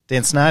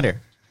Dan Schneider.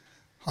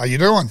 How you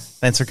doing?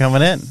 Thanks for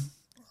coming in.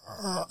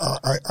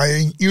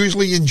 I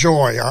usually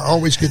enjoy. I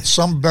always get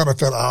some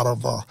benefit out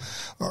of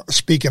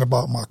speaking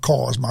about my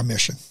cause, my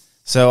mission.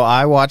 So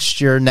I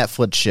watched your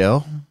Netflix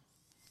show,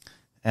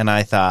 and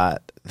I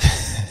thought,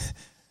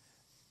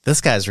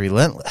 this guy's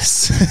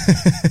relentless.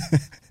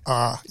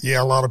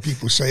 Yeah, a lot of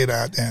people say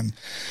that. And,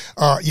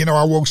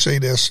 I will say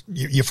this.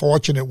 You're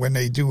fortunate when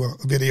they do a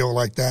video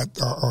like that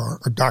or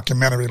a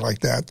documentary like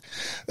that.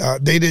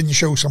 They didn't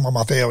show some of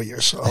my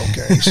failures.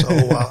 Okay. So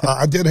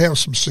I did have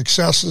some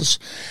successes.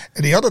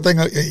 And the other thing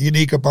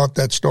unique about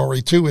that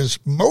story, too, is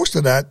most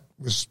of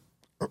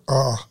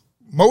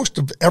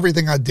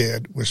everything I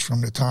did was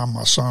from the time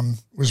my son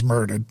was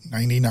murdered,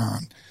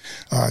 99,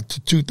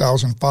 to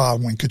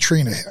 2005 when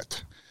Katrina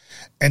hit.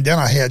 And then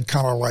I had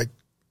kind of like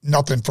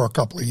nothing for a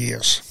couple of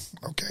years.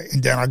 Okay.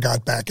 And then I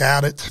got back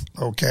at it.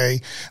 Okay.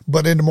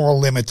 But in a more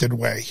limited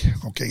way.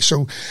 Okay.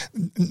 So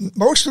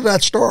most of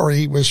that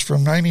story was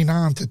from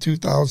 99 to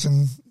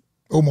 2000,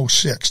 almost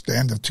 6, the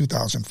end of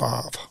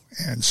 2005.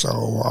 And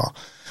so,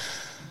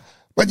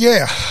 but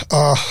yeah,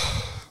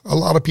 a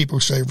lot of people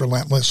say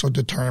relentless or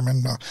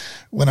determined.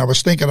 When I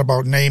was thinking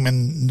about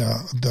naming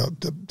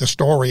the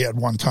story at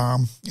one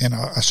time, and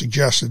I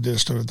suggested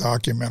this to the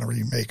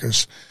documentary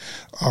makers,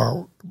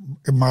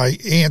 my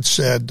aunt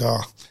said,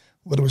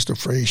 what was the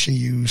phrase she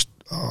used?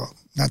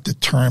 Not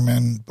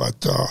determined,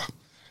 but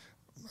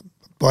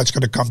it's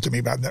going to come to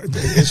me, but it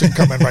isn't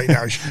coming right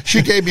now.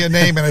 She gave me a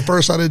name, and at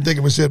first I didn't think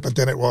it was it, but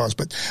then it was.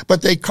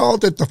 But they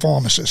called it the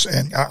Pharmacist,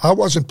 and I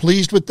wasn't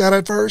pleased with that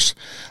at first,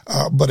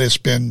 but it's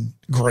been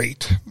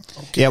great.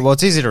 Okay. Yeah, well,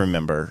 it's easy to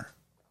remember.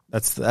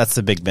 That's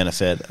the big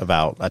benefit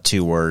about a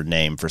 2-word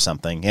name for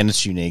something, and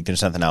it's unique.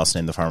 There's nothing else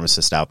named the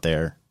Pharmacist out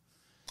there.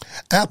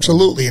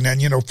 Absolutely. And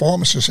then,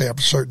 pharmacists have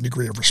a certain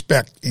degree of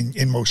respect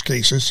in most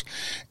cases.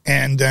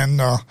 And then,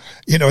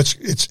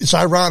 it's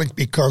ironic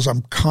because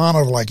I'm kind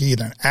of like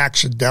either an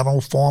accidental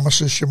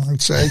pharmacist, you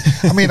might say.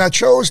 I mean, I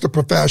chose the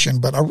profession,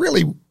 but I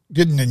really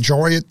didn't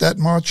enjoy it that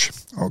much.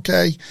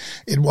 Okay.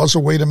 It was a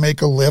way to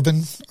make a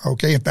living.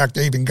 Okay. In fact,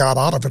 I even got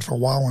out of it for a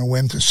while and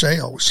went to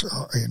sales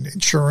and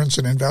insurance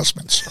and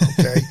investments.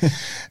 Okay.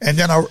 And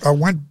then I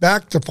went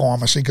back to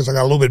pharmacy because I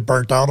got a little bit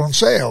burnt out on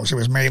sales. It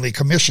was mainly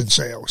commission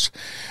sales.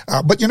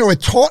 But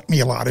it taught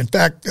me a lot. In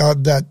fact,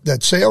 that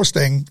sales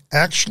thing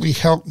actually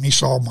helped me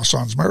solve my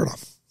son's murder.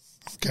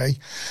 Okay.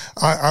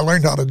 I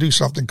learned how to do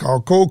something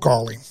called cold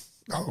calling.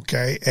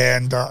 Okay,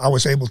 and I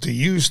was able to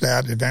use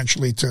that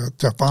eventually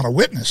to find a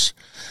witness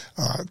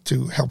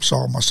to help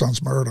solve my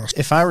son's murder.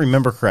 If I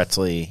remember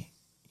correctly,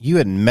 you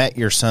had met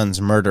your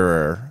son's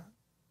murderer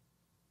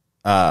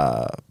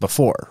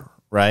before,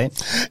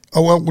 right?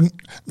 Oh, well,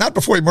 not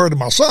before he murdered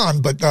my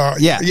son, but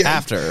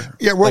after.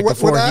 Yeah, well, like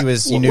before he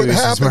was, you knew he was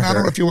his murderer. I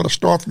don't know if you want to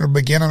start from the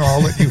beginning or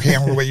I'll let you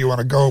handle where you want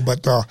to go,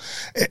 but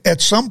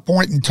at some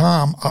point in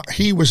time,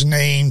 he was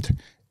named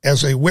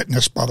as a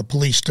witness by the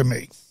police to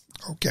me.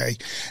 Okay.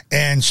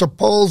 And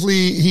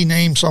supposedly he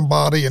named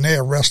somebody and they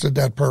arrested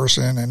that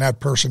person and that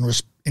person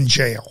was in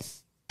jail.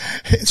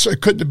 So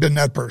it couldn't have been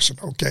that person.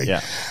 Okay.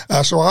 Yeah.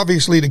 So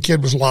obviously the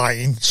kid was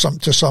lying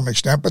to some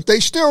extent, but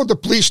the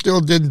police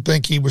still didn't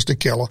think he was the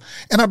killer.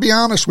 And I'll be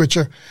honest with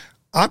you,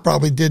 I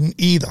probably didn't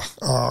either.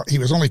 He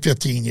was only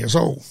 15 years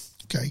old.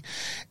 Okay.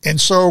 And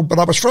so, but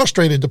I was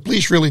frustrated. The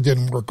police really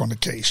didn't work on the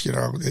case.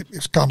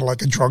 It's kind of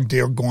like a drug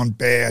deal going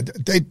bad.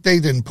 They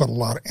didn't put a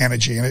lot of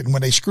energy in it. And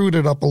when they screwed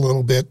it up a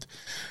little bit,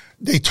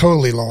 they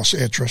totally lost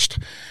interest.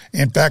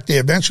 In fact, they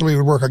eventually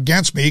would work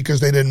against me because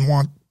they didn't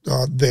want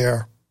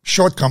their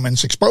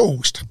shortcomings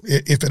exposed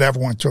if it ever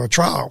went to a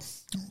trial.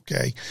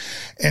 Okay.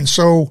 And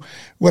so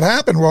what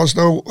happened was,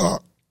 though,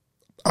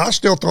 I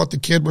still thought the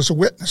kid was a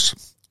witness.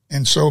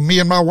 And so me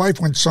and my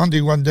wife went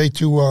Sunday one day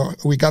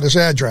we got his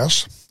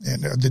address,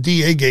 and the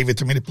DA gave it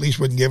to me. The police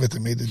wouldn't give it to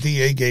me. The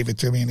DA gave it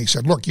to me, and he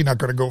said, look, you're not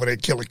going to go over there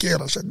and kill a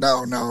kid. I said,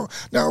 no.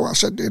 I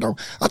said,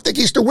 I think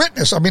he's the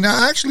witness. I mean,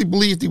 I actually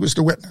believed he was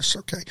the witness.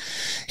 Okay.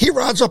 He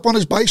rides up on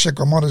his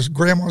bicycle. I'm on his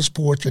grandma's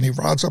porch, and he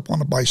rides up on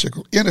the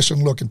bicycle,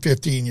 innocent looking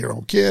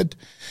 15-year-old kid.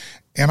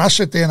 And I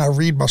sit there and I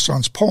read my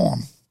son's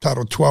poem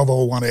titled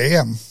 12:01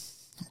 a.m.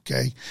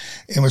 Okay.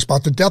 And it was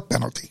about the death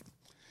penalty.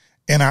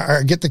 And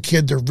I get the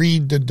kid to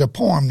read the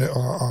poem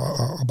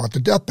about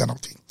the death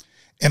penalty.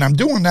 And I'm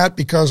doing that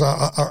because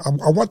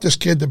I want this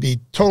kid to be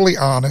totally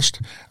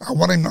honest. I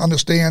want him to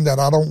understand that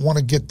I don't want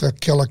to get the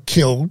killer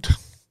killed.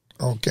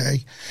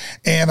 Okay.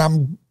 And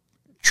I'm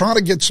trying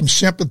to get some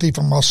sympathy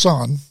from my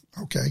son.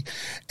 Okay.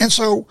 And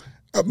so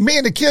me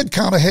and the kid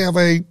kind of have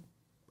a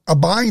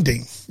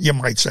binding, you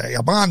might say,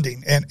 a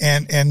bonding.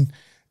 And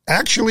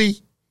actually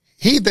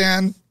he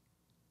then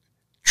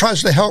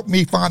tries to help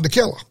me find the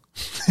killer.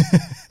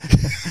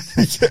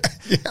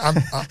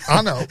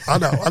 I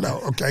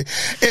know. Okay.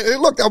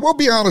 And look, I will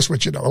be honest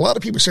with you, though. A lot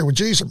of people say, well,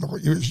 geez,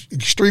 you're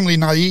extremely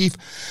naive.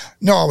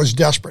 No, I was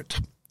desperate.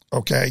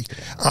 Okay.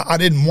 I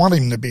didn't want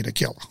him to be the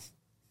killer.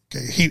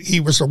 Okay. He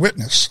was a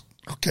witness.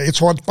 Okay. It's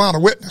hard to find a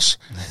witness.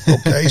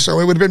 Okay. So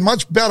it would have been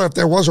much better if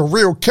there was a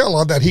real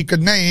killer that he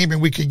could name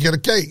and we could get a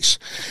case.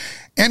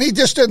 And he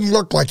just didn't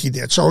look like he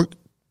did. So,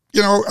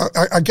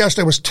 I guess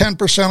there was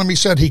 10% of me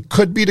said he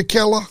could be the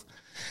killer,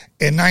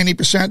 and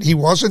 90% he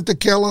wasn't the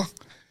killer.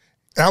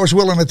 I was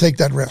willing to take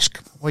that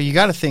risk. Well, you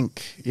got to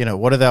think,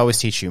 what do they always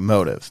teach you?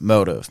 Motive. And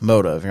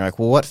you're like,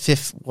 well,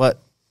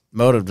 what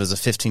motive does a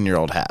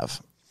 15-year-old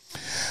have?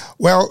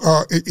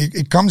 Well,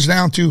 it comes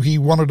down to he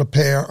wanted a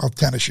pair of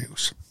tennis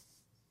shoes,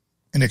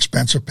 an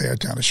expensive pair of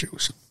tennis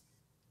shoes.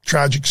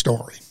 Tragic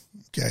story,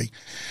 okay?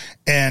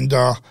 And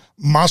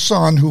my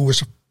son, who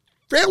was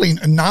fairly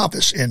a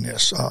novice in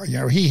this,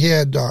 he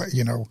had,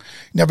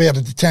 never had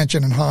a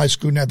detention in high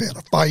school, never had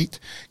a fight.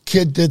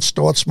 Kid did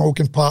start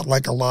smoking pot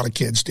like a lot of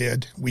kids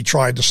did. We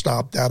tried to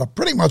stop that. I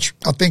pretty much,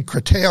 I think,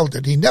 curtailed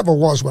it. He never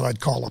was what I'd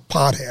call a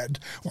pothead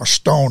or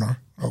stoner,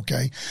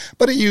 okay?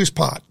 But he used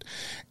pot.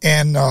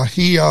 And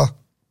he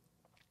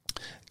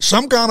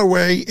some kind of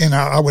way, and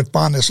I would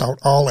find this out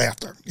all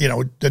after.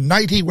 The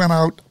night he went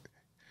out,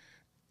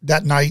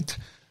 that night,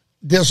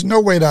 there's no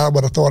way that I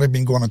would have thought he'd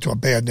been going into a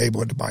bad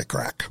neighborhood to buy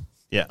crack.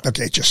 Yeah.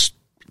 Okay, it just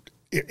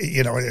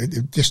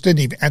didn't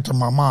even enter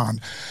my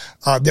mind.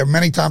 There were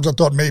many times I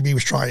thought maybe he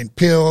was trying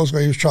pills,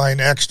 maybe he was trying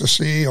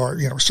ecstasy,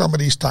 or, some of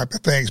these type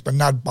of things, but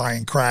not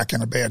buying crack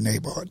in a bad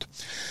neighborhood.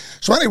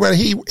 So anyway,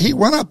 he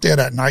went up there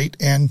that night,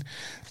 and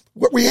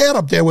what we had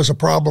up there was a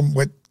problem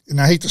with, and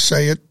I hate to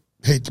say it,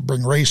 hate to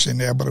bring race in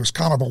there, but it was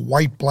kind of a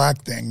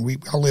white-black thing.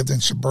 I lived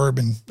in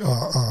suburban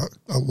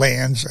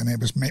lands, and it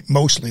was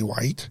mostly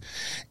white.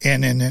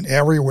 And in an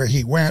area where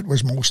he went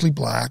was mostly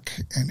black.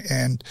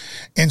 And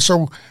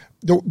so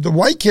the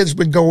white kids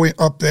would go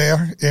up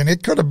there, and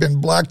it could have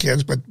been black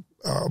kids, but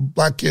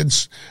black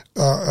kids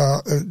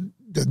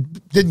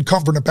didn't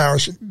come from the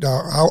parish,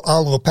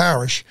 our little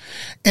parish.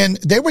 And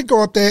they would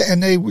go up there,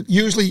 and they would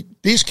usually,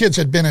 these kids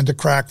had been into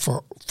crack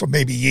for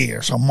maybe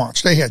years or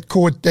months. They had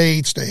court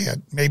dates. They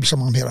had, maybe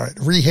some of them had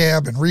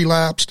rehab and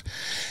relapsed.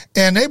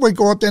 And they would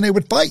go up there and they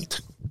would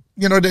fight.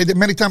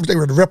 Many times they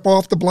would rip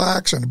off the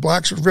blacks, and the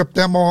blacks would rip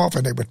them off,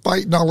 and they would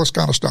fight and all this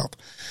kind of stuff.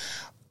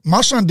 My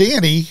son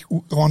Danny,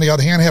 on the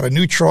other hand, had a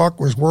new truck,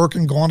 was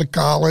working, going to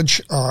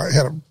college,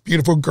 had a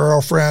beautiful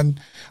girlfriend,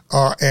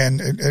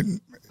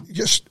 and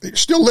just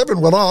still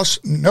living with us.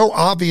 No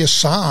obvious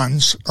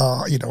signs,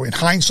 in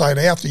hindsight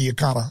after you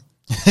kind of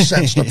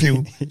sensed a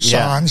few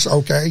signs,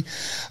 okay?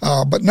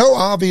 But no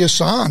obvious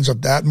signs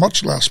of that,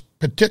 much less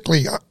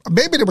particularly,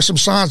 maybe there were some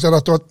signs that I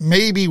thought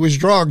maybe was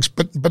drugs,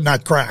 but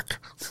not crack,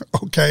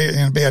 okay,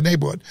 in a bad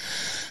neighborhood.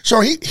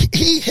 So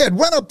he had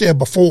went up there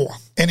before,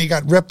 and he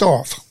got ripped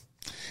off.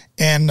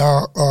 And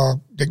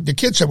the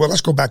kid said, well,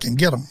 let's go back and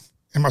get him.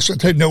 And I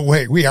said, hey, no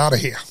way, we out of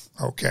here,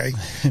 okay?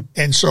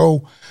 And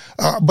so,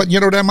 but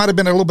that might have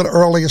been a little bit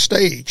earlier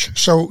stage.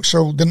 So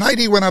the night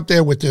he went up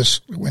there with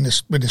when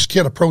this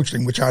kid approached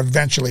him, which I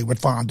eventually would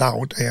find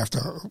out after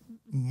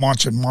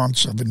months and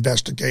months of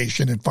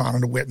investigation and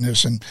finding a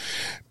witness and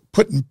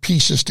putting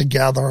pieces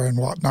together and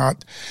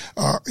whatnot,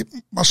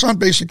 my son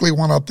basically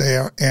went up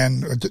there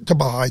and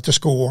to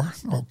score,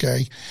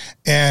 okay?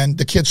 And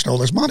the kid stole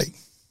his money.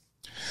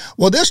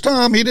 Well, this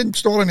time he didn't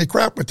stole any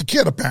crap with the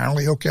kid,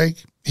 apparently, okay?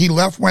 He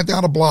left, went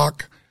down a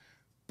block,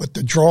 but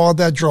the draw of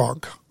that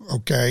drug,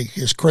 okay,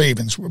 his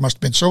cravings must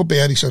have been so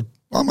bad. He said,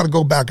 well, I'm going to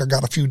go back. I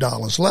got a few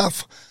dollars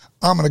left.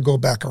 I'm going to go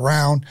back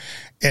around.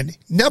 And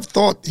he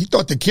thought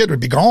the kid would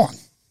be gone.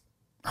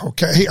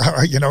 Okay. He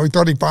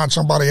thought he'd find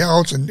somebody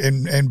else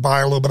and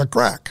buy a little bit of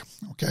crack.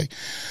 Okay.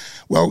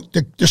 Well,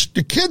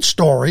 the kid's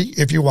story,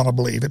 if you want to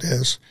believe it,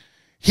 is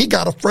he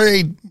got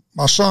afraid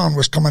my son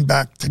was coming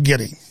back to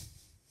get him.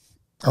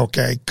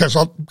 Okay. Cause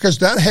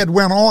that had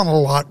went on a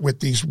lot with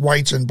these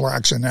whites and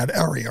blacks in that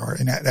area.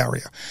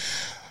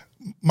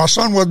 My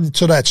son wasn't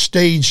to that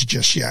stage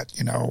just yet,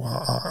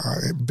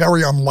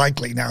 very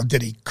unlikely. Now,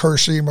 did he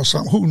curse him or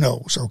something? Who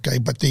knows? Okay.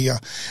 But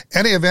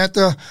any event,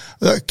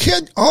 the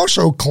kid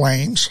also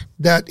claims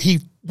that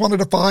he wanted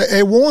to fire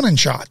a warning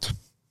shot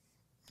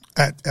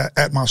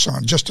at my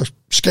son just to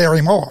scare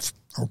him off.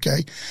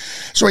 Okay.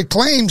 So he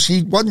claims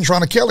he wasn't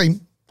trying to kill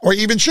him or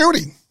even shoot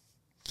him.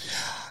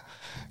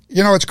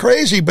 It's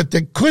crazy, but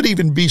there could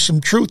even be some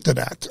truth to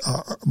that.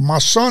 My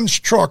son,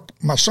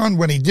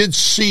 when he did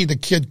see the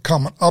kid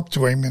coming up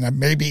to him and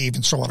maybe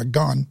even saw a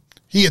gun,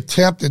 he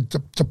attempted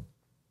to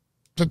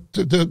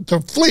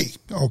flee,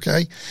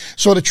 okay?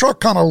 So the truck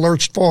kind of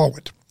lurched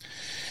forward.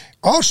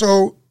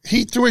 Also,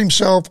 he threw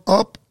himself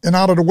up and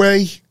out of the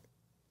way,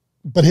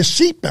 but his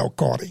seatbelt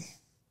caught him.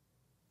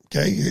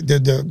 Okay,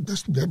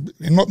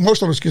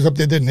 most of those kids up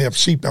there didn't have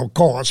seatbelt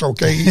cars,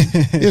 okay?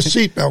 His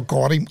seatbelt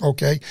caught him,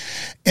 okay?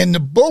 And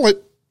the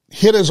bullet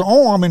hit his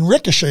arm and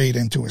ricocheted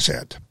into his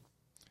head.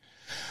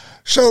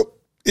 So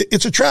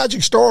it's a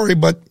tragic story,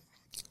 but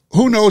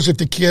who knows if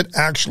the kid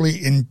actually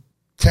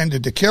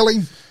intended to kill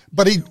him,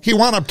 but he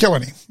wound up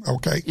killing him,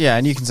 okay? Yeah,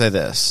 and you can say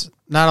this.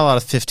 Not a lot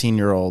of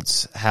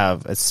 15-year-olds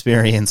have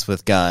experience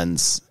with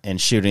guns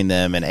and shooting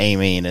them and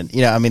aiming. And,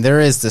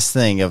 there is this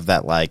thing of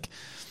that, like,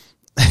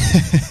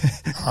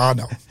 I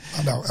know.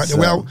 So.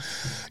 Well,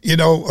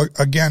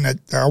 again,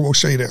 I will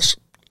say this.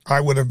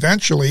 I would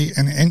eventually,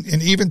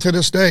 and even to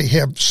this day,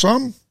 have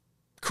some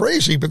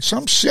crazy, but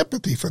some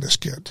sympathy for this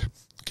kid.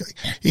 Okay.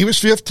 He was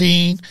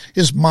 15.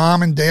 His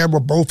mom and dad were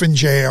both in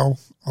jail.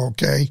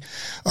 Okay.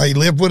 He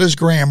lived with his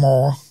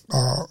grandma,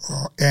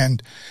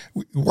 and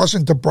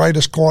wasn't the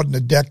brightest card in the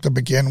deck to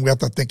begin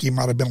with. I think he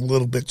might have been a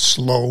little bit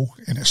slow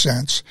in a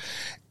sense.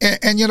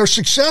 And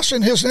success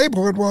in his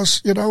neighborhood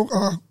was,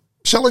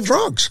 selling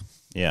drugs.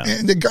 Yeah.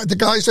 And the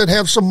guys that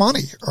have some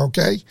money.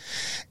 Okay.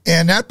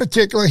 And that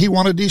particular, he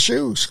wanted these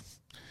shoes.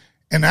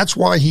 And that's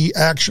why he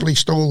actually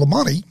stole the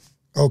money.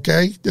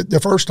 Okay, the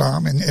first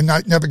time, and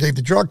never gave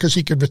the drug because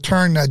he could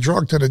return that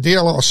drug to the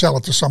dealer or sell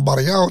it to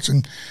somebody else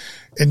and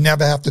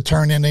never have to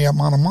turn in the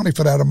amount of money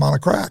for that amount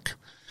of crack.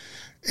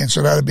 And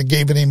so that had been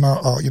giving him,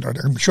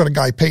 I'm sure the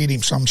guy paid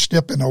him some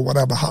stipend or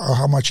whatever,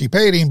 how much he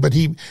paid him, but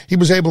he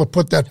was able to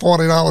put that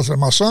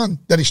 $40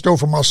 that he stole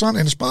from my son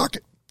in his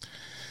pocket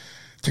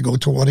to go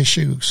toward his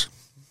shoes.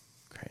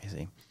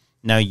 Crazy.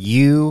 Now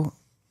you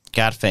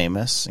got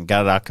famous and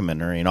got a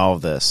documentary and all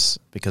of this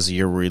because of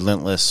your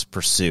relentless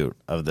pursuit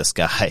of this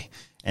guy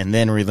and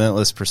then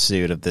relentless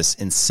pursuit of this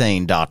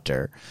insane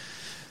doctor.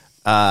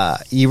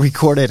 You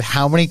recorded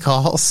how many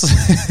calls?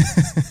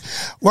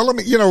 Well,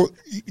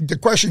 the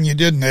question you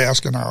didn't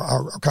ask, and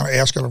I'll kind of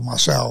ask it of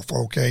myself,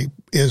 okay,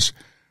 is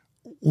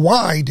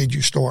why did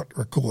you start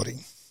recording?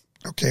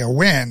 Okay, or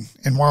when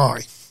and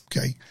why?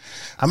 Okay.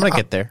 I'm going to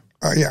get there.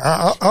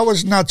 I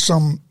was not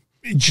some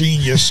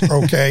genius,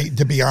 okay,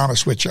 to be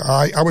honest with you.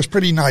 I was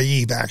pretty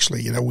naive,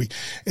 actually.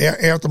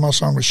 After my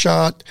son was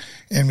shot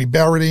and we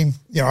buried him,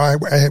 I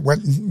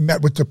went and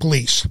met with the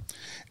police.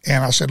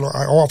 And I said, look,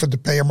 I offered to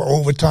pay him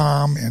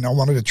overtime, and I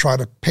wanted to try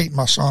to paint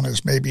my son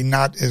as maybe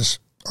not as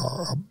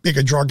big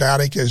a drug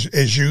addict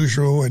as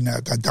usual, and I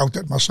doubt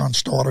that my son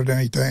started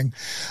anything.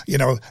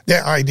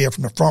 Their idea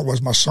from the front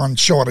was my son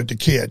shorted the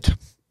kid,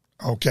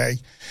 okay?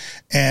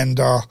 And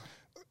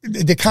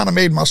they kind of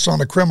made my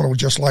son a criminal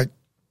just like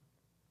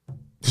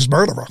his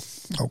murderer,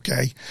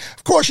 okay?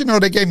 Of course,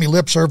 they gave me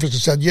lip service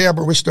and said, yeah,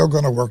 but we're still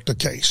going to work the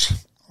case,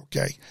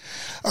 okay?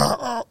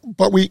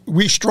 But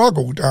we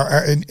struggled,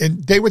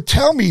 and they would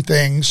tell me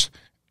things,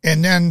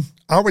 and then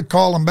I would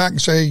call them back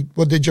and say,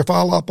 well, did you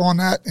follow up on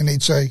that? And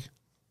they'd say,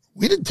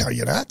 we didn't tell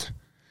you that.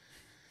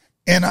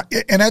 And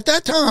at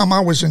that time, I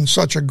was in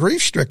such a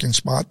grief-stricken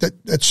spot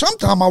that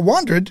sometime I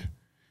wondered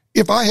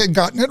if I had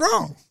gotten it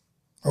wrong.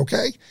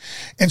 Okay.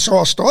 And so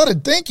I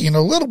started thinking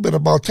a little bit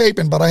about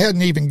taping, but I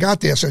hadn't even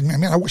got there. I said,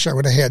 man, I wish I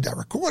would have had that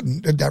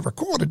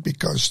recorded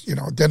because,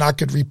 then I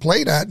could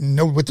replay that and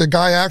know what the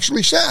guy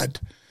actually said.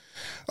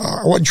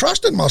 I wasn't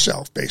trusting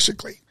myself,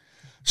 basically.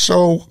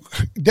 So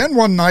then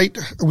one night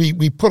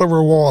we put a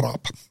reward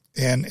up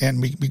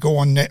and we go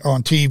on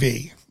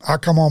TV. I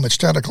come home, it's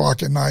 10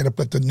 o'clock at night. I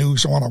put the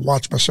news on. I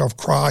watch myself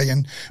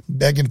crying,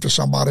 begging for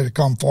somebody to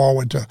come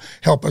forward to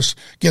help us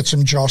get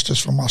some justice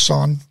for my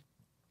son.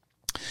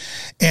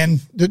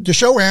 And the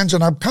show ends,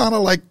 and I'm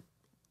feeling like,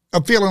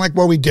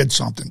 well, we did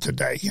something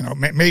today.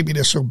 Maybe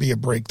this will be a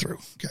breakthrough.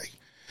 Okay.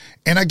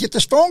 And I get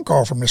this phone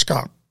call from this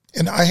cop.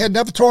 And I had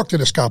never talked to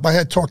this cop. I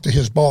had talked to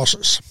his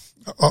bosses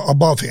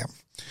above him.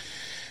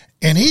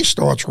 And he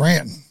starts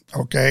ranting.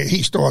 Okay.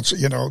 He starts,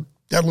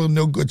 that little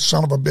no good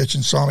son of a bitch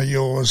and son of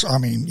yours.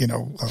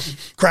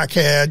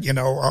 Crackhead,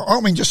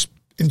 just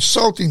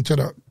insulting to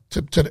the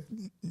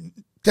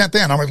 10th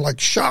end. I was like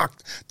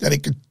shocked that he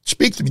could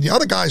speak to me. The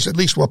other guys at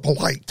least were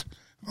polite.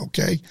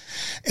 Okay.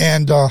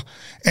 And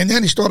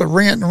then he started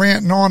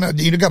ranting on.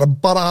 You got to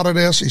butt out of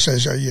this. He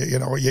says,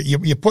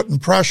 you're putting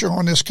pressure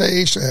on this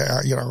case.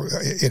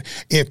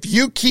 If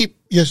you keep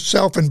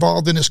yourself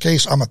involved in this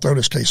case, I'm going to throw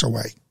this case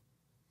away.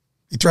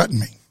 He threatened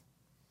me.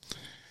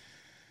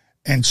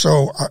 And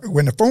so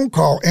when the phone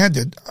call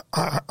ended,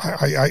 I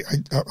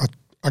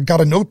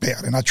got a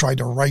notepad and I tried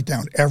to write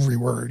down every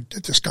word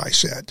that this guy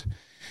said.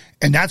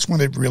 And that's when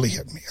it really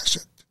hit me. I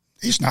said,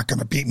 he's not going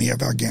to beat me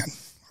ever again.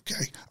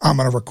 Okay. I'm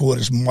going to record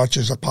as much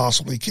as I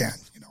possibly can.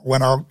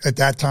 When at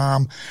that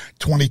time,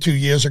 22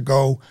 years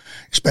ago,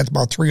 spent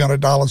about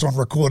 $300 on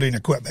recording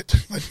equipment,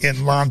 like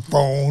inline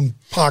phone,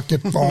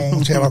 pocket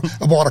phones, I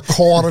bought a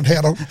cord that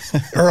had an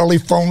early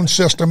phone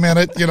system in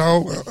it,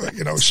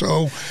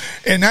 so,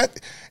 and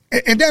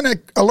then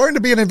I learned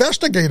to be an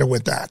investigator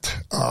with that,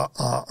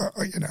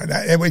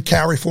 and we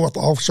carry forth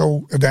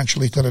also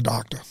eventually to the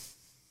doctor.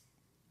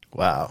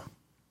 Wow.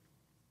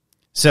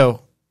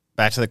 So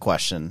back to the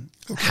question,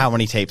 okay. How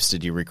many tapes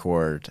did you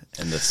record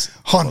in this?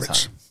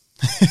 Hundreds.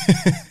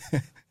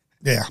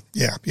 Yeah.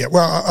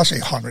 Well, I'll say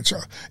hundreds,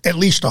 at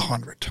least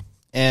 100.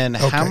 And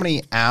okay. How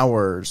many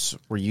hours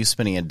were you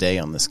spending a day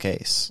on this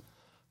case?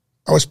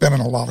 I was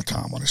spending a lot of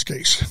time on this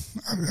case.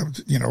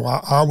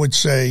 I would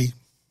say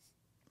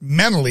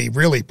mentally,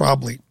 really,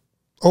 probably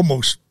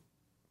almost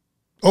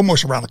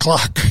around the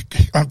clock,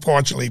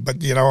 unfortunately, but,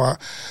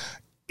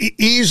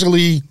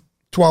 easily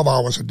 12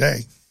 hours a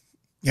day.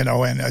 And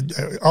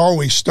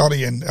always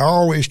studying,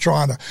 always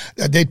trying to,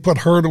 they'd put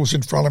hurdles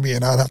in front of me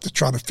and I'd have to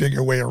try to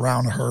figure a way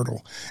around a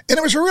hurdle. And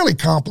it was a really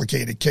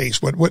complicated case.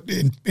 But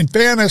in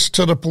fairness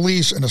to the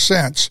police, in a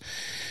sense,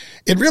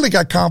 it really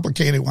got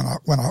complicated when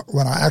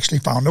I actually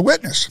found a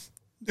witness.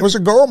 There was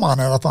a gold mine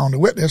that I found a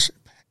witness,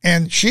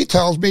 And she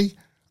tells me,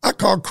 I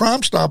called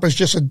Crime Stoppers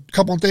just a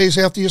couple of days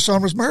after your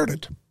son was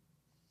murdered.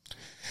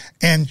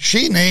 And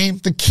she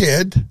named the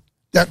kid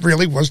that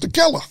really was the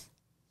killer.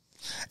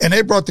 And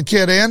they brought the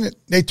kid in.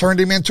 They turned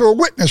him into a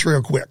witness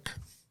real quick.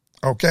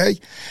 Okay?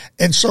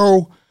 And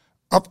so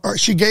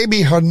she gave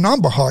me her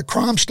number, her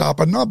Crime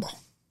Stopper number,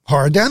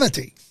 her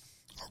identity.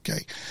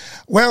 Okay?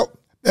 Well,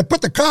 it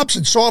put the cops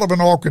in sort of an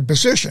awkward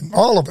position,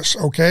 all of us,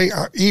 okay?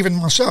 Even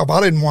myself.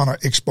 I didn't want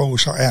to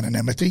expose her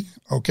anonymity,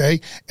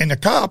 okay? And the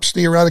cops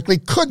theoretically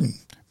couldn't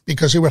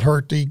because it would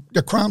hurt the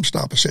Crime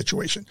Stopper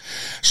situation.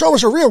 So it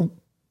was a real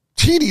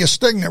tedious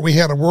thing that we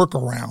had to work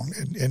around.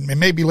 And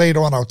maybe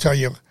later on I'll tell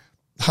you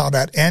how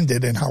that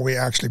ended and how we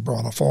actually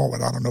brought it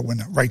forward. I don't know when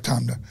the right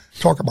time to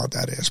talk about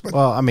that is. But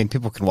well, I mean,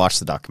 people can watch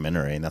the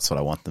documentary, and that's what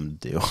I want them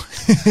to do.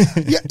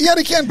 yeah,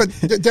 they can. But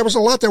there was a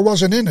lot that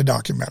wasn't in the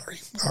documentary.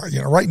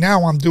 Right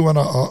now I'm doing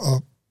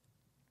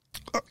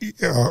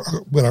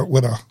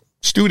with a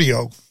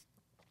studio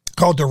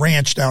called The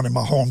Ranch down in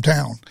my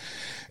hometown,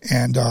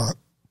 and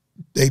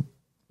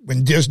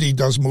when Disney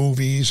does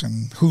movies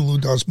and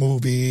Hulu does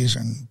movies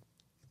and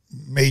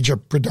major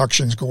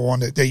productions go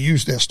on, they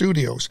use their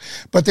studios,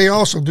 but they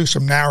also do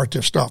some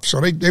narrative stuff.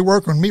 So they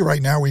work on me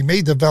right now. We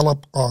may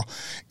develop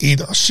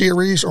either a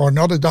series or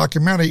another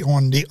documentary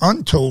on the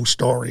untold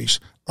stories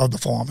of the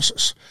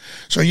pharmacists.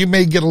 So you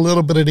may get a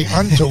little bit of the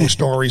untold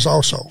stories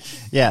also.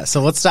 Yeah.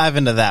 So let's dive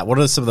into that. What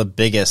are some of the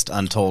biggest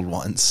untold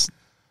ones?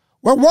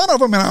 Well, one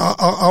of them, and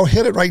I'll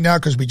hit it right now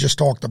because we just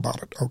talked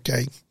about it.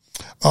 Okay.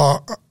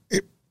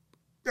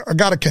 I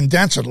got to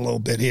condense it a little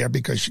bit here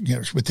because,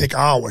 it would take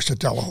hours to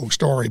tell the whole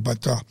story.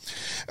 But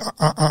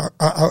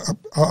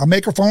I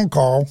make a phone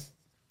call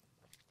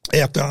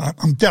after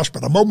I'm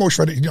desperate. I'm almost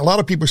ready. A lot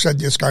of people said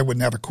this guy would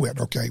never quit.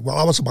 Okay. Well,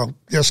 I was about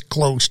this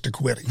close to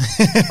quitting.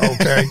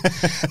 Okay.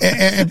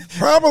 and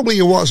probably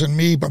it wasn't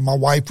me, but my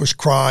wife was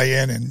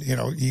crying and,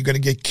 you're going to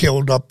get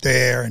killed up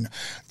there. And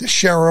the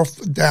sheriff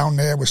down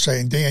there was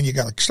saying, Dan, you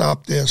got to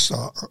stop this.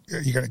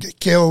 You're going to get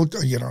killed.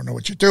 You don't know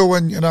what you're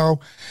doing.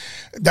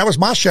 That was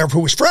my sheriff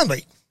who was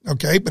friendly.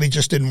 Okay. But he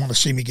just didn't want to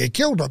see me get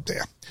killed up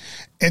there.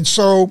 And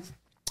so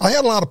I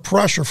had a lot of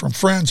pressure from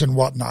friends and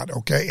whatnot.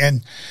 Okay.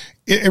 And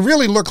it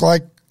really looked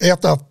like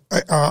after,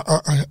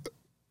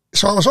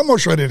 so I was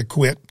almost ready to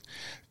quit.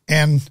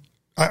 And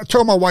I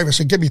told my wife, I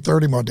said, give me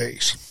 30 more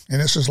days. And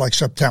this is like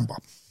September.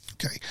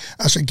 Okay.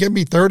 I said, give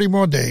me 30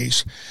 more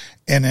days.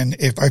 And then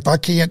if I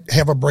can't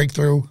have a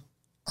breakthrough,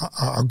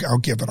 I'll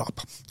give it up.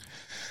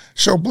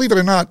 So believe it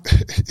or not,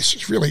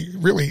 it's really,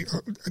 really,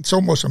 it's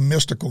almost a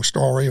mystical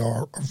story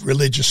or a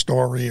religious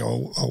story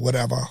or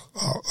whatever.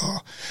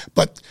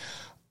 But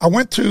I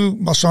went to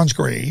my son's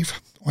grave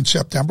on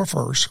September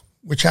 1st,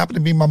 which happened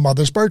to be my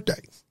mother's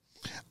birthday.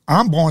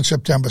 I'm born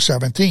September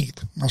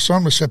 17th. My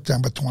son was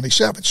September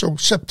 27th. So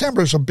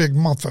September is a big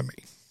month for me.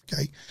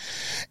 Okay.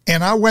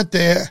 And I went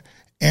there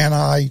and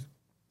I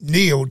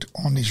kneeled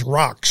on these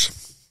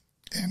rocks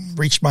and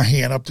reached my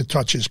hand up to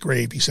touch his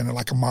grave. He's in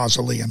like a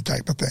mausoleum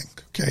type of thing.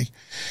 Okay.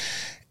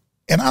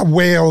 And I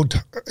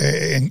wailed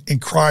and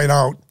cried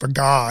out for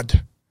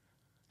God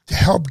to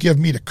help give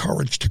me the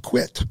courage to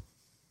quit.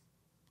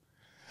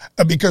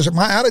 Because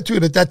my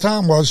attitude at that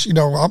time was, I'm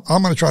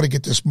going to try to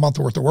get this month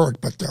worth of work,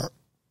 but the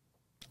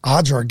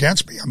odds are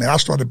against me. I mean, I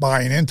started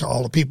buying into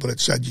all the people that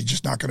said, you're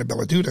just not going to be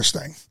able to do this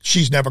thing.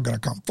 She's never going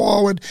to come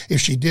forward. If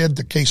she did,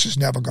 the case is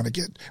never going to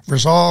get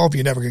resolved.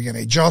 You're never going to get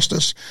any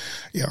justice.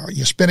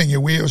 You're spinning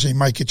your wheels and you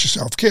might get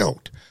yourself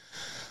killed.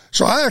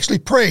 So I actually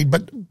prayed,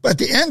 but at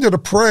the end of the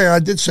prayer, I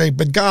did say,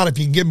 but God, if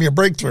you can give me a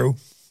breakthrough,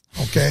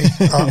 okay,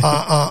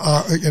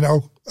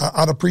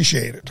 I'd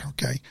appreciate it.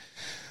 Okay.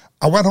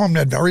 I went home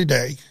that very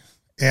day,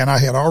 and I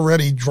had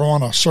already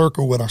drawn a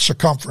circle with a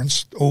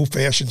circumference,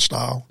 old-fashioned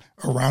style,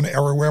 around the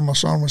area where my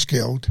son was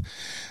killed.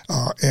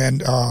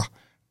 And I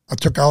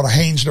took out a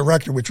Haynes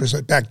Directory, which was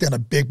back then a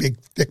big,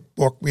 thick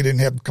book. We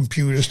didn't have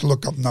computers to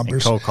look up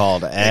numbers. And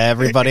called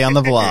everybody on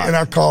the block. And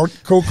I called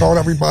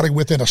everybody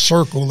within a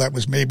circle that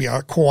was maybe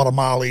a quarter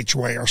mile each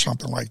way or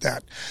something like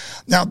that.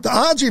 Now, the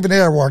odds even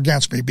there were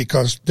against me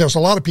because there's a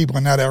lot of people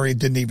in that area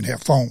didn't even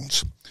have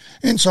phones.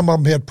 And some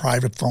of them had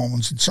private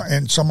phones,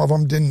 and some of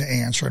them didn't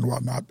answer and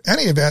whatnot.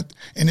 Any event,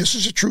 and this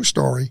is a true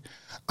story,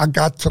 I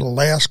got to the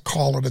last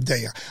call of the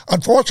day.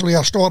 Unfortunately,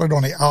 I started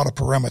on the outer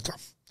perimeter,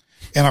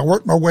 and I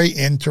worked my way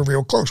into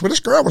real close. Well, this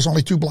girl was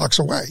only 2 blocks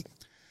away.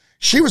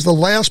 She was the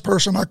last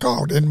person I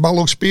called, and my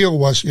little spiel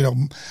was,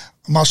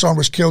 my son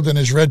was killed in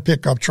his red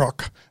pickup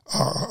truck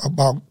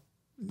about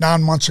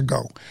 9 months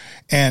ago,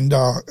 and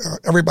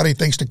everybody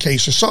thinks the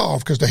case is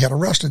solved because they had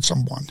arrested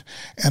someone.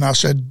 And I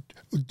said,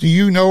 do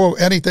you know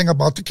anything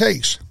about the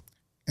case?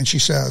 And she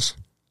says,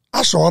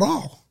 I saw it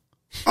all.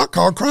 I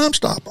called Crime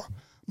Stopper.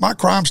 My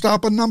Crime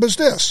Stopper number's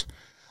this.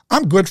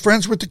 I'm good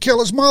friends with the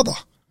killer's mother.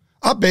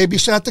 I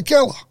babysat the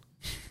killer.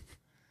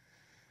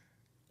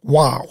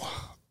 Wow.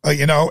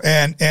 And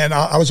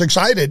I was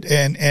excited.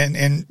 And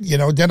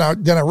then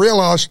I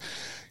realized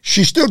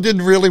she still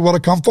didn't really want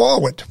to come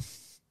forward.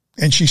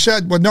 And she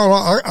said, well, no,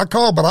 I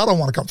called, but I don't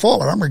want to come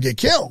forward. I'm going to get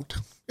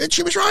killed. And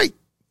she was right.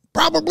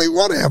 probably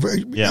would have.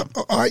 Yeah.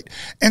 All right.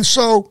 And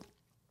so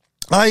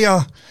I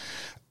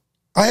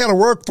had to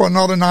work for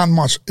another 9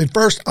 months. At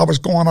first, I was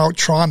going out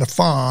trying to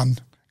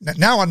find.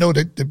 Now I know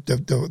that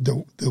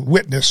the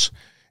witness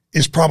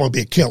is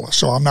probably a killer,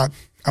 so I'm not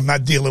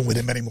dealing with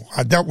him anymore.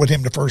 I dealt with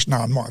him the first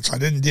 9 months. I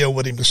didn't deal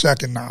with him the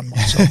second 9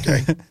 months.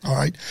 Okay. All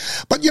right.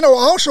 But, I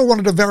also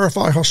wanted to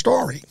verify her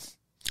story.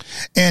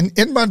 And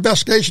in my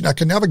investigation, I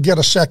could never get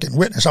a second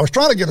witness. I was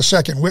trying to get a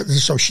second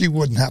witness so she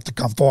wouldn't have to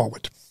come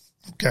forward.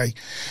 Okay.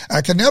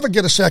 I could never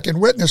get a second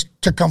witness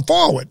to come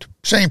forward.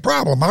 Same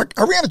problem. I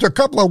ran into a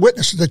couple of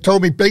witnesses that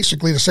told me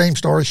basically the same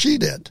story she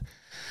did.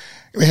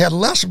 We had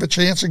less of a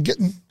chance of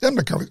getting them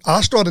to come.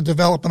 I started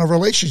developing a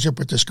relationship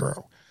with this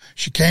girl.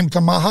 She came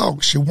to my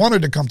house. She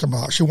wanted to come to my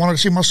house. She wanted to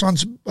see my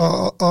son's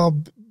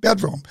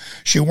bedroom.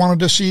 She wanted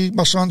to see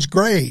my son's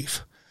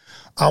grave.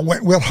 I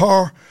went with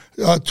her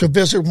to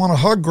visit one of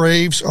her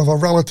graves of a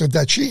relative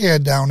that she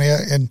had down there.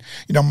 And,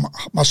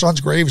 my son's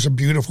grave is a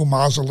beautiful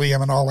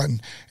mausoleum and all that.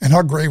 And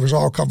her grave was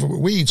all covered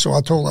with weeds. So I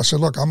told her, I said,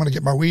 look, I'm going to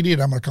get my weed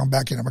eater. I'm going to come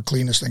back and I'm going to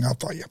clean this thing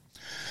up for you.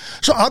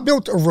 So I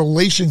built a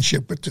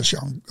relationship with this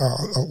young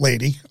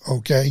lady,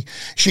 okay?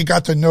 She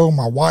got to know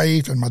my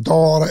wife and my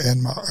daughter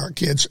and my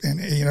kids.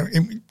 And,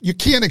 and you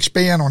can't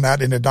expand on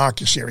that in a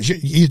docuseries.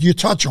 You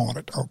touch on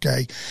it,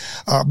 okay?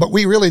 But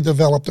we really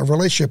developed a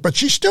relationship. But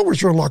she still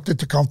was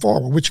reluctant to come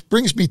forward, which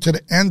brings me to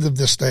the end of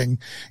this thing.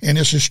 And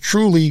this is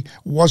truly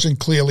wasn't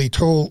clearly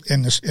told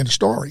in the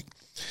story.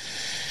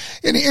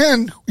 In the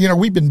end,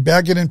 we've been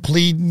begging and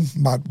pleading,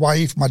 my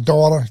wife, my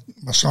daughter,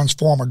 my son's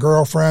former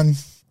girlfriend,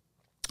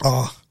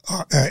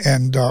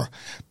 and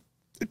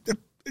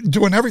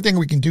doing everything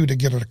we can do to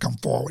get her to come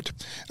forward.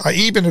 I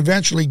even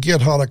eventually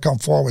get her to come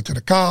forward to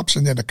the cops,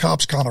 and then the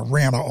cops kind of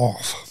ran her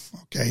off.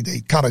 Okay,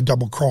 they kind of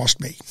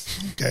double-crossed me.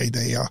 Okay,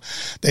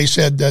 they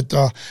said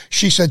that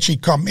she said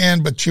she'd come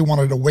in, but she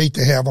wanted to wait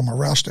to have them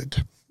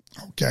arrested.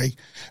 Okay,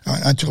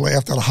 until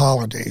after the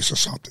holidays or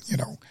something,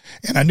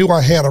 And I knew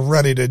I had her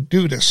ready to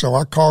do this, so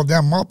I called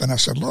them up and I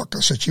said, look,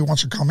 she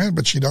wants to come in,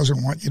 but she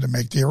doesn't want you to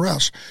make the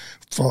arrest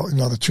for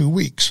another 2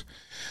 weeks.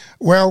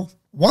 Well,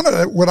 one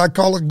of what I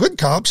call the good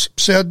cops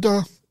said,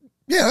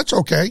 yeah, that's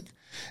okay.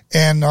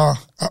 And I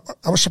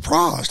was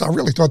surprised. I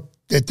really thought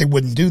that they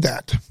wouldn't do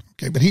that.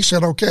 Okay, but he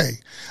said, okay.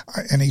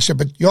 And he said,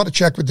 but you ought to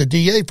check with the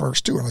DA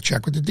first, too. And I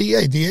checked with the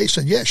DA. DA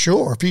said, yeah,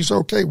 sure. If he's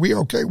okay, we're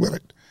okay with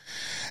it.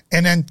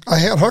 And then I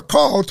had her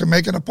call to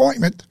make an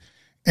appointment,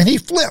 and he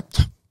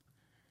flipped.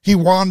 He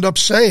wound up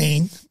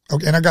saying,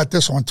 okay, and I got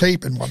this on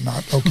tape and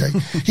whatnot, okay.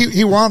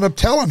 he wound up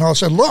telling her, I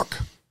said, look,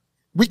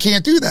 we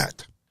can't do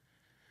that.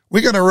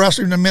 We're going to arrest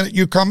him the minute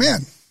you come in.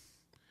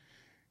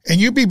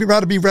 And you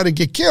better be ready to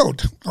get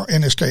killed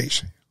in this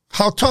case.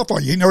 How tough are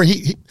you?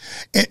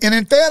 And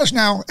in fairness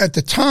now, at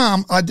the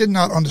time, I did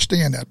not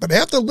understand that. But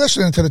after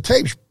listening to the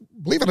tapes,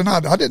 believe it or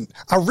not, I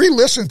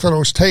re-listened to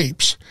those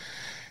tapes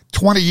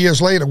 20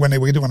 years later when they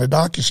were doing a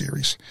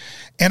docuseries.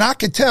 And I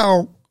could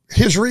tell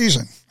his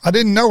reason. I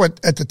didn't know it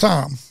at the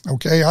time,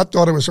 okay? I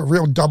thought it was a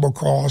real double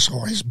cross,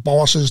 or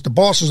the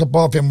bosses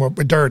above him were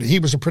dirty. He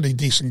was a pretty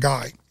decent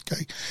guy,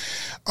 okay?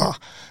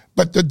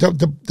 But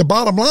the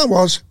bottom line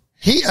was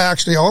he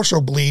actually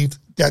also believed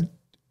that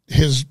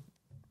his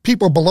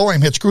people below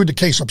him had screwed the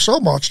case up so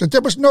much that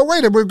there was no way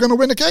that we were going to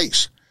win the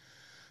case.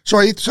 So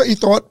he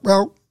thought,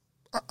 well,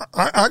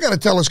 I got to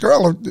tell this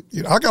girl,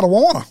 I got to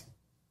warn her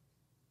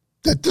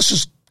that this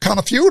is kind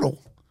of futile.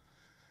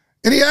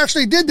 And he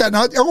actually did that. And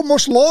I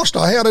almost lost her.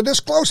 I had her this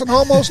close and I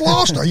almost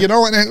lost her,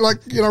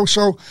 and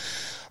so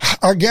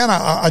again,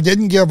 I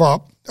didn't give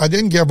up.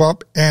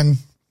 And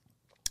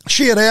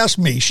she had asked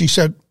me, she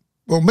said,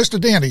 well, Mr.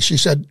 Danny, she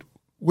said,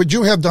 would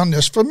you have done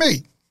this for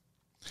me?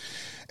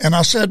 And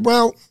I said,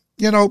 well,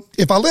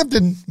 if I lived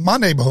in my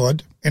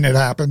neighborhood and it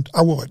happened,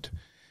 I would.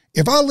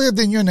 If I lived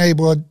in your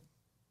neighborhood,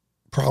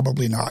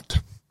 probably not.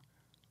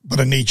 But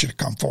I need you to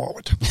come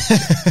forward.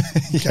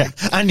 Okay. Yeah,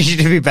 I need you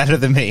to be better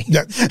than me.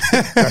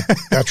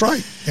 That's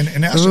right.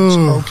 In essence,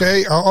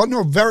 okay. Oh,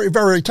 no, very,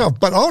 very tough.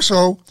 But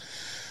also,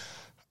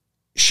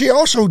 she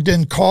also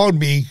then called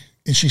me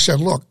and she said,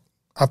 look,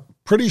 I'm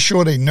pretty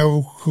sure they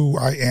know who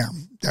I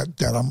am,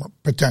 that I'm a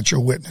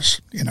potential witness.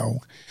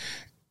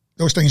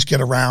 Those things get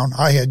around.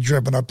 I had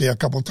driven up there a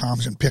couple of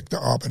times and picked her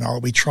up and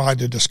all. We tried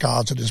to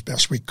disguise it as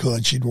best we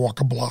could. She'd walk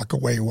a block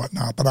away and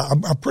whatnot. But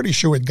I'm pretty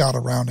sure it got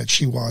around that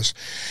she was.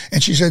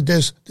 And she said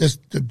there's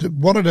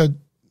one of the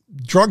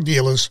drug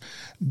dealers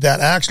that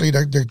actually,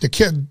 the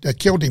kid that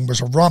killed him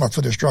was a runner for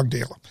this drug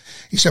dealer.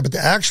 He said, but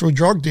the actual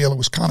drug dealer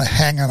was kind of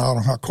hanging out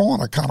in her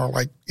corner, kind of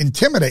like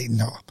intimidating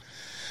her.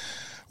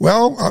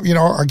 Well,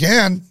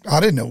 again, I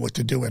didn't know what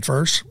to do at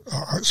first.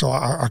 So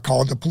I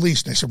called the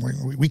police and they said,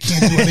 we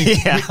can't do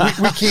anything. Yeah.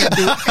 we can't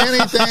do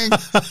anything.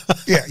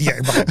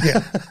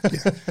 Yeah.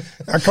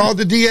 I called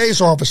the DA's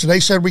office and they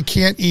said, we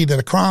can't either.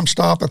 The Crime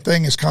Stopper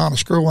thing is kind of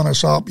screwing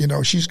us up.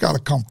 She's got to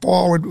come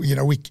forward.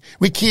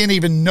 We can't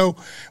even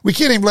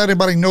let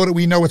anybody know that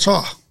we know it's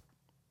her.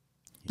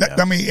 Yeah.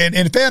 I mean, and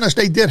in fairness,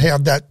 they did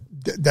have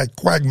that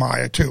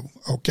quagmire too.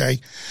 Okay.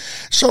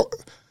 So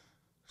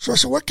I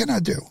said, what can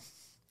I do?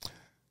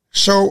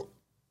 So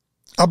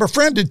I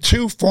befriended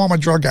 2 former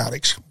drug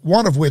addicts,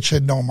 one of which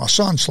had known my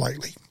son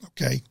slightly,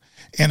 okay?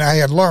 And I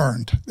had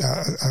learned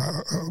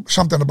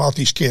something about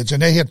these kids,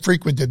 and they had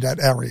frequented that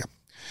area.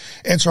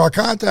 And so I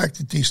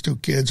contacted these 2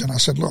 kids, and I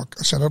said, look,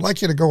 I'd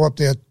like you to go up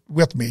there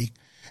with me,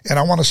 and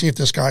I want to see if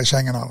this guy's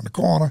hanging out in the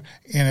corner,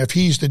 and if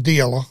he's the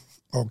dealer,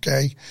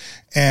 okay?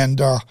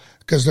 And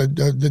because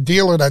the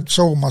dealer that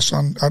sold my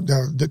son,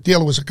 the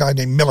dealer was a guy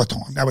named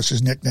Militon. That was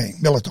his nickname,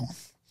 Militon.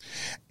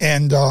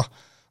 And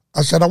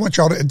I said, I want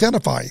y'all to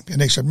identify him.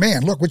 And they said,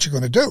 man, look, what you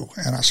going to do?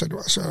 And I said,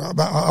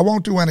 I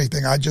won't do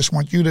anything. I just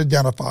want you to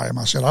identify him.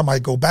 I said, I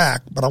might go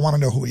back, but I want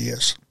to know who he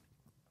is.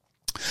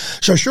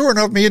 So sure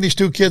enough, me and these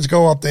 2 kids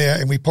go up there,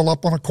 and we pull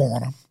up on a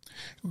corner,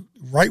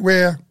 right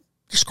where,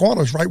 this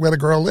corner is right where the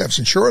girl lives.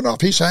 And sure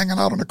enough, he's hanging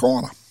out in the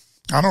corner.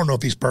 I don't know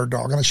if he's bird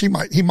dogging her.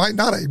 He might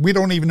not. We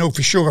don't even know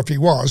for sure if he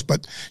was,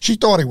 but she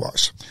thought he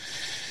was.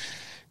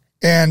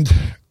 And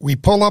we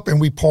pull up and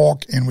we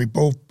park, and we're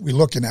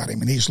looking at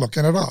him, and he's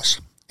looking at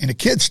us. And the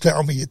kids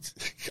tell me,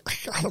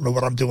 I don't know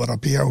what I'm doing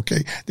up here,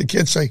 okay? The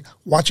kids say,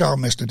 watch out,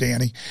 Mr.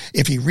 Danny.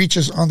 If he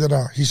reaches under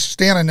he's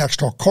standing next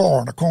to a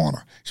car in the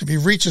corner. So if he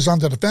reaches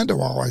under the fender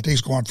wall,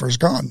 he's going for his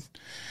gun.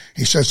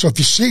 He says, so if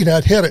you see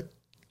that, hit it,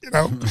 you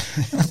know?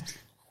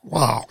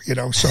 Wow, you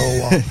know, so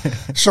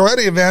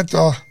any event,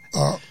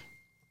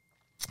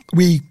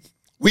 we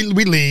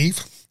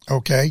leave,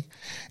 okay?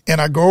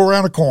 And I go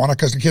around the corner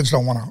because the kids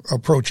don't want to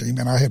approach him,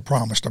 and I had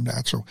promised them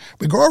that. So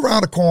we go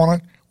around the corner,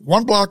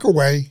 1 block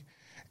away,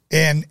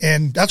 and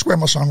that's where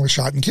my son was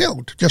shot and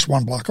killed, just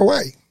 1 block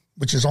away,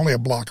 which is only a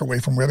block away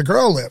from where the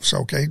girl lives,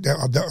 okay,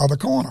 the other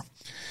corner.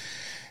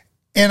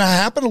 And I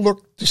happened to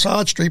look the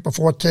side street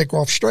before I take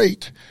off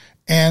straight,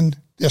 and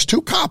there's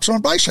 2 cops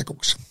on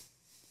bicycles,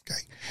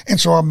 okay? And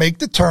so I make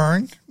the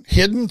turn,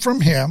 hidden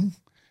from him,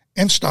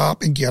 and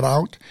stop and get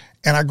out,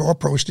 and I go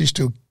approach these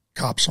 2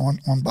 cops on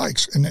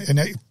bikes. And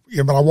they,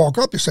 when I walk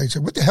up, they say,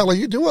 what the hell are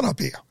you doing up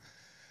here?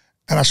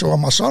 And I said, well,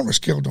 my son was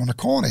killed on the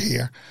corner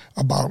here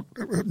about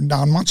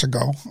 9 months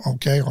ago,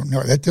 okay? Or no,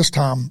 at this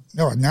time,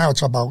 no, now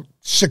it's about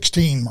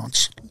 16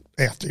 months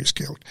after he's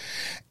killed.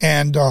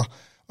 And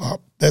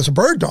there's a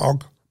bird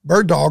dog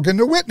in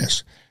the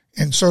witness.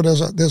 And so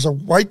there's a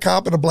white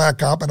cop and a black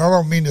cop, and I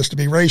don't mean this to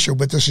be racial,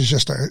 but this is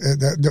just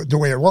the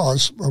way it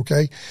was,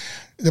 okay?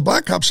 The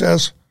black cop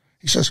says,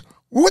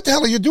 well, what the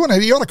hell are you doing?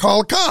 You ought to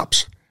call the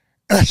cops.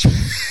 I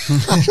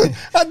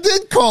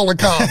did call the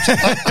cops.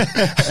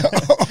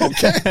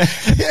 Okay.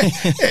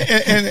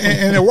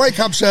 And the white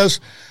cop says,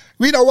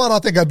 well, you know what? I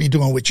think I'd be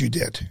doing what you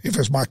did if it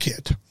was my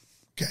kid.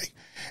 Okay.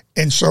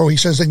 And so he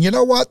says, and you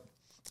know what?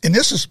 And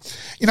this is,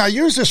 I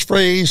use this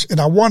phrase, and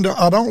I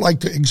don't like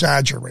to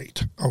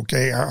exaggerate.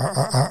 Okay.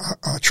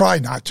 I try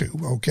not to.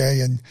 Okay.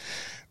 And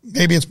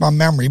maybe it's my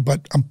memory,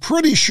 but I'm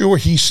pretty sure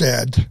he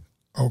said,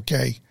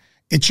 okay,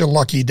 it's your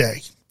lucky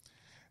day,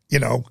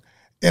 And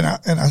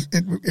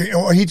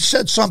he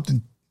said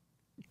something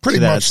pretty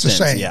much the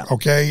same, yeah.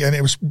 Okay? And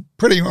it was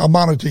pretty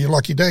amounted to your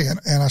lucky day.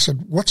 And I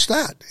said, what's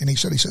that? And he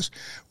says,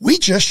 we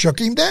just shook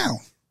him down.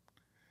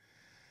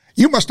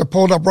 You must have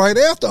pulled up right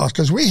after us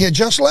because we had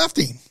just left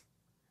him.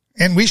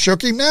 And we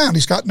shook him down.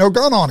 He's got no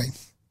gun on him.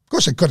 Of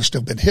course, it could have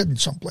still been hidden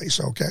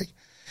someplace, okay?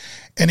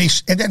 And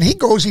then he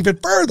goes even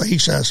further. He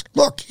says,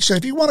 look,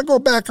 if you want to go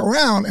back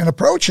around and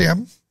approach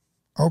him,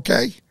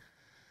 okay,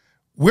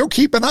 we'll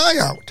keep an eye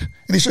out.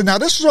 And he said, now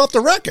this is off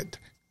the record.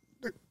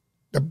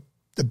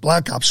 The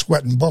black cop's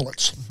sweating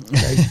bullets.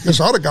 Okay?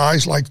 There's other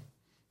guys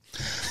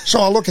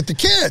so I look at the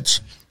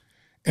kids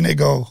and they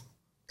go,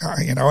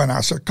 and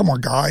I said, come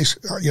on, guys,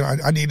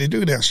 I need to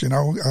do this,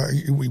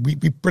 we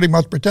pretty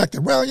much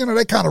protected. Well,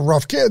 they're kind of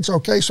rough kids,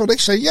 okay? So they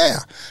say, yeah.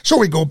 So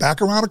we go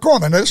back around the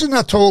corner. Now, this is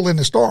not told in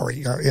the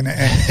story in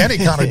any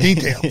kind of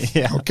detail,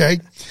 yeah. Okay?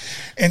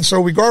 And so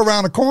we go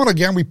around the corner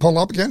again. We pull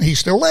up again. He's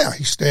still there.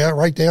 He's there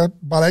right there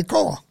by that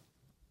car.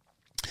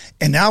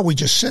 And now we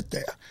just sit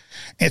there.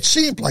 It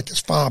seemed like it's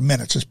 5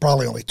 minutes. It's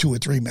probably only 2 or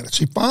 3 minutes.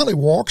 He finally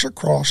walks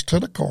across to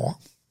the car,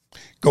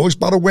 goes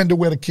by the window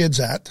where the kid's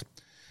at.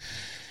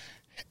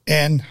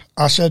 And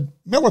I said,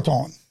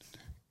 Militon.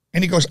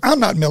 And he goes, I'm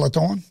not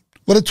Militon.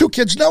 Well, the 2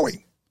 kids know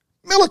him.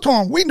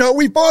 Militon, we know,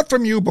 we bought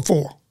from you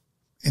before.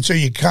 And so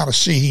you kind of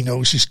see he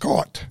knows he's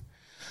caught.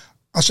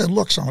 I said,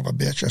 look, son of a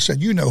bitch. I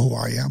said, you know who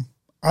I am.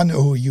 I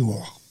know who you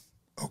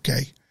are.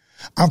 Okay?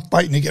 I'm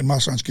fighting to get my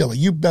son's killer.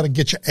 You better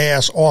get your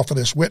ass off of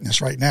this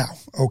witness right now.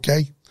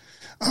 Okay?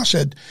 I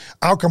said,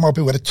 I'll come up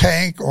here with a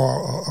tank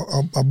or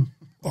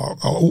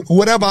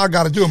whatever I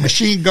got to do, a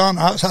machine gun.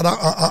 I said,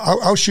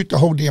 I'll shoot the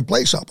whole damn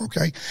place up,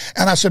 okay?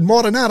 And I said,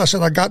 more than that, I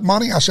said, I got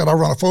money. I said, I'll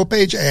run a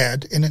 4-page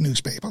ad in the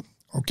newspaper,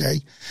 okay?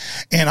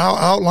 And I'll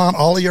outline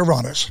all of your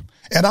runners,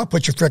 and I'll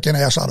put your frickin'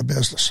 ass out of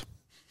business.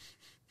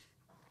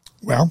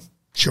 Well,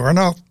 sure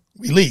enough,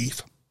 we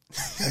leave.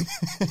 Okay?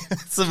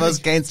 It's the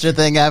most gangster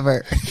thing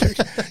ever. Okay.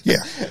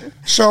 Yeah.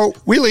 So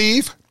we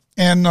leave,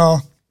 and I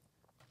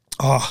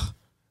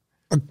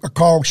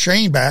called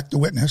Shane back, the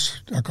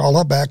witness. I call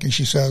her back, and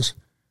she says,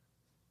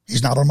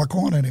 he's not on my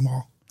corner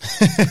anymore.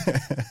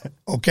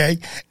 Okay?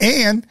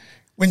 And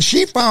when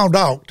she found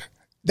out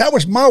that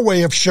was my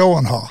way of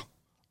showing her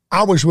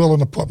I was willing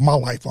to put my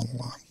life on the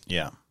line.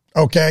 Yeah.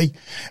 Okay.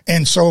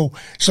 And so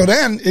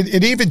then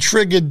it even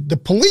triggered the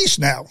police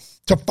now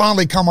to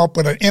finally come up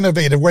with an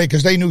innovative way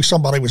because they knew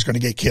somebody was going to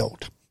get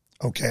killed.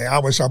 Okay. I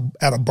was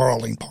at a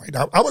boiling point.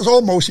 I was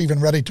almost even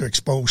ready to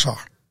expose her.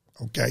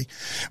 Okay.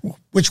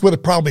 Which would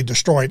have probably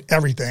destroyed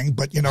everything.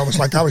 But, it was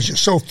like I was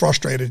just so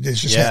frustrated. It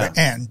just had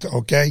to end.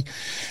 Okay.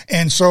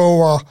 And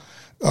so,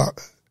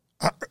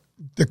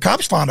 the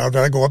cops found out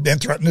that I go up there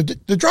and threaten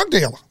the drug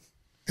dealer.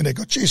 And they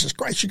go, Jesus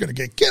Christ, you're going to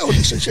get killed.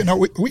 He says,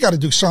 we got to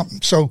do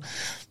something. So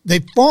they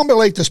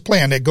formulate this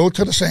plan. They go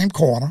to the same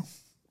corner,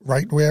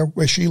 right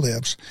where she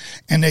lives,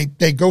 and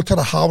they go to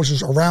the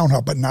houses around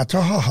her, but not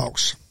to her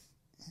house.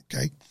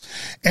 Okay.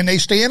 And they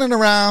standing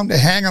around, they're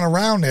hanging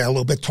around there a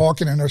little bit,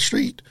 talking in the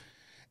street.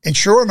 And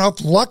sure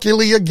enough,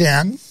 luckily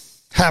again,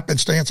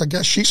 happenstance, I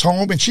guess, she's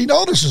home and she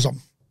notices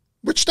them,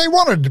 which they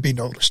wanted to be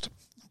noticed.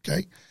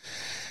 Okay.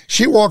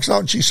 She walks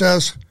out and she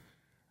says,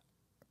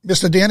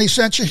 Mr. Danny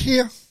sent you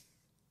here?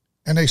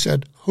 And they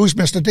said, who's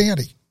Mr.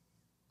 Danny?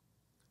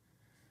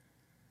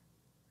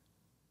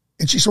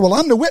 And she said, well,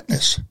 I'm the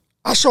witness.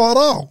 I saw it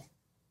all.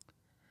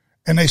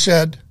 And they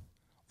said,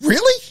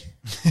 really?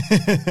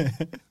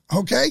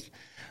 Okay.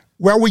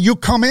 Well, will you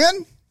come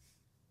in?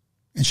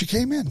 And she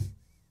came in.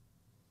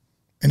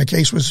 And the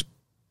case was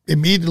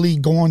immediately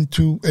going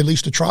to at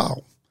least a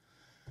trial.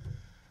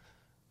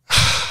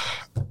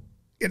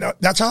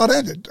 That's how it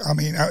ended. I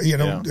mean,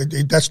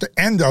 that's the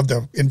end of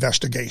the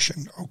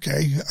investigation.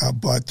 Okay.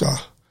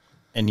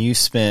 And you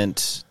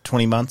spent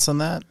 20 months on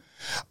that?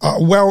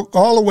 Well,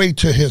 all the way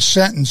to his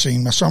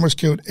sentencing. My son was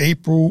killed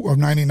April of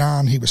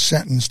 99. He was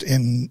sentenced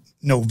in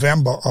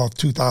November of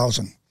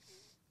 2000.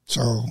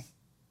 So,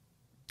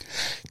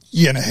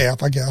 year and a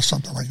half, I guess,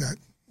 something like that.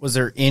 Was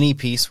there any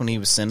peace when he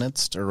was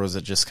sentenced, or was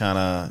it just kind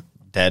of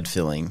dead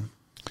feeling?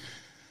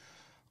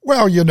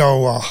 Well,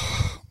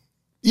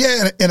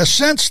 yeah, in a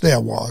sense there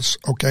was.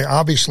 Okay,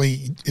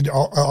 obviously, it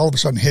all of a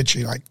sudden hit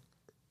you like,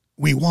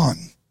 we won.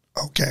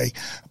 Okay,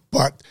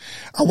 but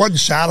I wasn't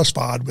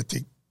satisfied with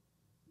the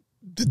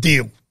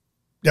deal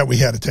that we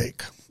had to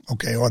take,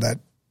 okay, or that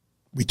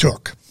we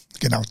took.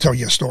 And I'll tell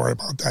you a story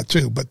about that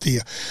too. But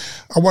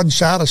I wasn't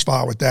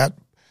satisfied with that.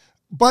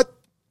 But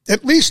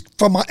at least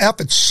for my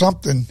efforts,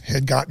 something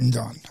had gotten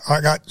done.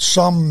 I got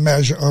some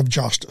measure of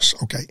justice,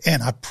 okay,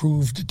 and I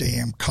proved the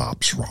damn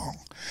cops wrong,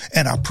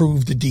 and I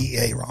proved the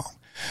DA wrong.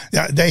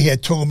 They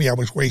had told me I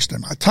was wasting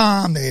my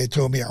time. They had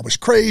told me I was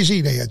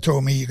crazy. They had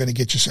told me you're going to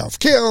get yourself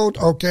killed.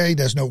 Okay.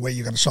 There's no way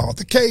you're going to solve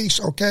the case.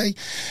 Okay.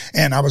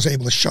 And I was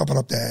able to shove it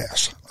up their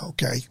ass.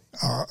 Okay.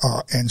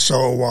 And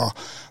so,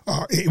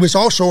 it was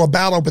also a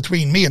battle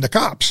between me and the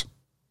cops,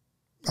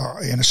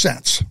 in a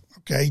sense.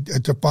 Okay.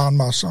 To find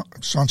my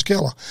son's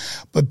killer.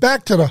 But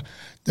back to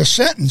the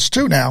sentence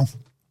too now.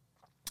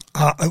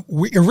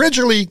 We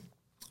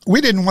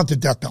didn't want the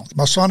death penalty.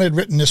 My son had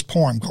written this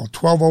poem called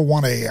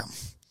 12:01 a.m.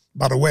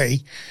 By the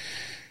way,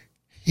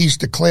 he's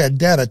declared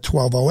dead at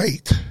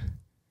 12:08,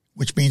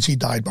 which means he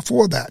died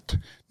before that.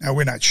 Now,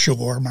 we're not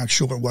sure. I'm not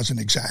sure it wasn't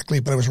exactly,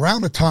 but it was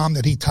around the time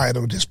that he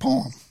titled his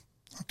poem.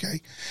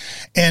 Okay.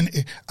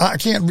 And I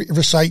can't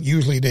recite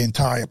usually the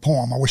entire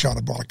poem. I wish I'd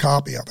have brought a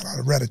copy of it. I'd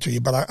have read it to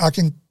you, but I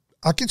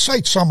can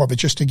cite some of it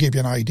just to give you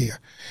an idea.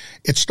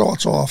 It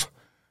starts off,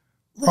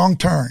 wrong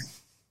turn.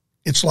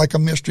 It's like a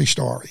mystery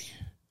story.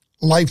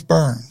 Life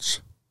burns.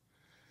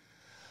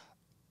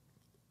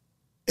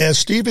 As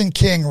Stephen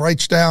King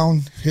writes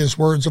down his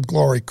words of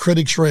glory,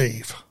 critics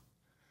rave.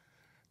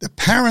 The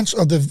parents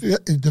of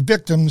the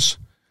victims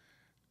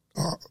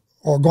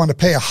are going to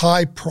pay a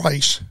high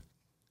price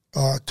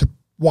to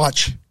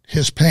watch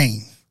his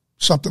pain,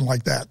 something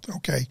like that,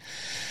 okay?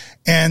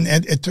 And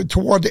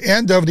toward the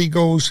end of it, he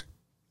goes,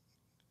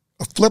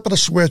 a flip of the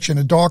switch in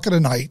the dark of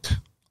the night,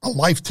 a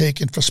life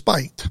taken for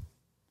spite.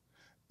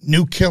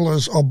 New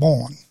killers are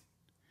born.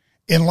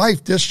 In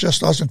life, this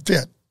just doesn't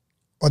fit,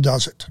 or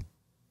does it?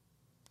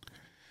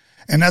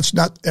 And that's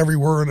not every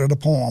word of the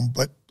poem,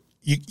 but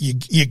you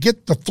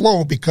get the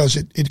flow because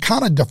it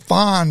kind of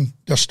defined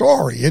the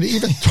story. It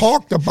even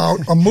talked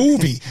about a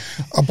movie,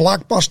 a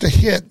blockbuster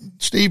hit,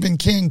 Stephen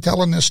King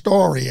telling this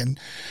story. And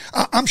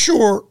I'm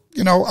sure,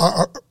 it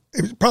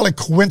was probably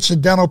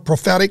coincidental,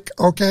 prophetic,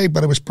 okay,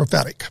 but it was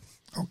prophetic,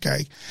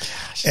 okay.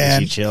 Gosh,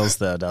 and gives you chills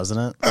though, doesn't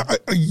it?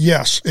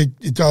 Yes,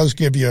 it does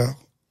give you.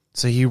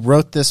 So you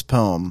wrote this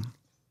poem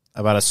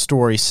about a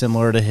story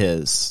similar to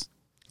his.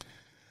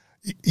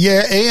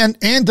 Yeah,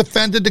 and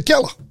defended the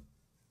killer.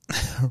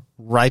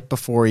 Right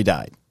before he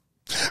died.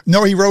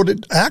 No, he wrote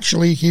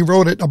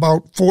it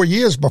about 4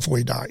 years before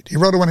he died. He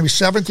wrote it when he was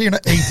 17 or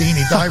 18.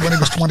 He died when he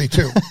was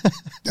 22.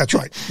 That's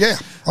right. Yeah.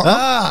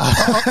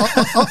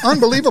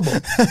 Unbelievable.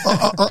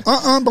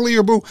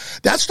 Unbelievable.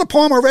 That's the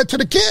poem I read to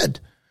the kid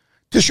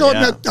to show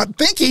him that,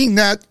 thinking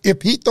that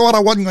if he thought I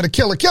wasn't going to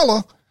kill a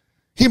killer,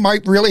 he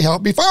might really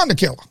help me find the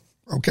killer.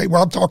 Okay,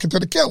 well, I'm talking to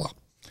the killer.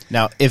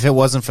 Now, if it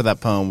wasn't for that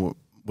poem,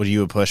 would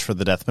you have pushed for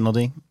the death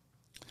penalty?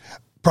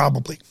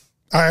 Probably.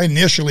 I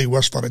initially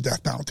was for the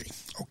death penalty.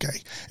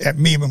 Okay. And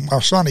me and my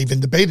son even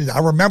debated it. I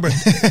remember,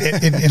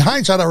 in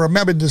hindsight, I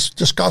remember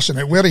discussing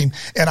it with him,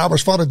 and I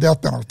was for the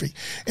death penalty.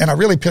 And I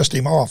really pissed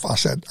him off. I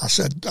said,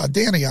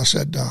 Danny, I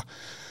said,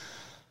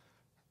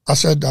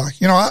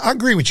 I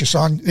agree with you,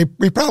 son.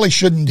 We probably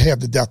shouldn't have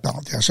the death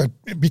penalty. I said,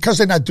 because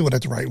they're not doing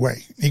it the right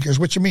way. He goes,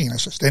 what you mean? I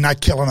said, they're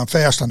not killing them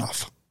fast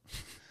enough.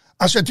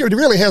 I said, dude, it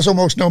really has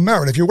almost no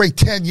merit. If you wait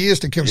 10 years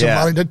to kill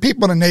somebody, the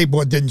people in the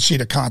neighborhood didn't see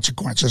the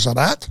consequences of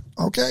that.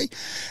 Okay.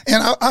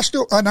 And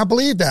I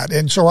believe that.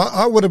 And so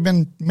I would have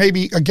been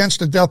maybe against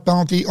the death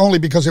penalty only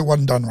because it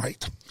wasn't done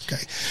right.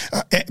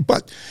 Okay.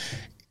 But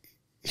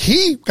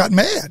he got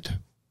mad.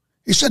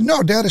 He said,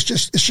 no, Dad, it's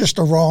just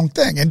the wrong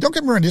thing. And don't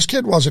get me wrong, this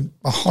kid wasn't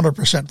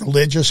 100%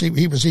 religious.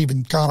 He was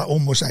even kind of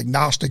almost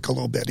agnostic a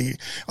little bit.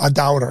 A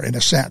doubter in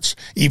a sense,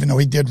 even though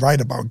he did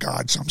write about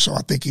God some. So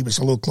I think he was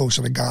a little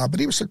closer to God, but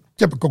he was a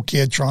typical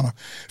kid trying to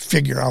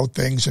figure out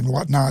things and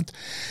whatnot.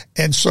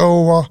 And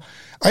so,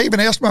 I even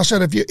asked him, I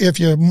said, if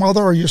your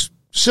mother or your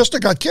sister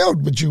got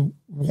killed, would you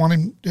want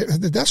him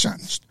the death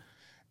sentence?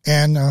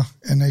 And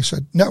they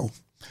said, no.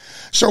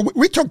 So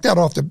we took that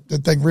off the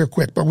thing real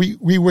quick, but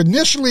we were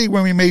initially,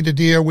 when we made the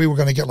deal, we were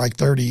going to get like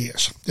 30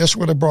 years. This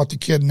would have brought the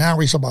kid, now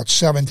he's about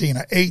 17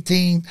 or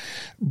 18.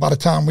 By the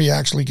time we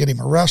actually get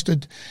him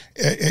arrested,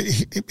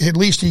 at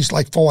least he's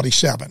like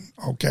 47.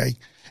 Okay.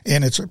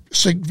 And it's a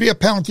severe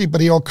penalty,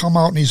 but he'll come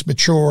out and he's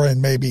mature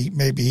and maybe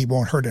he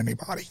won't hurt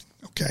anybody.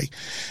 Okay.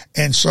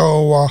 And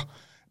so,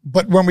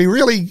 but when we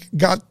really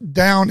got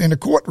down in the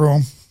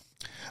courtroom,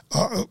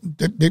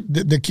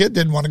 the kid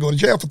didn't want to go to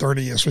jail for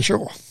 30 years for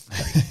sure.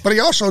 Okay. But he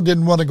also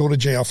didn't want to go to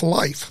jail for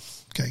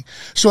life. Okay.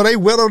 So they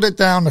whittled it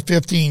down to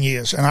 15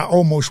 years, and I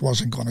almost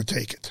wasn't going to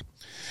take it.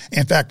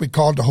 In fact, we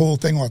called the whole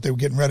thing off. They were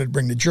getting ready to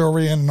bring the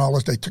jury in and all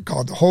this. They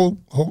called the whole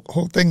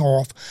thing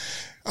off.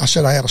 I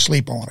said I had to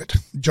sleep on it.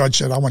 The judge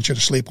said, I want you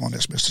to sleep on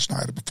this, Mr.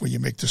 Schneider, before you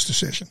make this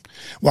decision.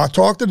 Well, I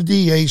talked to the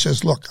DA. He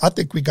says, look, I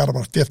think we got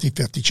about a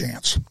 50-50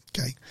 chance.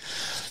 Okay.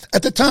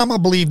 At the time, I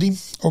believed him.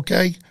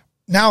 Okay.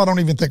 Now I don't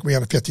even think we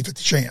had a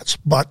 50-50 chance,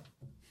 but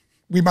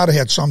we might have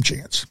had some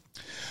chance.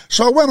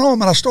 So I went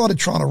home and I started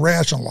trying to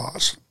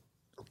rationalize.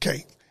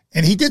 Okay.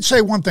 And he did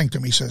say one thing to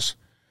me. He says,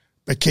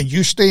 but can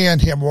you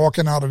stand him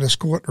walking out of this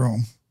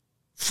courtroom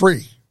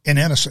free and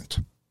innocent,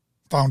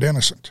 found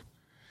innocent?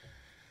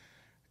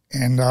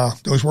 And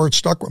those words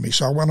stuck with me.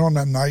 So I went home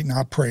that night and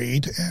I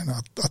prayed and I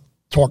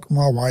talked to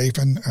my wife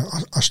and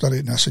I studied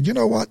and I said, you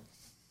know what?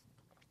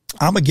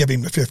 I'm going to give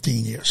him the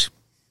 15 years.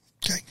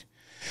 Okay.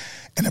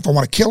 And if I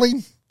want to kill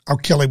him, I'll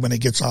kill him when he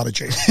gets out of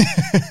jail.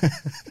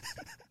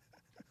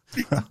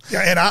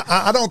 And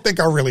I don't think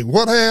I really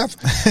would have,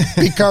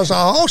 because I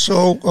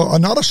also,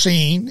 another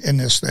scene in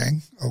this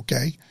thing,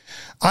 okay,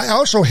 I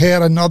also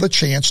had another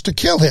chance to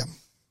kill him.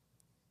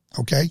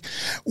 Okay.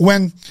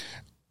 When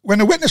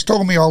the witness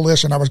told me all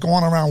this and I was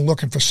going around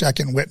looking for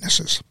second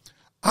witnesses,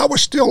 I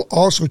was still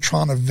also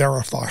trying to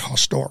verify her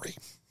story.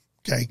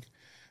 Okay.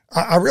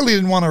 I really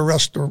didn't want to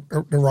arrest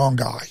the wrong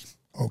guy.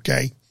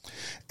 Okay.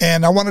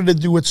 And I wanted to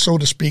do it, so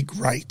to speak,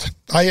 right.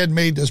 I had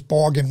made this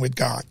bargain with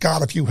God.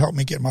 God, if you help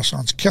me get my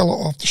son's killer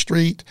off the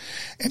street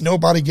and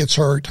nobody gets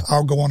hurt,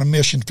 I'll go on a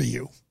mission for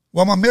you.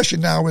 Well, my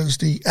mission now is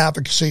the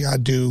advocacy I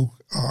do,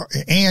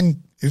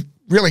 and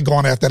really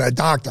going after that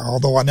doctor,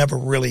 although I never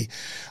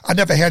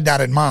had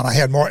that in mind. I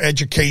had more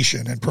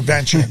education and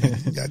prevention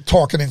and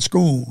talking in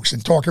schools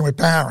and talking with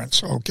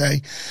parents.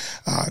 Okay.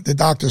 The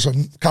doctors are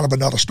kind of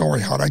another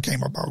story how that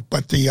came about.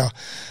 But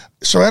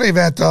so in any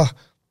event,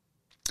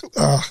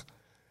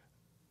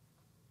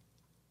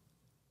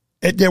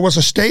 there was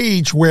a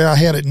stage where I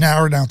had it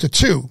narrowed down to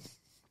two.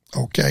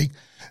 Okay.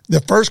 The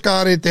first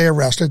guy that they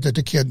arrested, that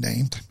the kid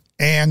named,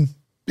 and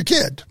the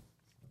kid.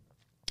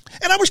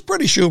 And I was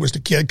pretty sure it was the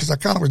kid because I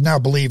kind of was now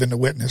believing the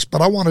witness,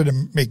 but I wanted to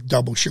make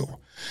double sure.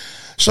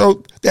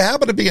 So there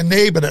happened to be a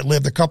neighbor that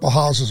lived a couple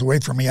houses away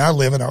from me. I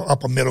live in an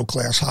upper middle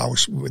class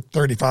house with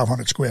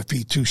 3,500 square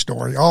feet,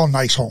 2-story, all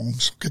nice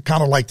homes,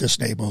 kind of like this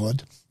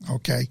neighborhood.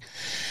 Okay.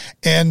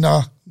 And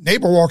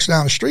neighbor walks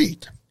down the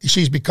street. He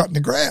sees me cutting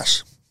the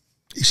grass.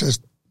 He says,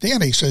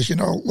 Danny, he says, you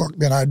know, look,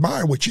 man, I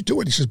admire what you're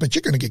doing. He says, but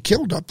you're going to get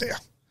killed up there.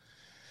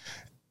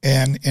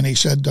 And he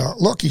said,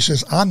 look, he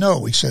says, I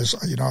know. He says,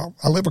 you know,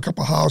 I live a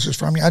couple of houses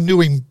from you. I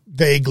knew him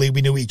vaguely.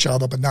 We knew each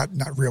other, but not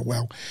real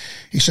well.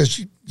 He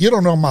says, you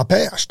don't know my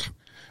past.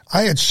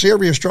 I had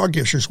serious drug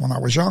issues when I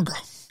was younger.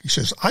 He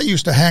says, I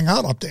used to hang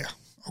out up there.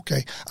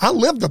 Okay. I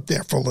lived up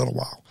there for a little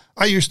while.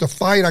 I used to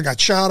fight. I got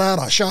shot at.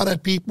 I shot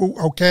at people.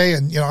 Okay.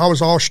 And, you know, I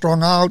was all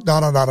strung out,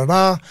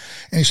 And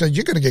he said,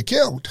 you're going to get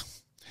killed.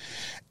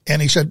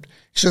 And he says,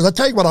 I'll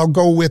tell you what, I'll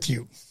go with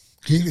you.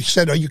 He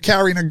said, are you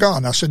carrying a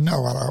gun? I said,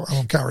 no, I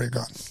don't carry a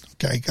gun.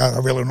 Okay.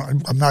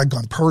 I'm not a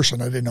gun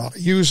person. I didn't know how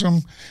to use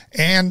them.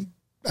 And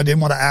I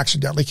didn't want to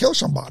accidentally kill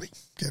somebody.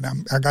 And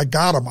I got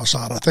God on my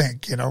side, I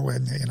think, and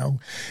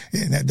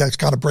that's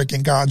kind of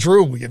breaking God's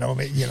rule,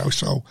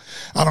 so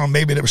I don't know,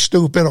 maybe it was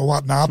stupid or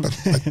whatnot, but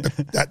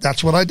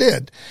that's what I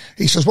did.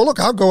 He says, well, look,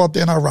 I'll go up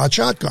there and I'll ride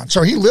shotgun.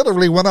 So he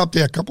literally went up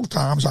there a couple of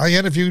times. I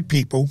interviewed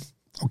people.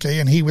 Okay.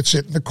 And he would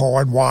sit in the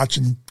car and watch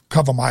and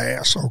cover my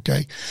ass,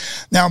 okay?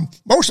 Now,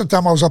 most of the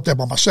time I was up there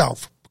by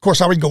myself. Of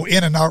course, I would go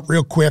in and out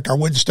real quick. I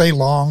wouldn't stay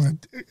long.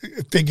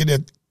 Figured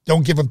that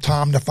don't give them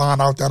time to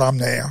find out that I'm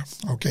there,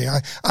 okay?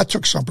 I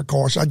took some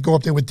precautions. I'd go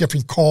up there with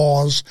different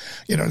cars.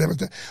 You know, there was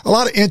a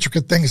lot of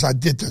intricate things I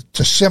did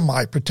to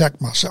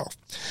semi-protect myself.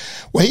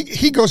 Well,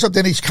 he goes up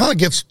there and he kind of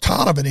gets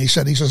tired of it. And he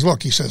says,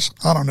 look, he says,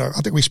 I don't know.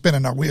 I think we're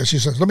spinning our wheels. He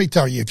says, let me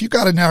tell you, if you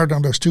got to narrow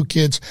down those 2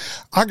 kids,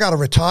 I got a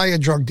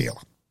retired drug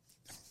dealer.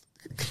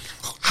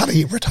 How do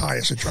you retire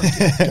as a drug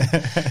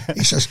dealer?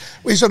 He says,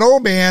 well, he's an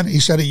old man. He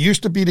said he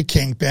used to be the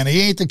kingpin.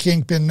 He ain't the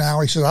kingpin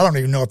now. He says, I don't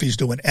even know if he's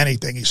doing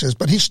anything. He says,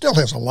 but he still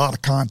has a lot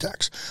of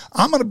contacts.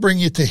 I'm going to bring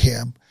you to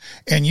him,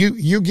 and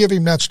you give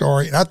him that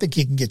story, and I think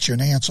he can get you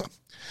an answer.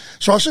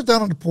 So I sit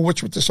down on the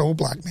porch with this old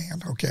black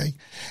man, okay?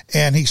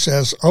 And he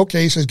says,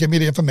 okay, he says, give me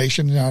the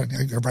information.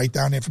 And I write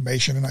down the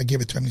information, and I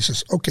give it to him. He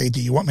says, okay,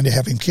 do you want me to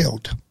have him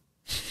killed?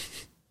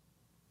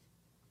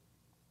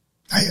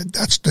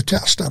 That's the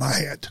test that I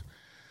had.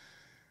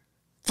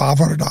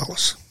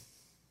 $500.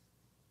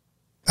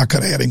 I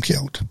could have had him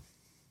killed.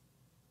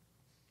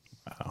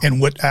 Wow. And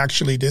what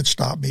actually did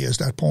stop me is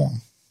that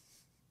poem.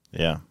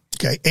 Yeah.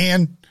 Okay.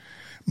 And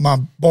my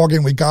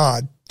bargain with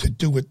God to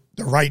do it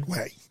the right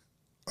way.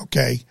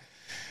 Okay.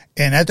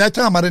 And at that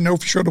time, I didn't know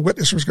for sure the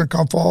witness was going to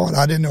come forward.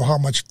 I didn't know how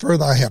much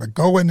further I had to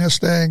go in this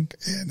thing.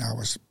 And I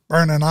was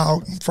burning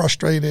out and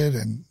frustrated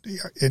and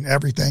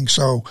everything.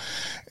 So,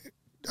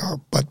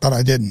 but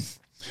I didn't.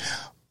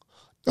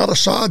 The other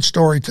side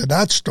story to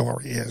that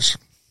story is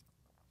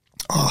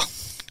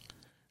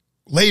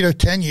later,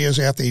 10 years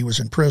after he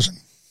was in prison,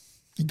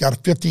 he got a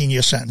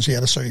 15-year sentence. He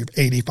had to serve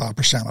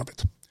 85% of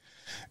it.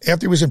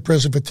 After he was in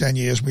prison for 10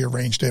 years, we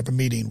arranged to have a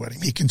meeting with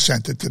him. He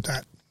consented to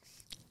that.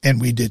 And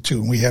we did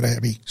too. And we had a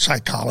heavy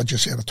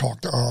psychologist here to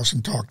talk to us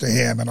and talk to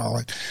him and all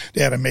that.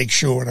 They had to make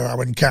sure that I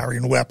wasn't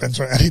carrying weapons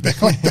or anything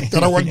like that,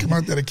 that I wasn't coming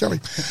out there to kill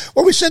him.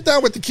 Well, we sat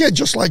down with the kid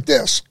just like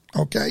this,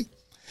 okay?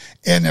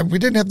 And we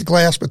didn't have the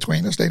glass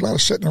between us. They let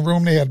us sit in a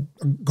room. They had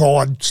a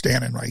guard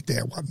standing right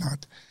there,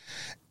 whatnot.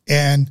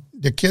 And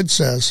the kid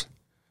says,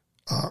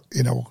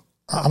 you know,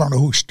 I don't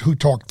know who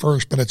talked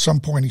first, but at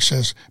some point he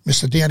says,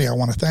 Mr. Danny, I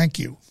want to thank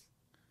you.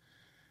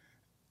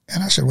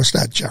 And I said, what's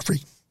that, Jeffrey?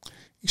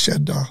 He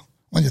said, I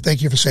want to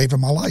thank you for saving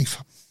my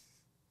life.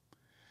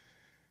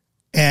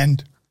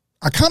 And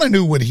I kind of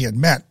knew what he had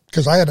meant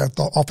because I had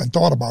often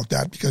thought about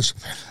that because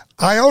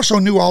I also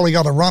knew all the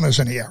other runners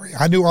in the area.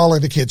 I knew all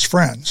of the kids'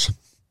 friends.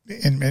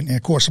 In the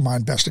course of my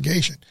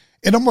investigation.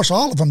 And almost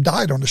all of them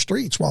died on the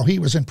streets while he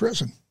was in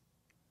prison.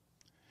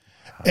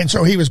 And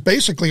so he was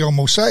basically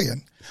almost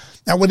saying,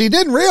 now what he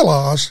didn't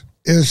realize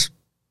is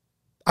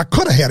I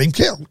could have had him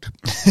killed.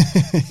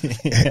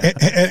 Yeah.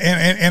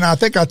 And I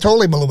think I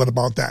told him a little bit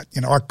about that.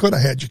 You know, I could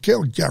have had you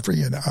killed,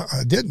 Jeffrey, and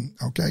I didn't,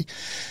 okay?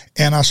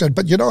 And I said,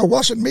 but you know, it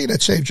wasn't me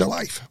that saved your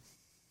life.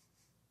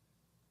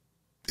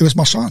 It was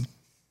my son.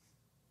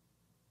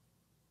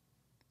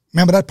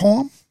 Remember that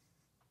poem?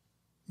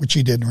 Which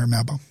he didn't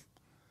remember.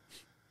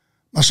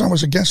 My son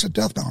was against the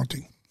death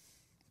penalty.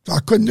 So I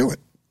couldn't do it.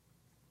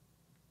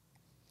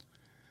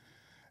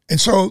 And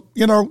so,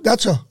 you know,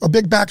 that's a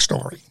big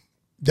backstory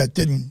that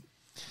didn't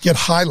get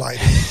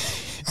highlighted.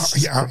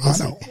 Yeah,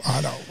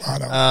 I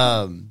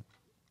know.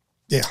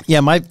 Yeah. Yeah,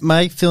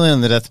 my feeling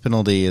on the death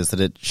penalty is that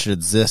it should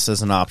exist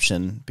as an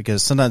option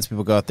because sometimes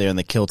people go out there and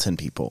they kill 10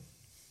 people.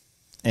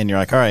 And you're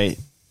like, all right,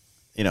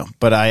 you know,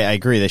 but I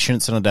agree. They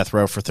shouldn't sit on death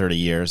row for 30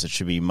 years. It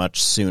should be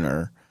much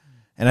sooner.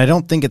 And I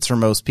don't think it's for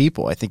most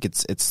people. I think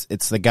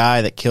it's the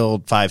guy that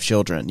killed 5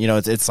 children. You know,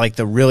 it's like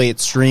the really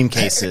extreme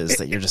cases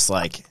that you're just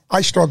like. I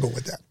struggle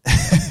with that,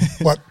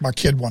 but my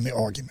kid won the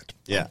argument.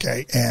 Yeah.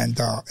 Okay. And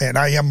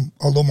I am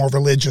a little more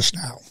religious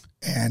now.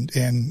 And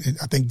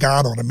I think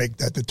God ought to make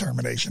that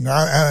determination.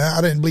 I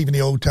didn't believe in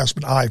the Old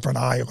Testament eye for an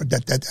eye, or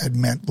that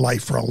meant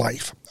life for a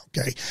life.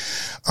 Okay.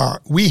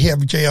 We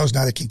have jails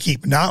now that can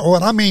keep. Now,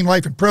 when I mean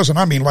life in prison,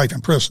 I mean life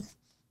in prison.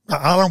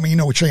 I don't mean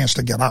no chance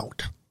to get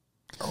out.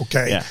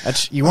 Okay. Yeah.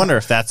 You wonder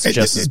if that's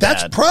just as bad.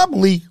 That's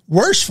probably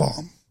worse for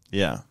them.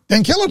 Yeah.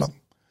 Than killing them.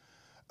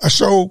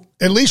 So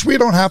at least we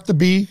don't have to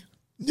be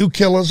new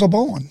killers are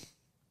born.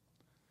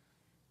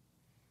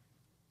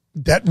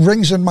 That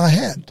rings in my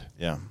head.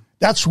 Yeah.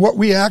 That's what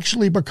we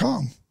actually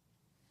become.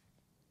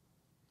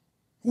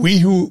 We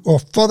who are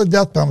for the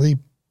death penalty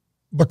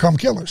become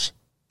killers.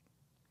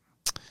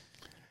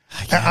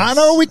 I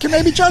know we can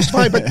maybe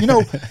justify it, but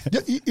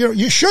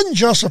you shouldn't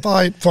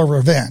justify it for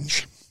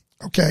revenge.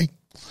 Okay.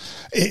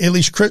 At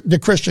least the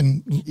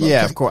Christian. Yeah,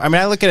 okay. Of course. I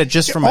mean, I look at it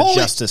just from a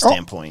justice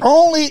standpoint.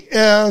 Only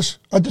as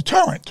a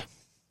deterrent.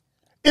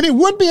 And it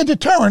would be a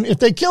deterrent if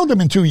they killed him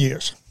in 2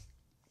 years.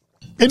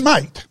 It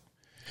might.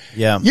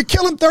 Yeah. You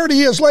kill him 30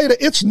 years later,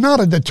 it's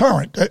not a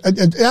deterrent.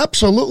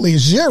 Absolutely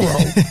zero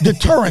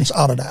deterrence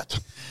out of that.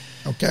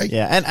 Okay?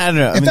 Yeah, and I don't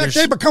know. In fact,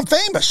 they become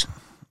famous.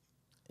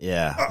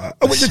 Yeah.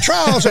 With the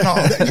trials and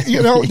all.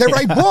 They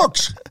write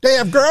books. They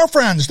have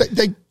girlfriends.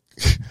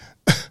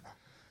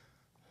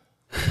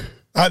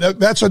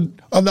 That's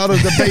another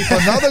debate for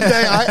another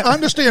day. I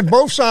understand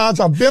both sides.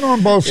 I've been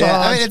on both sides.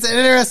 I mean, it's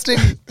interesting.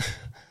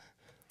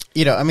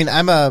 I mean,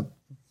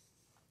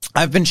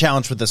 I've been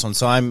challenged with this one,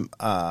 so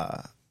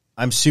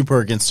I'm super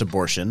against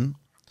abortion.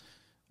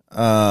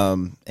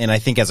 And I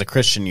think as a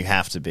Christian, you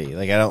have to be.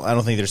 Like, I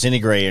don't think there's any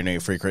gray area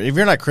for you. If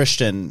you're not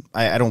Christian,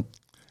 I don't,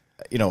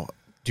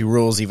 do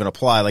rules even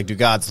apply? Like, do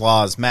God's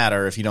laws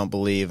matter if you don't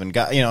believe in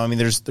God? I mean,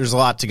 there's a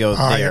lot to go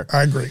there.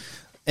 I agree.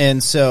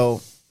 And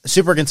so,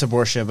 super against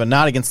abortion, but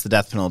not against the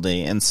death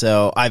penalty. And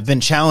so, I've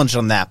been challenged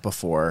on that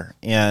before.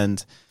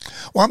 And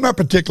well, I'm not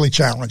particularly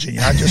challenging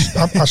you. I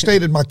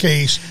stated my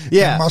case.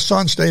 Yeah. And my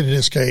son stated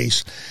his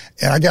case,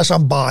 and I guess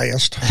I'm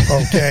biased.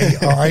 Okay,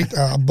 all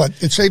right, but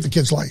it saved the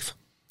kid's life.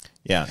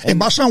 Yeah. And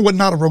my son would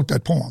not have wrote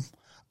that poem.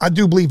 I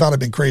do believe I'd have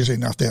been crazy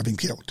enough to have him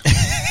killed.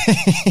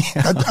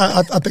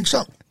 I think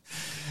so.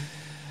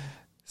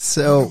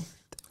 So,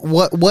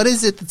 what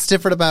is it that's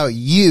different about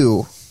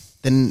you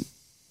than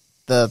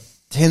the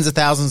tens of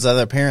thousands of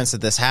other parents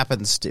that this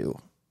happens to?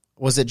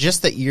 Was it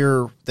just that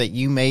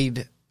you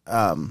made?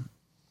 I'm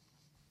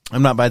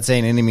not by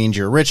saying any means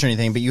you're rich or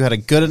anything, but you had a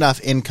good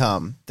enough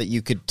income that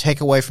you could take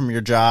away from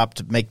your job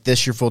to make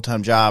this your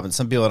full-time job. And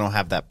some people don't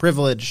have that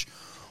privilege,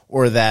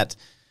 or that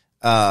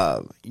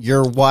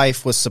your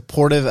wife was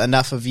supportive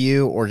enough of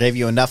you, or gave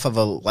you enough of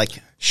a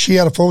She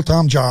had a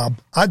full-time job.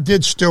 I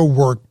did still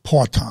work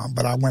part-time,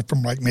 but I went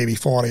from maybe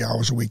 40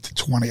 hours a week to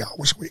 20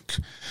 hours a week.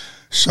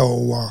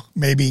 So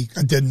maybe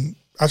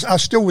I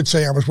still would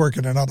say I was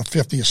working another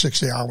 50 or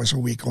 60 hours a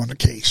week on the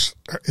case,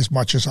 as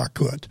much as I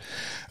could.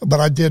 But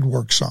I did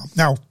work some.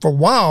 Now, for a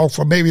while,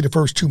 for maybe the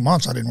first 2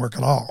 months, I didn't work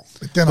at all.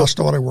 But then I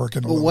started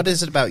working a little. What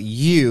is it about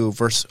you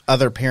versus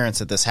other parents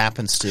that this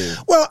happens to?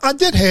 Well, I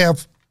did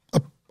have,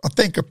 I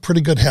think, a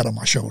pretty good head on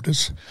my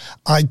shoulders.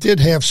 I did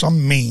have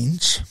some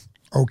means.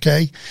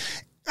 Okay.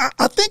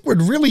 I think what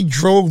really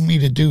drove me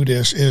to do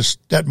this is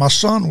that my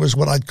son was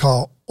what I'd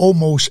call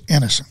almost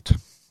innocent.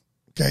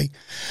 Okay.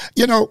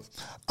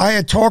 I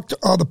had talked to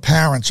other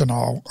parents and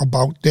all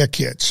about their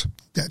kids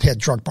that had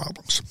drug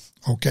problems.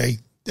 Okay.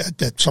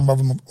 That some of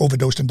them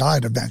overdosed and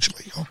died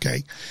eventually.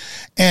 Okay.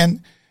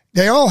 And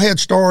they all had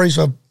stories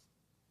of,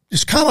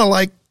 it's kind of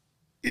like,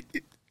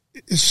 it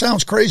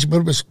sounds crazy,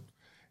 but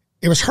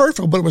it was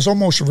hurtful, but it was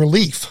almost a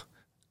relief.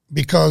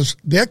 Because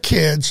their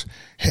kids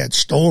had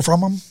stole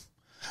from them.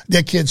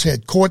 Their kids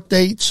had court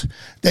dates.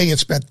 They had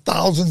spent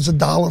thousands of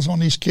dollars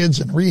on these kids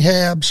in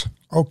rehabs,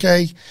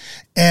 okay?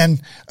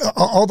 And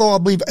although I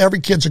believe every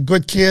kid's a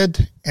good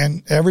kid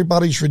and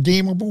everybody's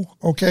redeemable,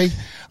 okay,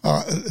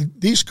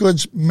 these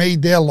kids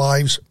made their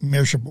lives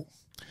miserable.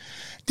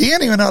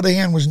 Danny, on the other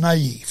hand, was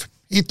naive.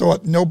 He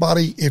thought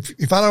nobody,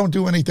 if I don't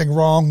do anything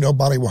wrong,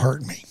 nobody will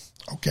hurt me.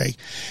 Okay.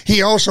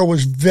 He also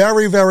was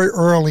very, very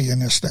early in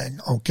this thing.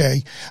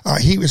 Okay.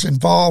 He was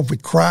involved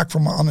with crack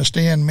from, I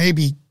understand,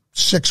 maybe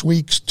 6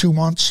 weeks, 2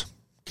 months.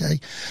 Okay.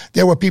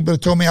 There were people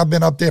that told me I've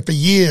been up there for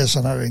years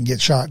and I didn't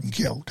get shot and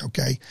killed.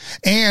 Okay.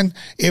 And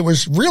it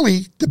was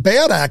really the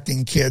bad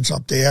acting kids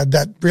up there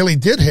that really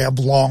did have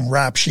long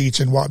rap sheets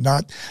and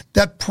whatnot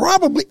that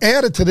probably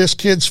added to this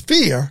kid's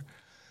fear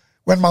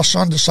when my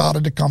son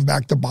decided to come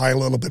back to buy a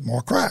little bit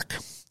more crack.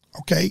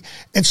 Okay.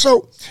 And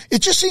so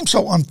it just seemed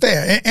so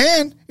unfair.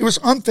 And it was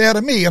unfair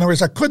to me. In other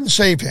words, I couldn't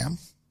save him,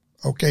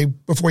 okay,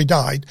 before he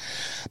died,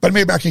 but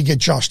maybe I could get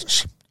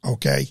justice.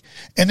 Okay.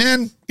 And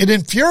then it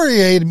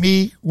infuriated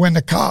me when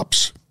the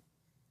cops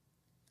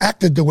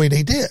acted the way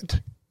they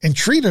did and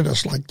treated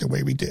us like the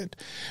way we did.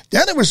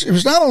 Then it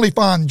was not only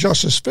finding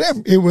justice for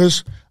him, it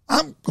was,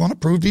 I'm going to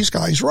prove these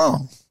guys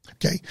wrong.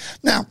 Okay.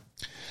 Now,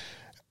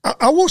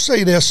 I will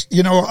say this,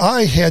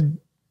 I had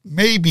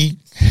maybe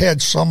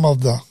had some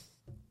of the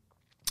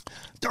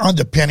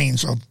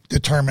underpinnings of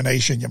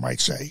determination, you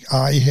might say.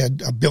 I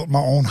had built my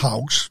own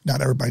house,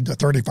 not everybody, the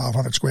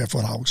 3,500 square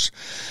foot house,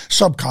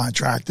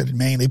 subcontracted it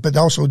mainly, but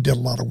also did a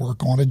lot of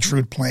work on it,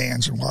 drew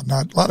plans and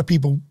whatnot. A lot of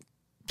people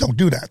don't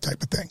do that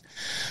type of thing.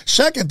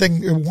 Second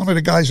thing, one of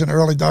the guys in the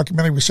early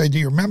documentary would say, do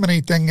you remember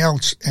anything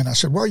else? And I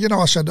said, well,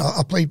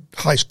 I played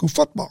high school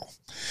football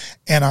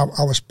and I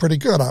was pretty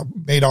good. I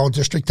made all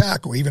district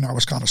tackle, even though I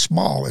was kind of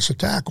small as a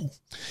tackle.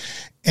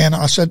 And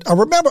I said, I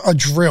remember a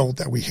drill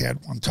that we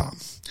had one time.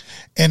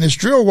 And this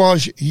drill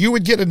was you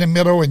would get in the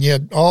middle and you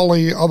had all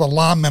the other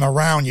linemen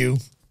around you.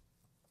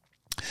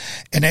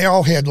 And they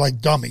all had like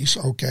dummies,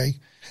 okay?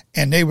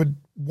 And they would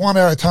one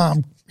at a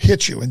time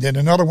hit you. And then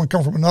another one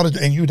come from another,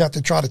 and you'd have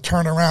to try to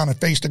turn around and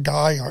face the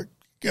guy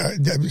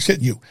that was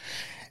hitting you.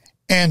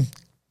 And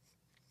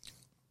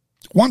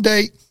one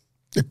day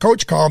the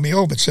coach called me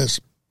over and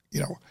says,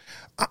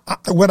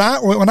 when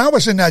I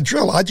was in that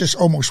drill, I just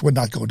almost would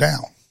not go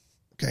down.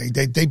 Okay.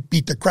 They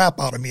beat the crap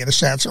out of me in a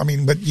sense. I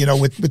mean, but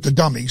with the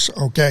dummies.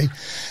 Okay.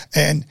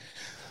 And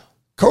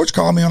coach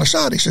called me on the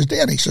side. He says,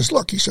 Dan, he says,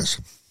 look,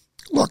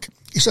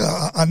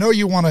 I know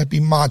you want to be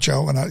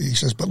macho. And he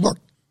says, but look,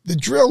 the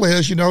drill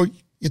is,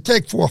 you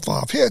take 4 or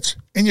 5 hits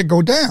and you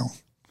go down.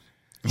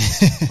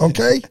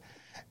 Okay.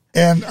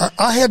 And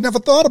I had never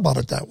thought about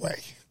it that way.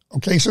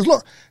 Okay. He says,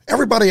 look,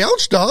 everybody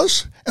else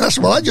does. And I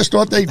said, well, I just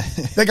thought they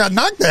got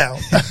knocked down.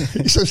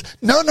 He says,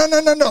 no.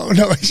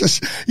 He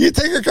says, you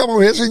take a couple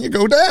of hits and you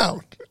go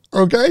down.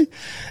 Okay.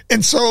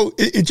 And so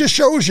it just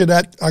shows you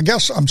that I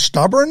guess I'm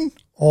stubborn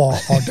or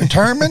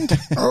determined.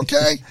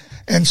 Okay.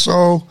 And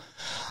so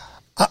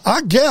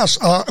I guess,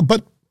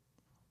 but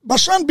my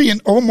son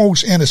being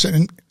almost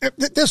innocent, and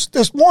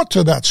there's more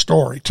to that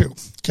story too.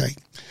 Okay.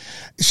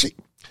 You see,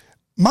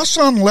 my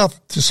son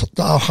left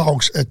our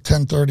house at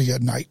 10:30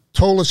 at night,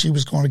 told us he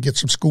was going to get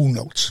some school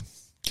notes.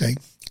 Okay.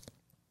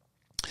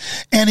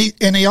 And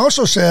he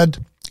also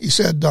said,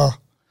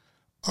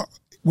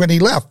 when he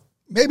left,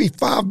 maybe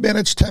 5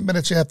 minutes, 10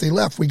 minutes after he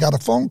left, we got a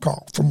phone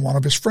call from one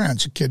of his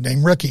friends, a kid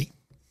named Ricky.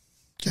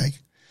 Okay.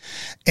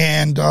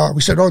 And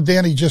we said, oh,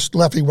 Danny just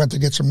left. He went to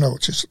get some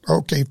notes. He said,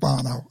 okay,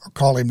 fine. I'll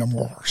call him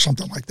tomorrow or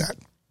something like that.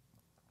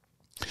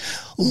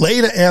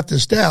 Later after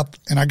his death,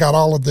 and I got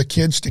all of the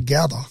kids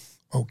together,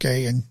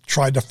 okay, and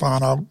tried to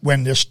find out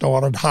when this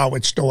started, how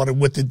it started,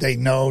 what did they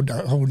know, the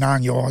whole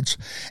 9 yards.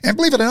 And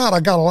believe it or not, I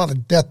got a lot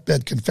of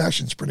deathbed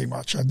confessions pretty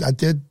much. I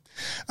did.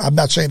 I'm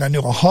not saying I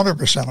knew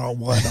 100% of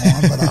what went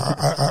on, but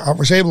I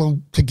was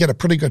able to get a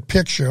pretty good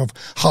picture of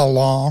how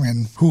long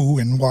and who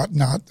and what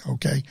not,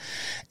 okay.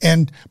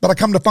 But I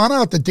come to find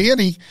out that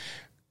Danny,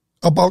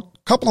 about a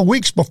couple of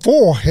weeks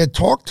before, had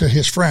talked to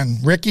his friend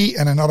Ricky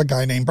and another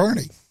guy named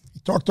Bernie. He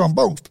talked to them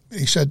both.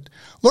 He said,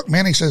 look,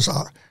 man, he says,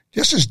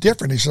 this is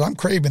different. He said, I'm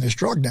craving this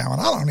drug now,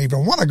 and I don't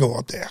even want to go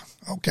up there,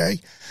 okay.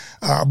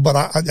 But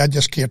I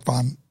just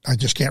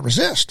can't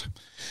resist.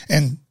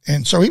 And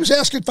so he was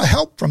asking for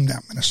help from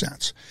them in a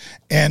sense.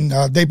 And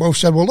they both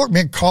said, well, look,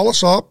 man, call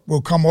us up.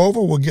 We'll come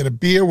over. We'll get a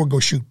beer. We'll go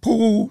shoot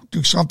pool,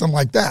 do something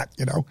like that,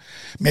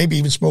 maybe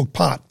even smoke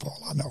pot for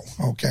all I know.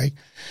 Okay.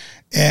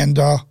 And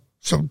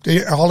so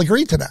they all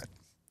agreed to that.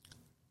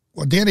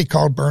 Well, Danny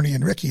called Bernie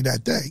and Ricky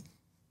that day.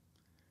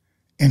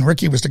 And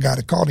Ricky was the guy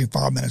that called him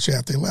 5 minutes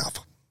after he left.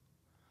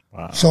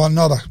 Wow. So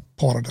another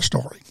part of the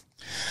story.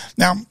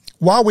 Now,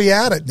 while we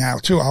at it now,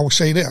 too, I will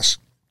say this.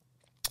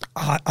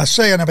 I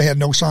say I never had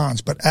no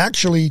signs, but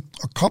actually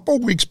a couple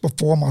of weeks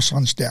before my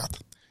son's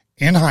death,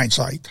 in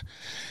hindsight,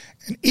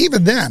 and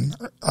even then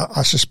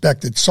I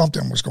suspected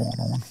something was going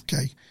on,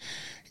 okay.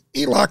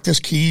 He locked his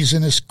keys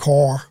in his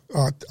car,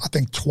 I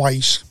think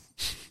twice,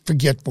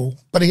 forgetful,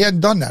 but he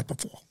hadn't done that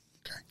before,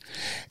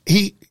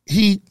 okay.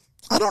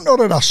 I don't know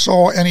that I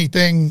saw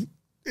anything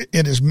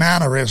in his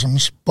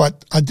mannerisms,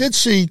 but I did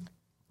see,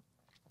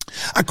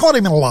 I caught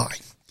him in a lie.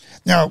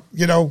 Now,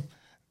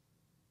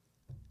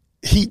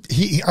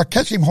 I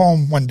catch him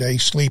home one day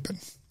sleeping.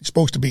 He's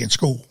supposed to be in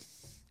school.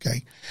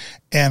 Okay.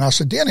 And I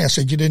said, Danny,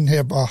 you didn't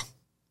have,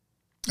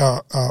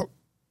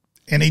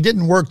 and he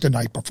didn't work the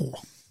night before.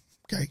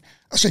 Okay.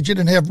 I said, you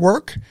didn't have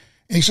work?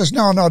 And he says,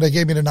 no, they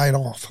gave me the night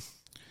off.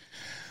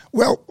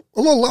 Well,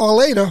 a little while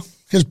later,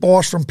 his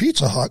boss from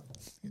Pizza Hut,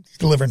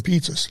 delivering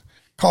pizzas,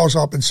 calls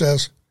up and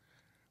says,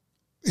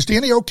 is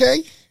Danny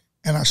okay?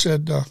 And I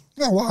said, no,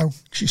 why?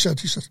 She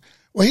says,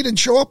 well, he didn't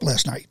show up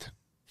last night.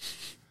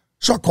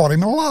 So I caught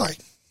him in a lie.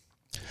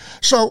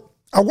 So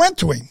I went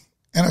to him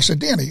and I said,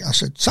 Danny,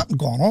 something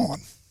going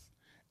on.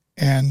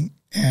 And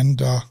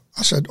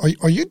I said,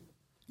 are you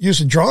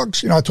using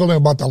drugs? I told him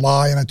about the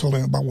lie and I told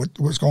him about what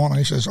was going on.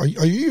 He says, are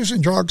you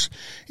using drugs?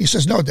 He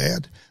says, no,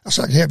 Dad. I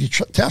said, I can have you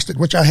tested,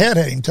 which I had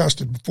him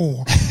tested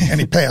before and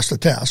he passed the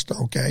test.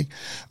 Okay.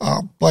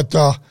 But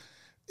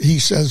he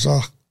says,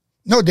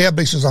 no, Dad,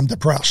 but he says, I'm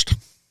depressed.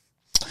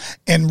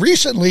 And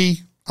recently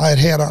I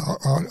had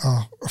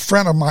a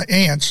friend of my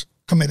aunt's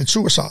committed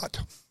suicide.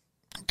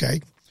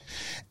 Okay.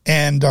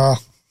 And I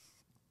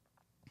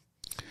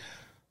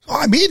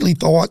immediately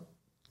thought,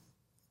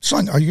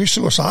 son, are you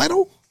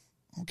suicidal?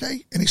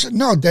 Okay. And he said,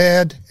 no,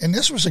 Dad. And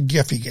this was a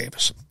gift he gave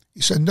us. He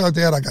said, no,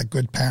 Dad, I got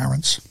good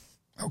parents.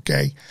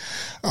 Okay.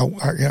 I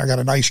got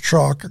a nice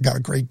truck. I got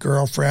a great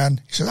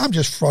girlfriend. He said, I'm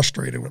just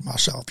frustrated with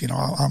myself.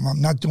 I'm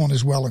not doing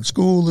as well in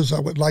school as I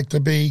would like to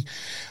be.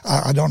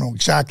 I don't know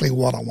exactly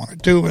what I want to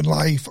do in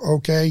life.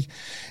 Okay.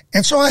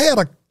 And so I had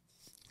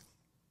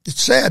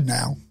it's sad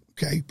now,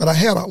 okay, but I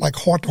had a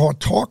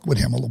heart-to-heart talk with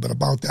him a little bit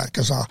about that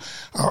because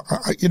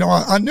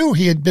I knew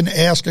he had been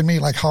asking me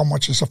how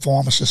much does a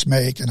pharmacist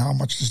make and how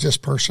much does this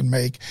person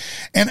make,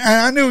 and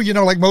I knew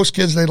like most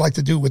kids they like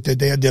to do what their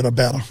dad did or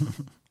better,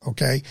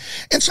 okay,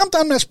 and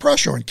sometimes that's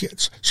pressure on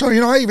kids. So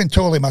I even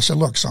told him, I said,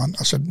 look, son,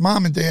 I said,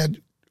 Mom and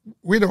Dad,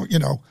 we don't,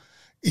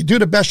 you do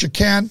the best you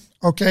can,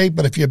 okay,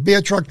 but if you're a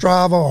beer truck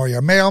driver or you're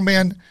a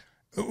mailman,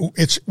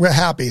 we're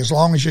happy as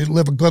long as you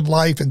live a good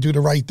life and do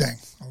the right thing.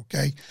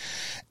 Okay.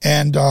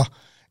 And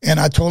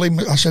I told him,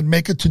 I said,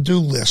 make a to-do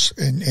list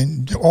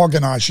and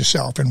organize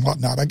yourself and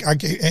whatnot. And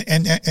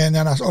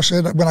then I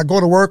said, when I go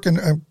to work in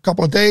a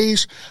couple of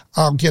days,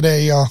 I'll get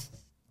a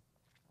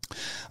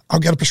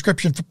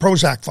prescription for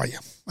Prozac for you,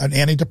 an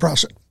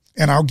antidepressant,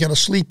 and I'll get a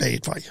sleep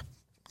aid for you.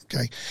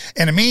 Okay.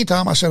 In the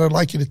meantime, I said, I'd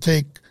like you to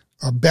take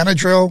a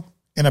Benadryl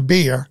and a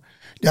beer.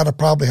 That'll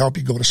probably help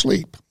you go to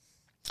sleep.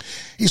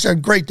 He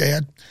said, great,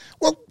 Dad.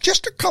 Well,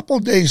 just a couple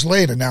of days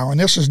later now, and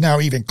this is now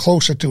even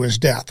closer to his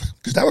death,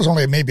 because that was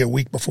only maybe a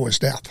week before his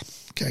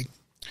death, okay?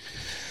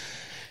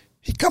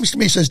 He comes to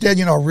me and says, Dad,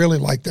 I really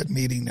liked that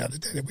meeting the other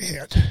day that we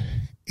had.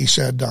 he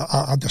said,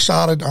 I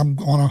decided I'm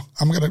gonna,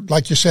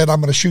 like you said,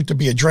 I'm gonna shoot to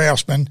be a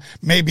draftsman.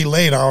 Maybe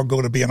later I'll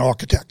go to be an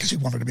architect, because he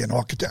wanted to be an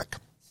architect.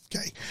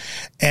 Okay.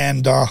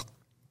 And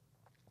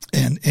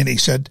he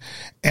said,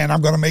 and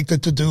I'm going to make the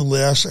to-do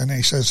list. And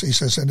he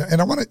says, and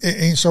I want to,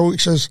 and so he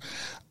says,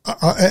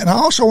 and I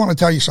also want to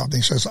tell you something.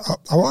 He says,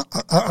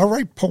 I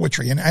write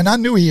poetry. And I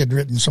knew he had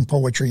written some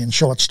poetry and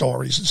short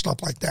stories and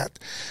stuff like that.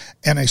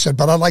 And I said,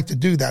 but I'd like to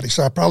do that. He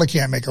said, I probably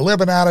can't make a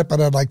living at it,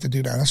 but I'd like to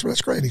do that. And I said,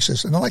 that's great. He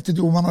says, and I'd like to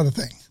do one other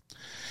thing.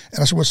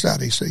 And I said, what's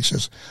that? He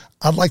says,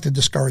 I'd like to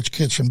discourage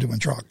kids from doing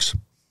drugs.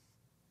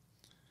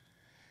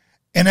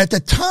 And at the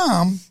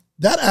time,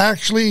 that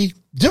actually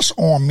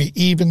disarmed me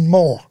even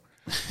more.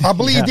 I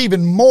believed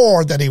even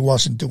more that he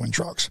wasn't doing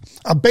drugs.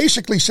 I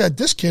basically said,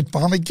 this kid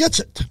finally gets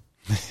it.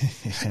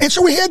 And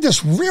so we had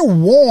this real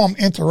warm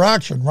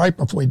interaction right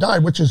before he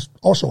died, which is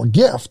also a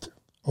gift.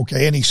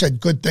 Okay. And he said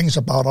good things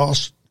about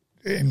us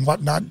and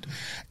whatnot.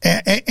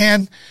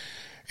 And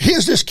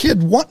here's this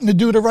kid wanting to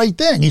do the right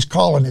thing. He's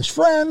calling his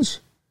friends.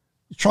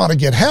 He's trying to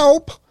get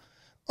help.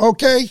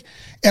 Okay.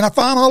 And I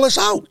found all this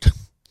out.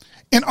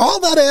 And all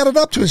that added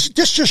up to is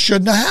this just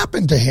shouldn't have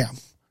happened to him.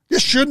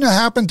 This shouldn't have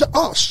happened to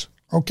us.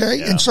 Okay.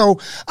 Yeah. And so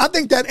I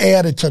think that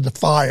added to the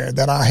fire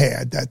that I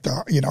had, that,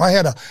 I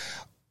had to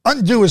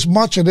undo as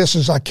much of this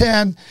as I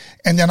can.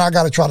 And then I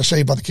got to try to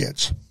save other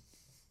kids.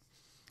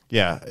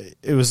 Yeah.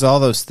 It was all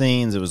those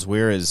things. It was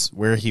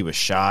where he was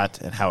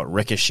shot and how it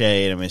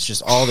ricocheted. I mean, it's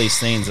just all these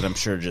things that I'm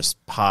sure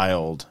just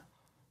piled.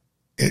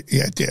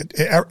 It did.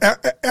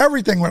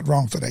 Everything went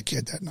wrong for that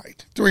kid that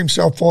night. Threw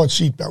himself forward,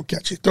 seatbelt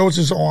catch. He throws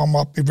his arm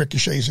up, it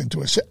ricochets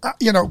into us.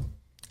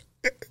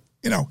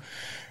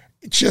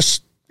 It's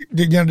just,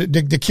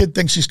 the kid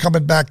thinks he's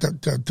coming back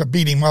to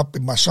beat him up.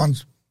 And my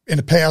son's, in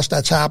the past,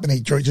 that's happened.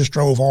 He just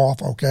drove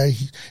off. Okay.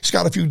 He's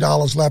got a few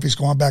dollars left. He's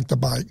going back to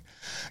buy,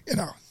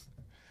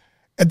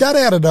 And that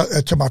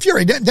added to my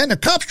fury. Then the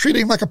cops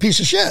treated him like a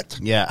piece of shit.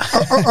 Yeah.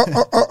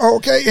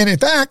 Okay. And in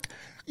fact,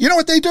 you know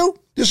what they do?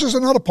 This is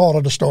another part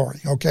of the story,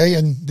 okay?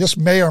 And this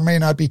may or may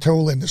not be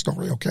told in the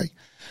story, okay?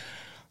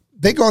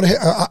 They go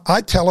to,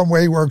 I tell him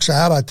where he works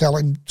at. I tell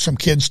him some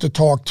kids to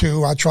talk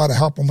to. I try to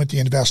help him with the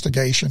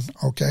investigation,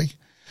 okay?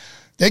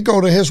 They go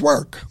to his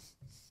work.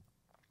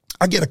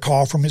 I get a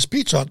call from his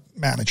pizza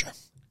manager.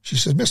 She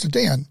says, Mr.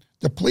 Dan,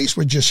 the police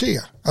were just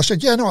here. I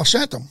said, yeah, no, I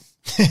sent them.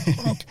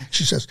 Okay.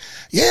 She says,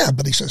 yeah,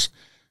 but he says,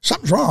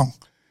 something's wrong.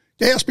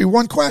 They asked me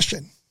one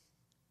question.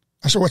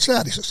 I said, what's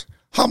that? He says,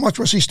 how much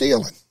was he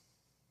stealing?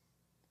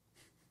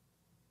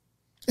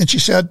 And she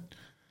said,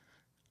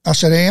 I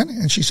said, Ann?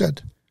 And she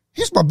said,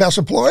 he's my best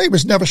employee. He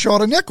was never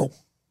short a nickel.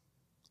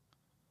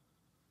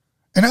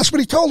 And that's what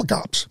he told the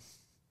cops.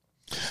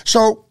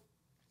 So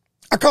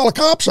I call the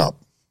cops up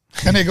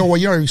and they go,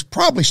 well, he's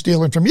probably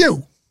stealing from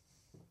you.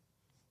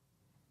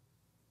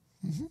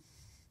 Mm-hmm.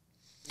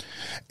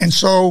 And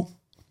so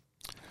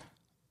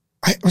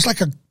it was like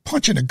a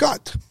punch in the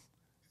gut.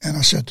 And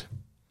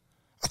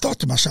I thought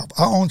to myself,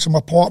 I own some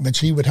apartments.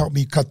 He would help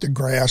me cut the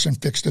grass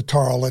and fix the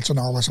toilets and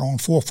all this. I own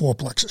 4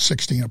 fourplexes,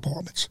 16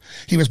 apartments.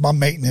 He was my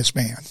maintenance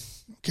man.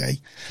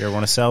 Okay. If you ever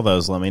want to sell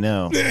those, let me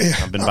know.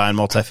 I've been buying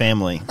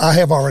multifamily. I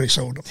have already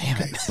sold them.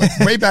 Okay. But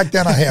way back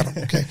then I had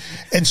them. Okay.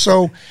 And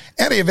so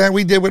any event,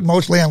 we did what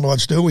most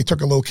landlords do. We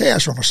took a little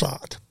cash on the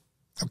side.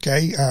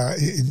 Okay.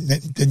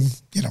 Then,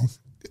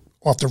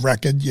 off the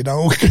record,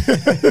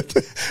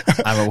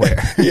 I'm aware.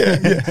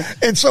 Yeah.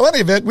 And so any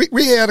event,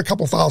 we had a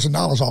couple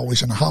 $1,000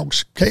 always in the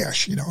house,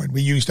 cash, and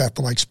we used that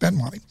for like spend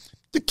money.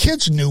 The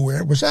kids knew where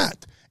it was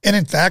at. And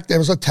in fact, there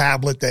was a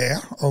tablet there.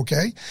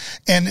 Okay.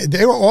 And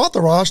they were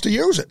authorized to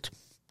use it.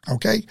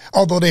 Okay.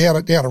 Although they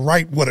had to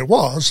write what it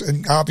was.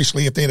 And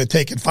obviously if they'd have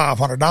taken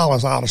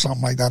 $500 out or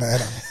something like that,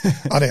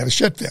 I'd have had a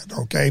shit fit.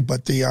 Okay.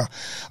 But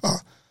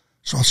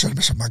so I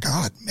said, my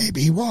God,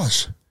 maybe he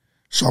was.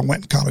 So I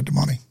went and counted the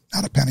money.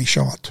 Not a penny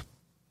short.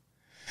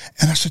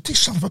 And I said, these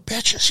son of a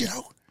bitches,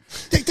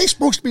 they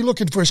supposed to be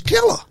looking for his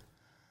killer.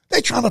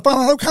 They trying to find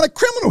out what kind of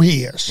criminal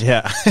he is.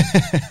 Yeah.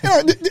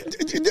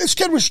 This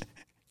kid was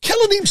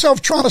killing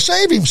himself trying to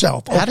save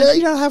himself. Okay? How did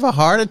you not have a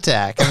heart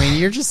attack? I mean,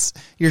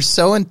 you're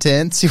so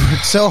intense. You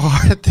work so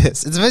hard at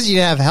this. It's because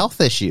you have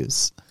health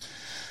issues.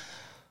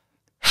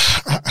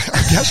 I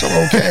guess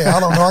I'm okay. I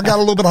don't know. I got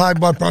a little bit of high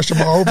blood pressure.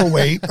 I'm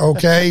overweight.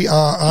 Okay.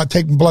 I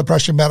take blood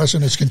pressure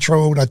medicine. It's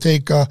controlled. I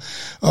take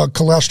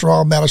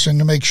cholesterol medicine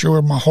to make sure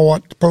my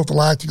heart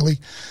prophylactically.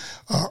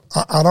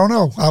 I don't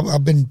know.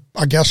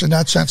 I guess in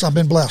that sense, I've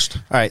been blessed.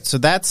 All right. So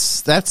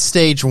that's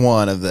stage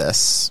one of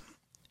this.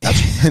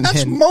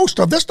 That's most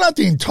of. That's not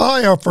the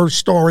entire first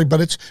story,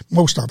 but it's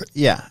most of it.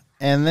 Yeah.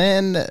 And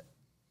then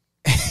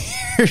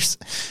here's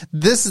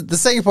this. The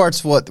second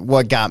part's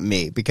what got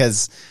me,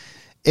 because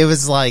it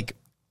was like,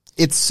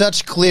 it's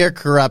such clear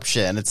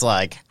corruption. It's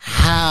like,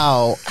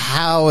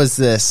 how is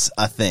this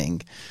a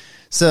thing?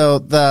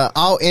 So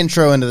I'll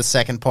intro into the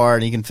second part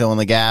and you can fill in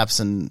the gaps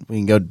and we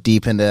can go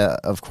deep into,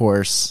 of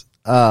course.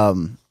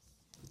 So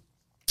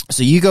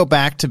you go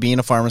back to being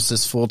a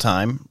pharmacist full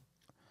time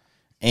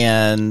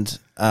and,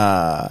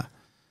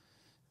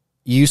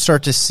 you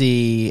start to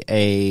see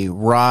a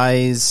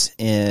rise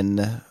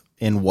in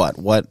what?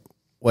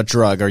 What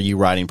drug are you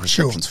writing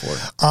prescriptions for?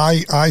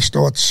 I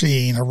start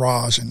seeing a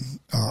rise in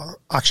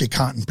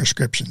OxyContin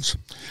prescriptions.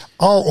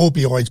 All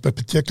opioids, but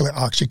particularly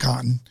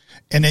OxyContin,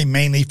 and they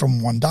mainly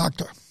from one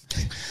doctor.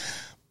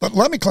 But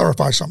let me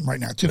clarify something right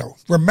now, too. Though.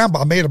 Remember,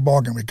 I made a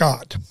bargain with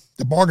God.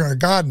 The bargain with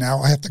God now,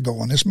 I have to go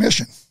on this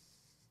mission.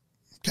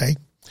 Okay?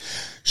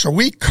 So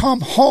we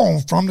come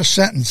home from the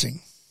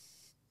sentencing,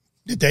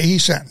 the day he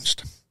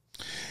sentenced,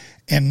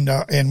 and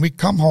we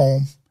come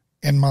home,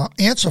 and my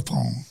answer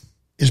phone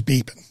is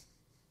beeping.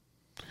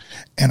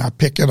 And I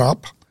pick it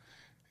up,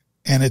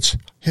 and it's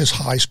his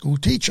high school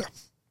teacher.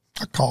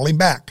 I call him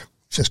back.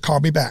 He says, call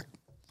me back.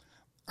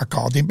 I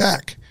called him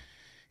back.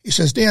 He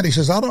says, Dan, he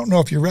says, I don't know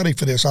if you're ready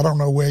for this. I don't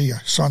know where your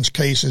son's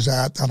case is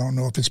at. I don't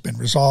know if it's been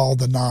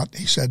resolved or not.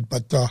 He said,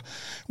 but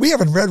we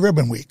have a Red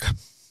Ribbon Week,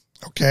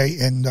 okay?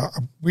 And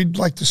we'd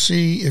like to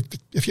see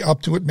if you're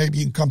up to it, maybe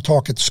you can come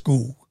talk at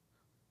school.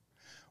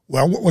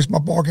 Well, what was my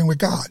bargain with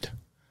God?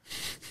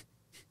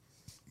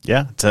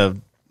 Yeah, it's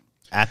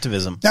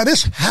activism. Now,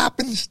 this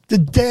happens the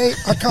day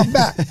I come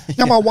back.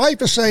 Now, my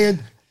wife is saying,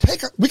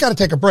 we got to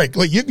take a break.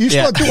 Like, you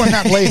start doing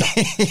that later.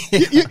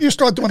 You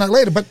start doing that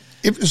later. But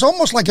it was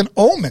almost like an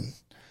omen,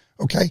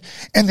 okay?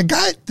 And the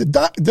guy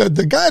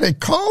that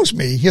calls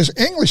me, his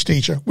English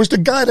teacher, was the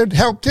guy that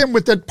helped him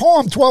with that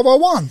poem,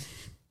 1201.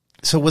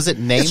 So was it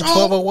named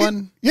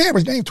 1201? Yeah, it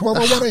was named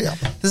 1201 AM.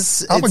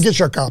 I'm going to get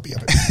you a copy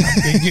of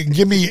it. You can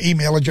give me your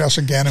email address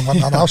again and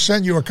whatnot. I'll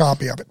send you a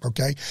copy of it,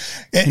 okay?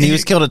 And he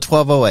was killed at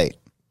 1208.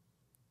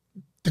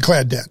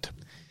 Declared dead.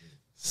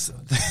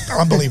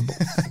 Unbelievable.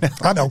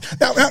 I know.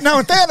 Now,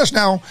 in fairness,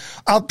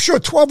 I'm sure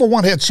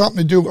 1201 had something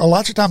to do.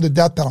 Lots of times the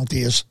death penalty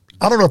is,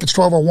 I don't know if it's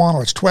 1201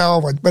 or it's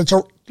 12, but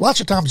lots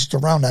of times it's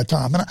around that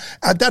time. And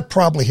that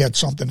probably had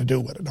something to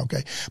do with it,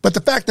 okay? But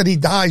the fact that he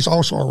dies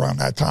also around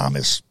that time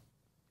is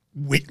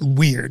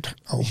weird,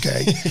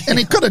 okay? And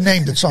he could have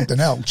named it something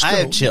else, too. I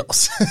have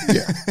chills.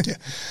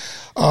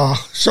 Yeah.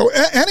 So,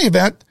 any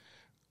event,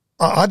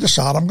 I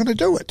decide I'm going to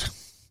do it.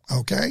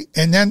 Okay.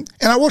 And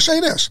I will say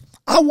this.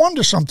 I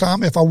wonder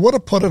sometime if I would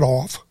have put it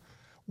off,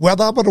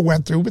 whether I would have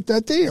went through with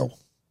that deal.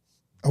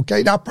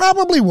 Okay. Now, I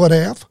probably would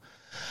have,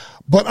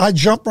 but I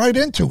jumped right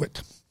into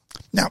it.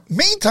 Now,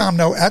 meantime,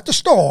 though, at the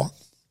store,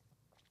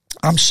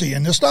 I'm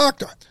seeing this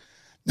doctor.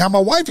 Now, my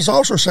wife is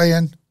also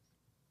saying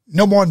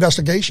no more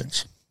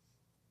investigations.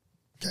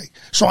 Okay.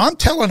 So I'm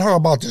telling her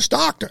about this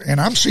doctor,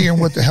 and I'm seeing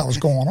what the hell is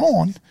going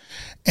on.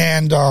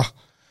 And,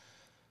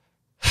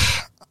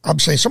 I'm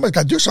saying somebody's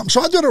got to do something.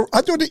 So I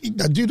do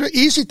the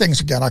easy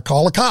things again. I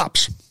call the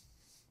cops.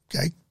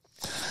 Okay.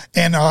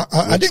 And,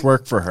 I didn't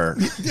work for her.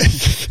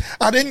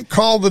 I didn't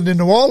call the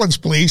New Orleans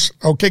police.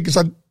 Okay. Cause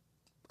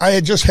I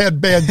had just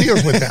had bad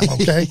deals with them.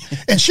 Okay.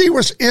 And she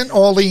was in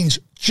Orleans,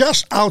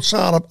 just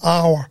outside of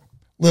our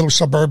little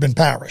suburban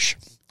parish.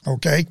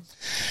 Okay.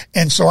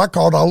 And so I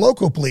called our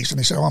local police and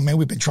they said, oh man,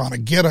 we've been trying to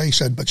get her. He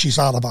said, but she's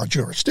out of our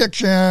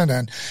jurisdiction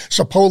and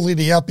supposedly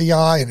the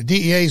FBI and the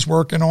DEA is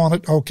working on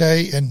it.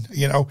 Okay.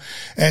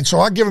 And so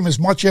I give them as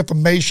much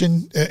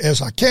information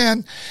as I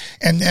can.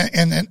 And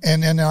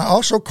then I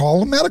also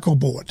call the medical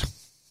board.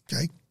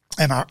 Okay.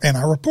 And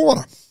I report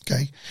her.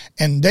 Okay.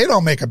 And they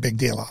don't make a big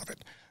deal out of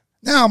it.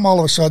 Now I'm all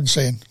of a sudden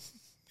saying,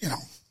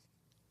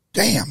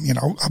 damn,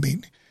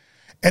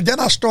 and then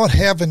I start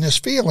having this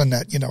feeling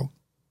that,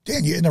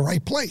 Dan, you're in the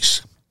right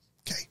place.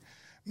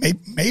 Okay.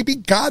 Maybe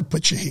God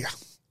put you here.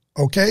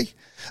 Okay.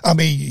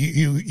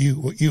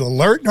 You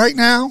alert right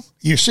now.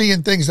 You're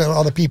seeing things that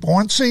other people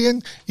aren't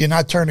seeing. You're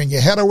not turning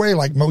your head away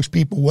like most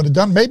people would have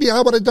done. Maybe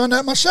I would have done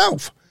that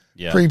myself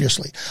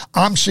previously.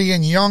 I'm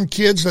seeing young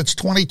kids that's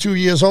 22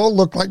 years old,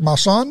 look like my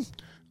son.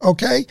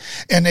 Okay.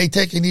 And they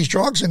taking these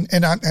drugs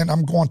and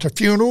I'm going to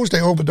funerals. They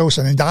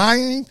overdosing and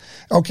dying.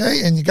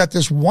 Okay. And you got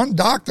this one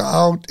doctor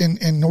out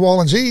in New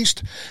Orleans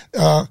East,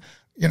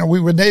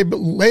 we would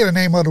later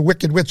name her the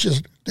Wicked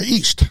Witches, the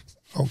East.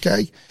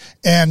 Okay.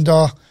 And,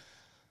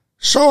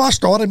 so I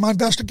started my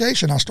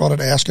investigation. I started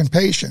asking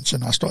patients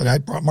and I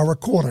brought my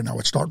recorder and I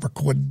would start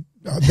recording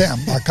them.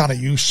 I kind of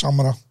used some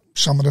of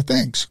the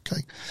things.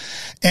 Okay.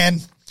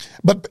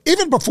 But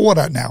even before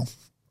that now,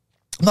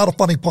 another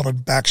funny part of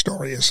the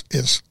backstory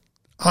is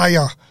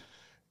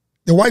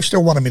the wife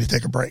still wanted me to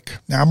take a break.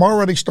 Now I'm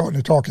already starting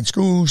to talk in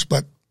schools,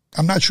 but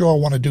I'm not sure I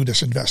want to do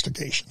this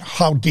investigation,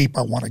 how deep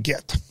I want to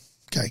get.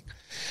 Okay.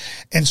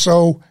 And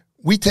so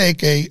we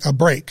take a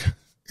break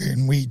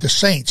and the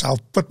Saints, our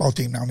football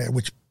team down there,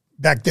 which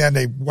back then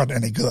they weren't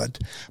any good,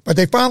 but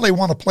they finally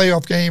won a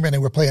playoff game and they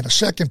were playing a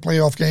second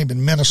playoff game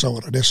in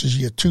Minnesota. This is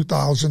year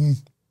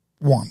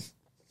 2001.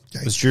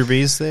 Okay. Was Drew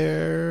Brees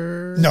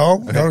there?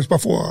 No, okay. That was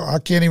before. I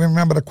can't even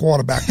remember the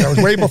quarterback. That was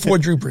way before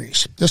Drew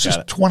Brees. This is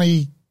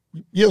 20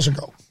 years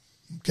ago.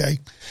 Okay.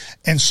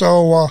 And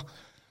so,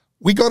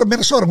 we go to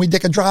Minnesota and we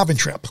take a driving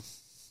trip.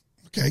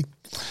 Okay.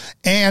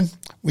 And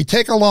we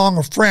take along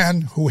a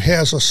friend who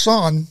has a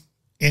son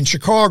in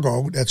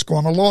Chicago that's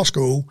going to law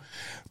school,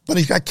 but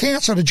he's got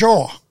cancer of the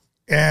jaw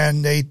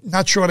and they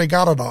not sure they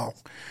got it all.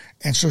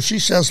 And so she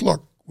says,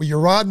 look, will you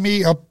ride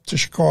me up to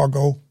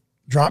Chicago,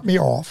 drop me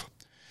off,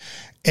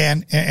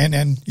 and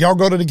then y'all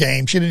go to the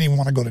game. She didn't even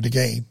want to go to the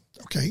game.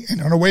 Okay.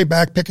 And on the way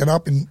back, pick it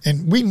up. And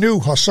we knew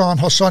her son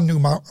knew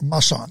my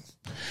son.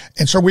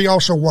 And so we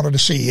also wanted to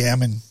see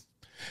him. And,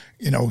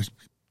 you know,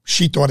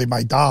 she thought he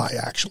might die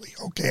actually.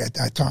 Okay. At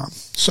that time.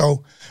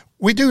 So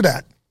we do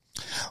that.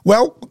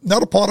 Well,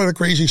 another part of the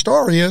crazy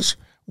story is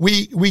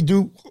we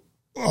do,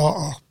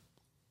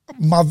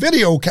 my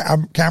video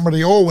camera,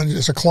 the old one,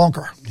 is a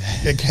clunker,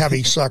 big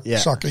heavy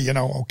sucker, you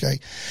know, okay.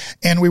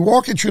 And we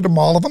walking through the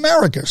Mall of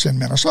Americas in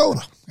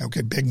Minnesota.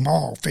 Okay, big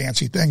mall,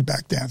 fancy thing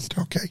back then,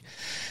 okay.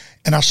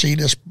 And I see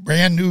this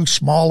brand new,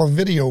 smaller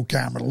video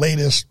camera,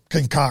 latest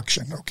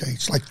concoction, okay.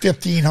 It's like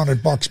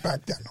 $1,500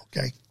 back then,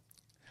 okay.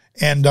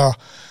 And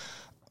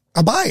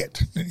I buy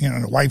it. You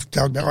know, the wife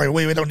tells me, oh,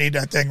 we don't need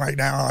that thing right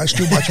now. It's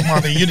too much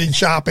money. You didn't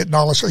shop it and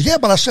all this. Yeah,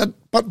 but I said,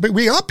 but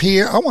we up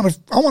here. I want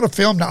to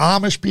film the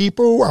Amish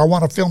people. I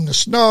want to film the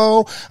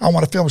snow. I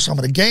want to film some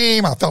of the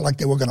game. I felt like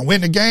they were going to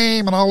win the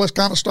game and all this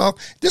kind of stuff.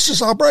 This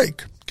is our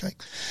break. Okay.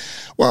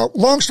 Well,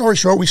 long story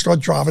short, we start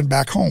driving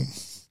back home.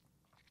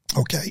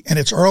 Okay. And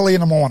it's early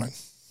in the morning.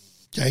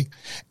 Okay.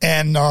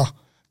 And,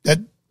 that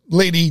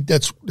lady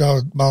that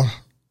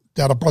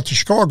I brought to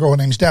Chicago, her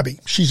name's Debbie.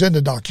 She's in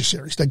the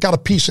docuseries. They got a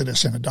piece of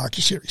this in the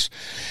docuseries.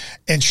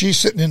 And she's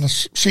sitting in the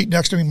seat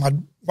next to me. My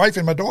wife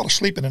and my daughter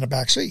sleeping in the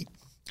back seat.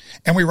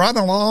 And we ride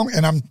along,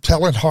 and I'm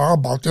telling her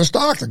about this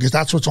doctor because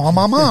that's what's on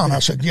my mind. I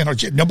said, you know,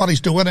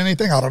 nobody's doing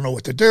anything. I don't know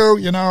what to do,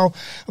 you know,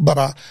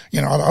 but,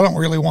 you know, I don't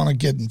really want to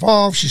get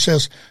involved. She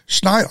says,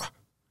 Schneider,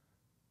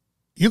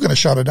 you're going to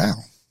shut it down.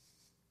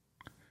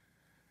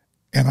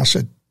 And I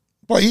said,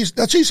 well,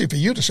 that's easy for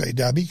you to say,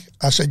 Debbie.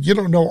 I said, you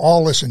don't know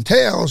all this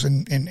entails,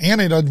 and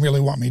Annie doesn't really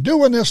want me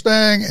doing this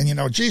thing. And, you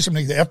know, geez, I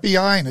mean, the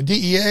FBI and the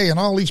DEA and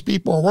all these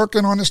people are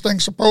working on this thing,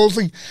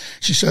 supposedly.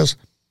 She says,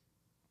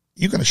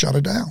 you're going to shut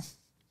it down.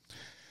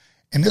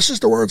 And this is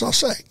the words I'll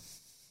say.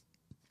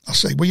 I'll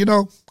say, well, you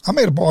know, I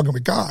made a bargain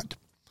with God.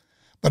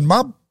 But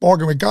my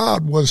bargain with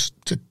God was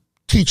to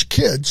teach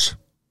kids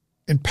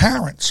and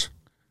parents,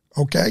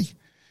 okay?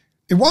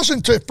 It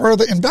wasn't to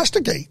further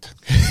investigate.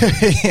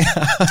 Yeah.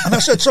 And I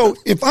said, so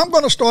if I'm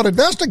going to start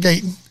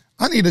investigating,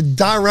 I need a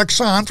direct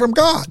sign from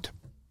God.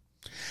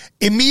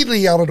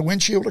 Immediately out of the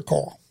windshield of the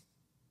car,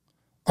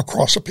 a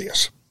cross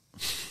appears.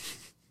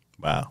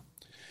 Wow.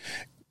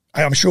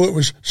 I'm sure it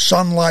was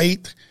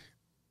sunlight,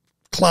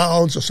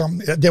 clouds or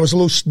something. There was a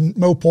little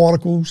snow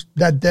particles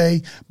that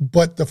day,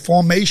 but the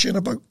formation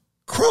of a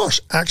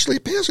cross actually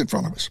appears in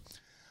front of us.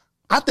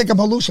 I think I'm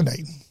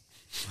hallucinating.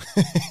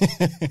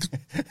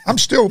 I'm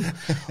still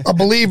a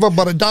believer,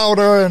 but a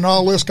doubter and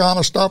all this kind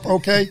of stuff.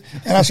 Okay.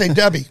 And I say,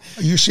 Debbie,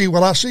 you see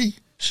what I see?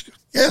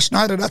 Yeah,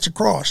 Schneider, that's a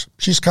cross.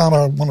 She's kind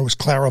of one of those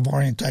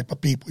clairvoyant type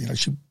of people. You know,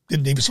 she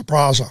didn't even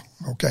surprise her.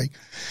 Okay.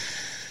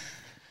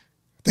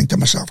 Think to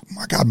myself,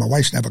 my God, my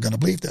wife's never going to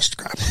believe this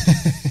crap.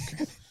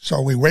 Okay.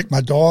 So we wake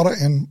my daughter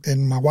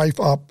and my wife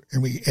up,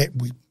 and we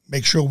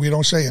make sure we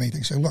don't say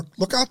anything. Say,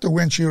 look out the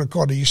windshield of the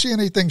car. Do you see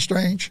anything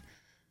strange?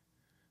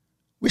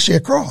 We see a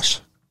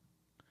cross.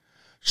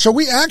 So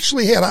we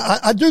actually had,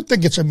 I do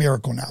think it's a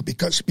miracle now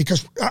because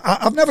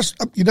I've never,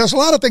 there's a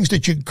lot of things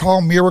that you can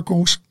call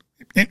miracles.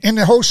 In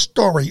the whole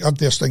story of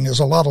this thing, there's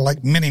a lot of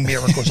like mini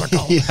miracles, I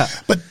call it. Yeah.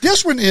 But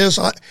this one is,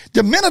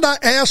 the minute I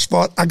asked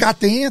for it, I got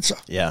the answer.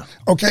 Yeah.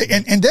 Okay.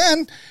 And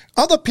then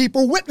other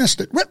people witnessed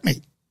it with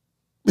me.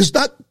 It's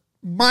not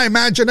my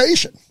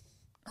imagination.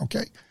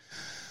 Okay.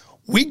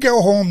 We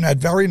go home that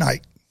very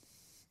night.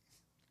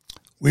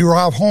 We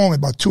arrive home at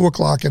about 2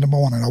 o'clock in the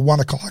morning or 1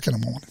 o'clock in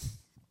the morning.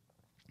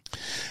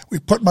 We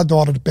put my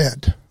daughter to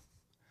bed.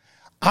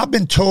 I've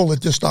been told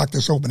that this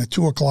doctor's open at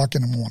 2 o'clock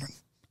in the morning.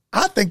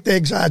 I think they're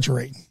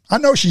exaggerating. I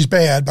know she's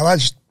bad, but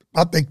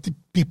I think the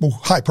people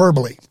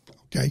hyperbole.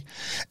 Okay.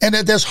 And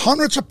that there's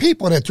hundreds of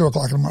people at 2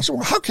 o'clock in the morning. So,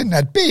 well, how can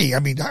that be? I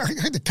mean,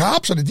 the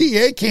cops and the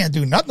DA can't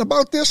do nothing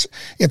about this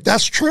if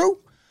that's true.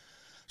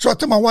 So I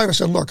told my wife, I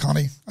said, look,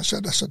 honey, I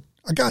said,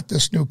 I got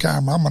this new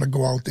camera. I'm going to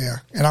go out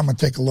there and I'm going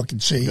to take a look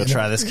and see. Go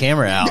try this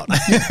camera out.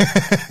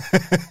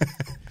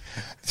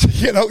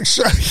 You know,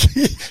 so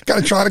got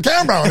to try the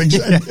camera out.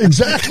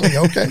 Exactly.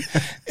 Okay.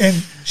 And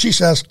she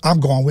says, I'm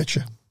going with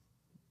you.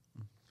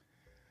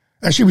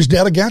 And she was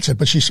dead against it,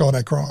 but she saw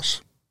that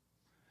cross.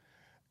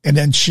 And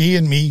then she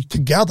and me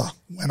together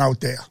went out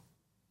there.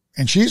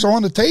 And she's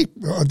on the tape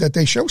that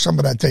they show some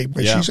of that tape,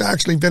 but she's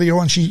actually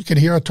videoing. She could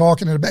hear her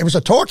talking in the back. It was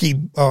a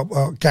talkie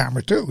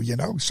camera too, you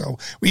know. So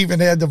we even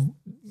had the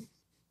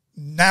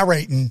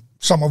narrating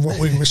some of what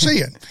we were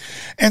seeing.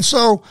 And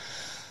so,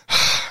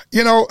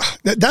 you know,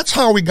 that's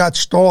how we got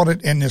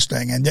started in this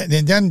thing. And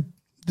then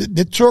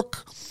it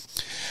took,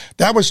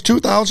 that was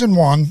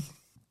 2001,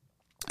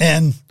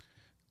 and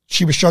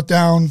she was shut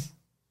down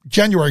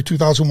January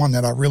 2001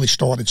 that I really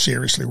started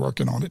seriously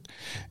working on it.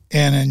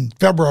 And in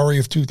February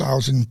of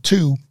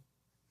 2002,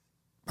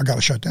 I got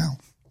it shut down.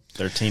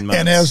 13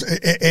 months.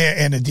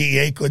 And the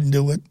DEA couldn't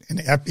do it, and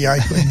the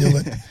FBI couldn't do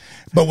it.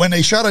 But when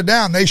they shut it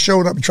down, they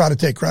showed up and tried to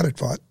take credit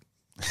for it.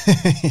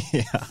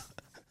 Yeah.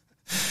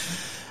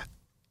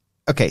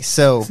 Okay,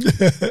 so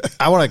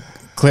I want to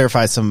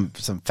clarify some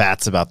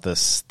facts about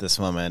this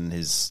woman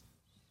who's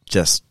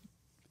just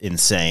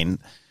insane.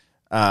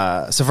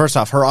 So first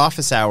off, her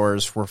office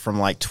hours were from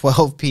like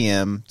 12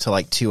 p.m. to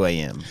like 2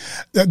 a.m.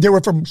 They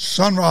were from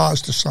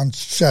sunrise to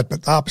sunset,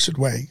 but the opposite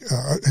way.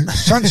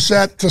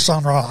 Sunset to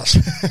sunrise.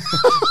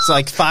 It's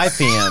like 5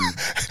 p.m.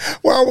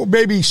 Well,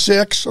 maybe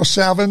 6 or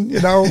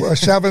 7, or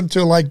 7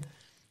 to like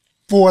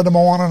 4 in the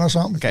morning or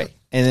something. Okay.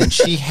 And then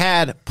she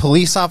had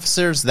police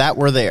officers that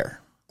were there.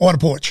 On the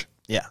porch.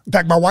 Yeah. In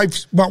fact, my wife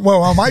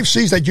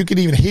sees that. You can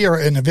even hear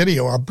it in the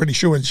video. I'm pretty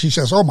sure. And she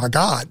says, "Oh my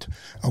God."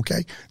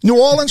 Okay.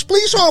 New Orleans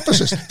police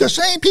officers, the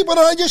same people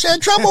that I just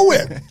had trouble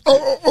with.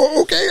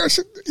 Okay. I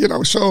said,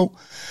 so.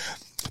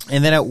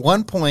 And then at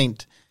one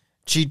point,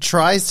 she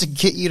tries to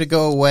get you to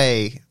go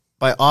away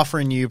by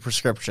offering you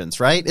prescriptions,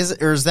 right? Is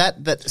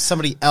that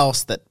somebody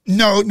else that?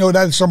 No,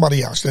 that's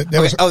somebody else. Okay.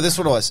 This is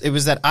what it was. It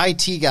was that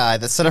IT guy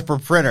that set up her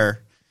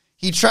printer.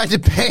 He tried to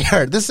pay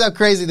her. This is how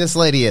crazy this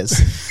lady is.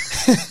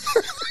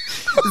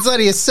 This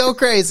lady is so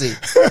crazy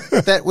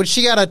that when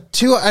she got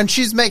and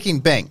she's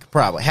making bank,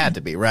 probably had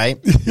to be, right?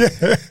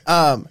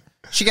 Yeah.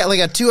 She got like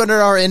a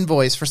 $200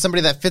 invoice for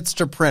somebody that fixed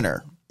her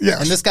printer.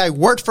 Yes. And this guy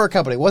worked for a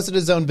company. It wasn't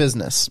his own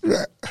business.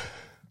 Yeah.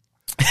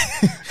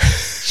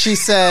 She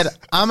said,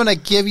 "I'm going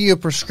to give you a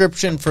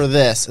prescription for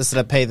this instead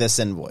of pay this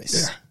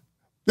invoice." Yeah.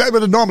 That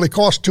would have normally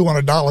cost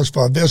 $200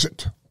 for a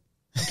visit.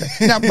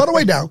 Okay. Now, by the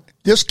way,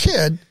 this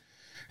kid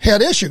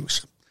had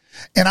issues.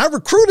 And I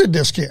recruited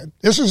this kid.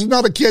 This is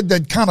another kid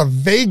that kind of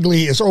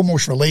vaguely is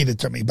almost related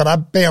to me, but I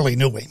barely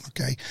knew him,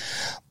 okay?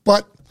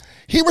 But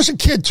he was a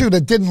kid, too,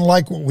 that didn't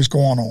like what was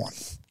going on.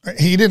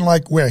 He didn't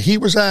like where he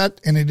was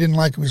at, and he didn't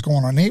like what was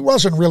going on. He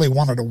wasn't really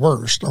one of the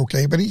worst,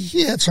 okay? But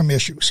he had some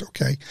issues,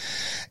 okay?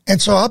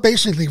 And so I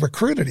basically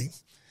recruited him.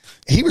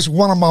 He was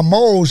one of my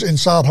moles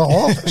inside her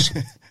office.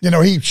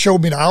 He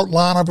showed me the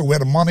outline of it, where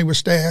the money was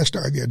stashed,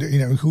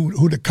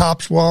 who the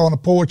cops were on the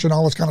porch and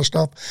all this kind of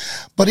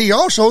stuff. But he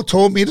also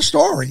told me the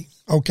story,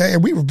 okay?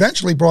 And we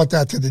eventually brought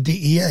that to the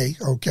DEA,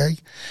 okay?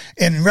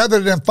 And rather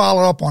than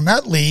follow up on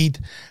that lead,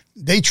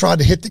 they tried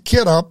to hit the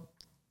kid up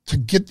to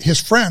get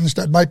his friends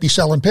that might be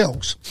selling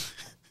pills.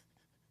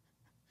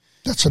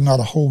 That's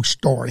another whole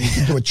story. You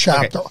can do a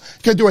chapter. Okay.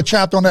 You can do a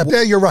chapter on that.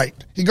 Yeah, you're right.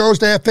 He goes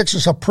there,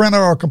 fixes a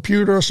printer or a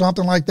computer or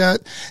something like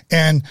that,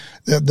 and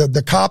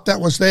the cop that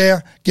was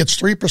there gets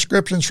 3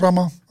 prescriptions from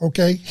her,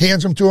 okay,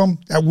 hands them to him.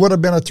 That would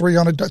have been a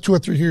 $200 or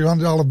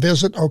 $300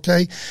 visit,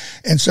 okay,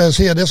 and says,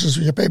 "Here, this is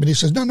your payment." He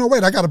says, No,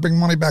 wait, I got to bring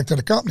money back to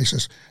the company. He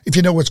says, "If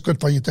you know what's good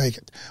for you, take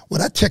it."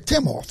 Well, that ticked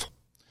him off,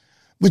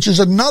 which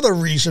is another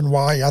reason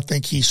why I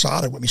think he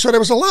sided with me. So there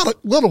was a lot of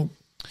little.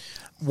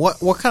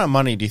 What kind of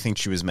money do you think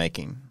she was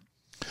making?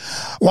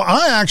 Well,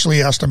 I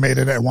actually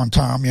estimated at one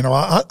time,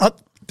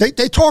 they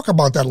talk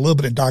about that a little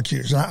bit in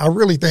documentaries. And I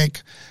really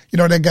think,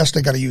 I guess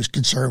they got to use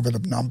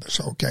conservative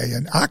numbers, okay?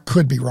 And I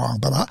could be wrong,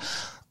 but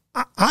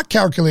I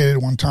calculated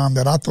one time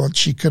that I thought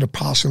she could have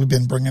possibly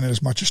been bringing in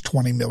as much as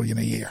 $20 million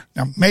a year.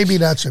 Now, maybe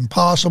that's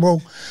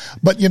impossible,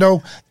 but,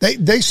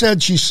 they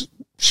said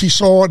she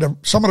saw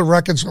some of the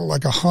records are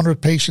like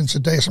 100 patients a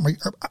day. Something.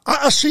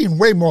 I've seen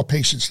way more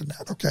patients than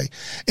that, okay?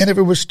 And if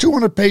it was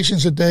 200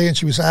 patients a day and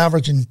she was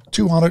averaging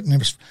 200 and it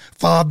was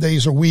 5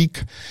 days a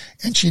week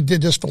and she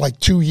did this for like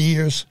 2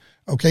 years,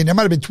 okay? There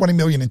might have been 20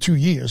 million in 2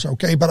 years,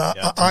 okay? But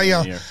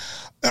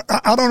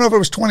I don't know if it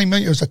was 20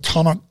 million. It was a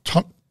ton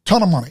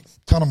of money.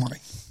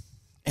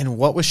 And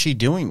what was she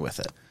doing with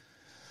it?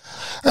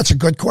 That's a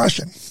good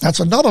question. That's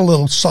another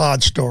little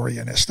side story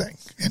in this thing.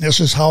 And this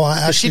is how I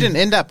actually. She didn't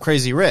end up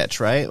crazy rich,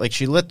 right? Like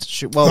she was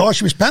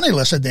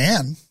penniless at the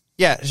end.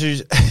 Yeah.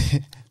 This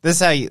is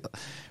how you,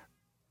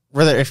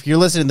 if you're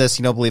listening to this,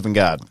 you don't believe in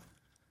God.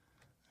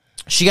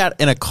 She got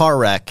in a car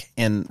wreck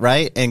and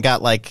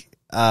got like,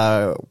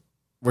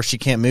 where she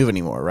can't move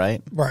anymore,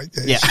 right? Right.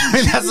 Yeah. I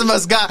mean, that's the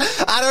most God.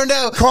 I don't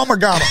know. Karma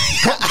got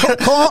her.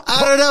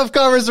 I don't know if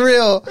karma's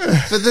real,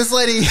 but this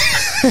lady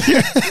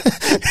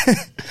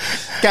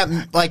got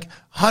like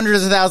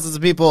hundreds of thousands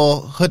of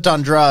people hooked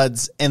on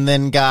drugs and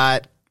then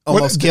got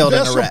almost killed in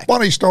a wreck. There's some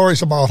funny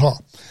stories about her.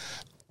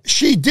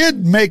 She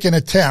did make an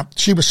attempt.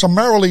 She was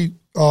summarily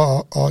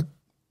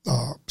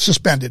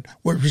suspended,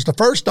 which was the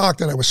first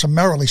doctor that was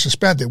summarily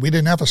suspended. We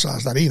didn't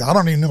emphasize that either. I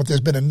don't even know if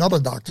there's been another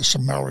doctor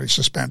summarily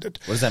suspended.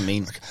 What does that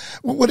mean?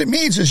 What it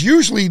means is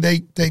usually they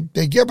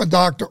give a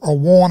doctor a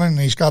warning and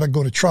he's got to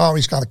go to trial.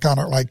 He's got to kind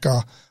of like,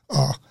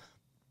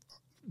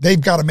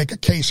 they've got to make a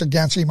case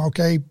against him,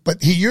 okay?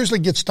 But he usually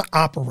gets to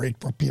operate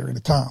for a period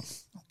of time,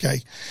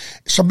 okay?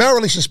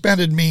 Summarily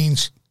suspended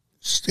means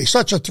he's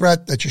such a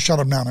threat that you shut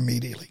him down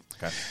immediately.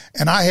 Okay.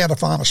 And I had to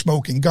find a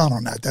smoking gun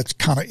on that. That's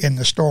kind of in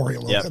the story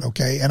a little bit,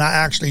 okay? And I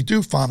actually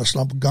do find a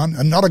smoking gun,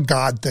 another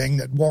God thing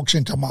that walks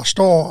into my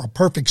store, a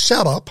perfect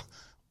setup,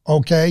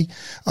 okay?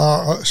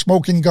 A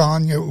smoking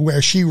gun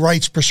where she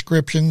writes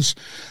prescriptions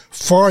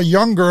for a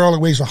young girl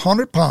who weighs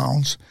 100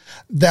 pounds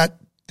that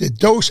the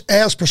dose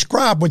as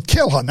prescribed would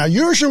kill her. Now,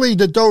 usually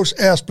the dose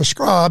as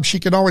prescribed, she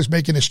can always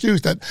make an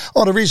excuse that,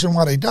 the reason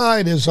why they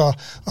died is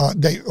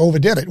they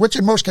overdid it, which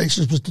in most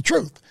cases was the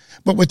truth.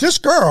 But with this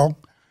girl,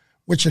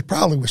 which it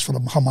probably was for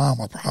her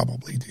mama,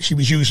 probably. She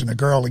was using the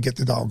girl to get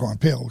the doggone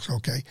pills,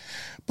 okay?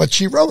 But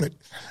she wrote it.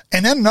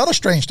 And then another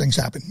strange things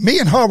happened. Me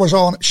and her was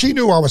on, she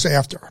knew I was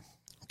after her,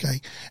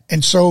 okay?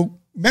 And so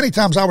many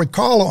times I would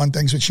call her on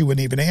things and she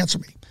wouldn't even answer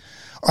me.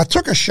 I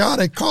took a shot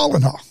at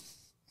calling her,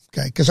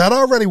 okay? Because I'd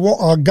already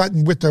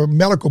gotten with the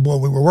medical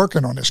board. We were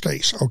working on this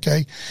case,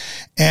 okay?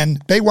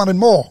 And they wanted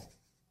more.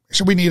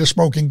 So we need a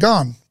smoking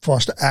gun for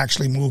us to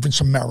actually move and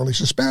summarily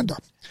suspend her.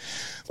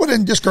 Well,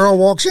 then this girl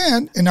walks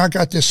in, and I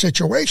got this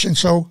situation,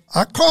 so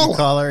I call her.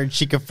 Call her, and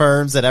she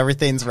confirms that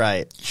everything's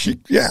right. She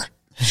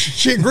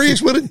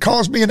agrees with it,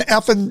 calls me an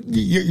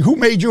effing, who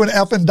made you an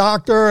effing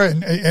doctor?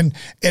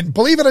 And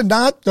believe it or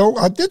not, though,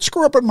 I did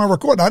screw up in my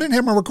recording. I didn't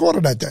have my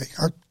recorder that day.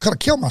 I could have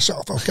killed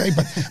myself, okay?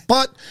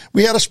 But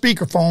we had a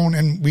speakerphone,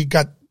 and we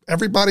got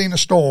everybody in the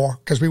store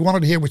because we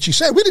wanted to hear what she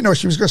said. We didn't know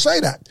she was going to say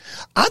that.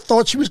 I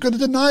thought she was going to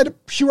deny that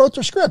she wrote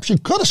the script. She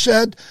could have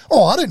said,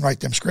 oh, I didn't write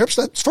them scripts.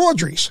 That's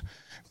forgeries.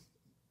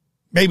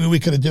 Maybe we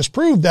could have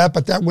disproved that,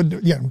 but that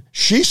would,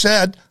 she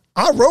said,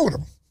 I wrote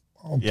them.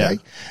 Okay.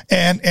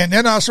 Yeah. And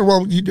then I said,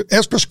 well,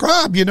 as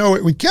prescribed,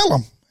 it would kill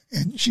him.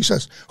 And she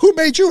says, who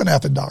made you an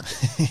effing doctor?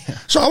 Yeah.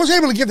 So I was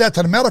able to give that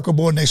to the medical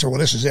board, and they said, well,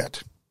 this is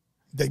it.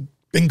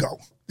 Bingo.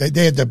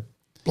 They had the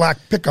black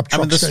pickup truck.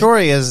 I mean, the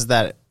story is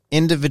that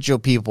individual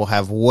people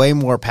have way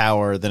more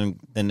power than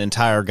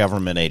entire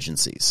government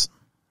agencies.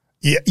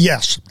 Yeah,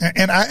 yes.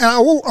 And I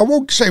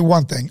will say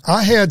one thing.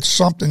 I had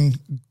something.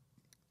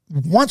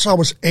 Once I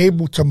was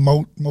able to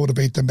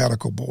motivate the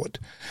medical board,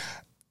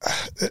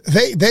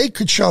 they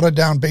could shut it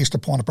down based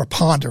upon a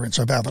preponderance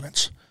of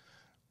evidence.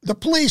 The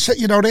police,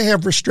 they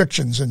have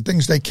restrictions and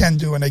things they can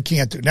do and they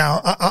can't do. Now,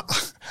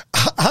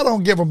 I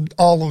don't give them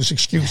all those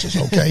excuses,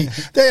 okay?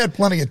 They had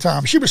plenty of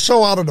time. She was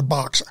so out of the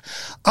box.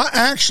 I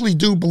actually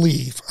do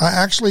believe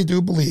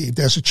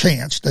there's a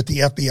chance that the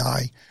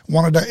FBI,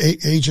 one of the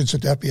agents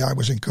at the FBI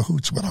was in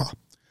cahoots with her.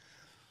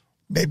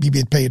 Maybe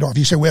being paid off.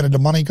 You say, where did the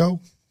money go?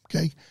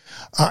 Okay.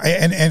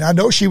 And I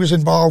know she was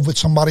involved with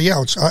somebody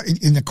else.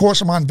 In the course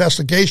of my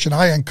investigation,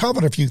 I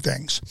uncovered a few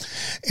things.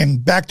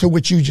 And back to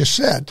what you just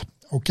said,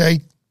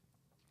 okay?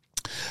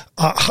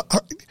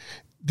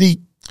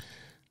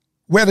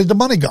 Where did the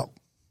money go?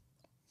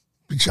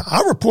 Because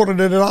I reported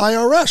it at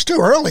IRS too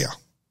earlier.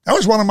 That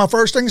was one of my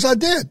first things I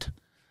did.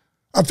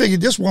 I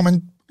figured this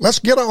woman, let's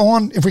get her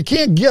on. If we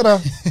can't get her,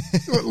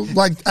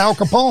 like Al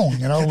Capone,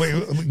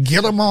 we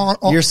get him on.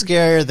 You're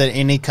scarier than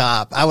any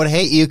cop. I would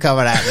hate you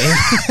coming at me.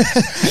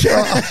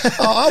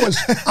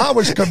 I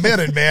was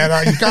committed, man.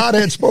 God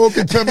had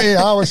spoken to me.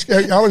 I was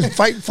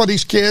fighting for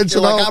these kids.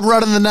 You're like, I'm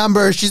running the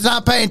numbers. She's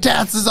not paying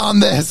taxes on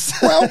this.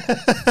 Well,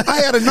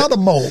 I had another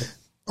mole.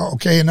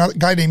 Okay, another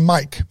guy named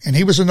Mike, and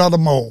he was another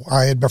mole.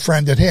 I had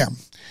befriended him.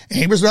 And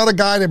he was another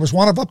guy that was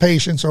one of our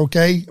patients,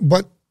 okay,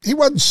 but he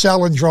wasn't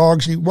selling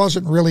drugs. He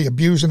wasn't really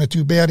abusing it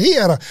too bad.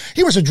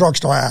 He was a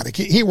drugstore addict.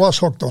 He was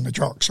hooked on the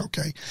drugs,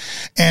 okay?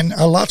 And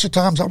lots of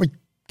times I would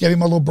give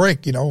him a little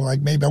break,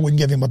 like maybe I wouldn't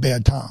give him a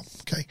bad time,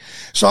 okay?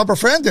 So I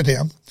befriended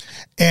him,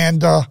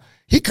 and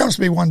he comes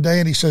to me one day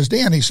and he says,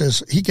 Dan,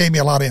 he gave me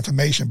a lot of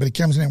information, but he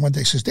comes in one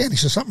day and says, Dan,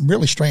 something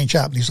really strange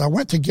happened. He says, I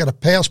went to get a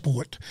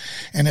passport,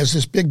 and there's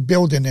this big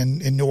building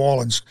in New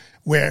Orleans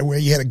where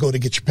you had to go to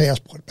get your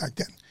passport back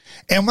then.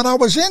 And when I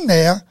was in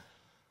there,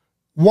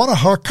 one of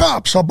her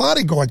cops, her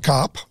bodyguard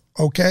cop,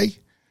 okay,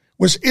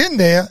 was in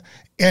there,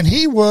 and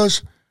he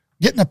was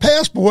getting a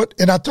passport,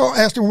 and I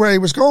asked him where he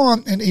was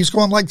going, and he's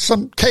going like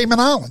some Cayman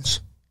Islands.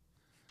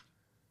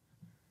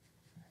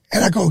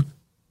 And I go,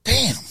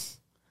 damn.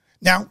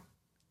 Now,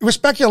 it was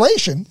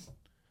speculation,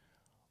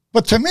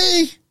 but to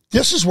me,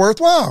 this is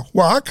worthwhile.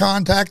 Well, I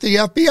contact the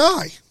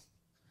FBI.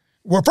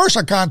 Well, first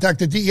I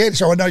contacted the DEA. They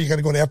said, oh, no, you got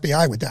to go to the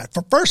FBI with that.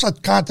 First I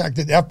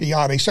contacted the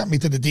FBI. They sent me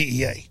to the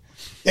DEA.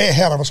 They're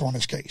ahead of us on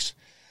this case.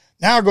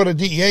 Now I go to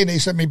DEA, and they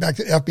sent me back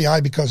to the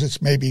FBI because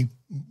it's maybe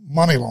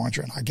money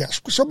laundering, I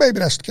guess. So maybe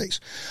that's the case.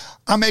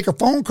 I make a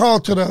phone call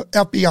to the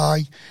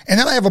FBI, and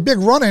then I have a big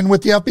run-in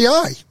with the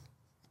FBI,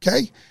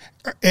 okay?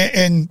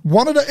 And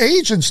one of the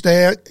agents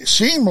there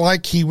seemed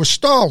like he was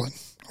stalling,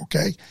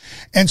 okay?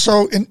 And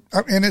so,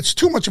 and it's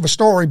too much of a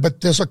story,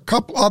 but there's a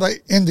couple other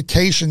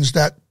indications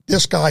that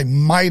this guy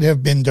might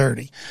have been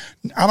dirty.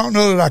 I don't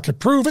know that I could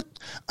prove it.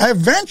 I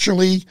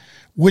eventually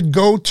would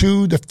go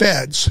to the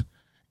feds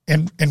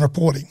and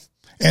reporting.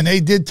 And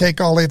they did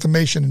take all the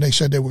information, and they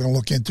said they were going to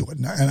look into it.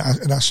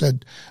 And I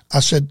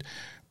said,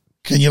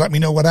 can you let me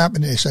know what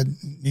happened? And they said,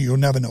 you'll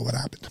never know what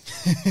happened.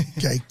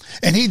 Okay.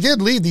 And he did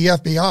leave the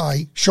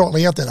FBI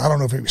shortly after that. I don't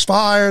know if he was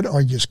fired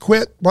or he just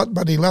quit,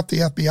 but he left the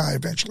FBI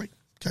eventually.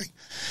 Okay.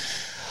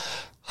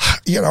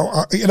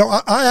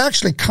 I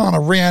actually kind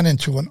of ran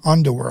into an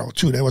underworld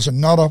too. There was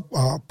another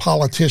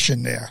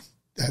politician there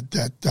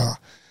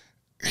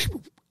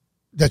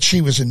that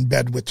she was in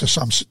bed with to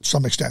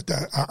some extent.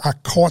 I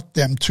caught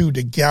them two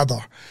together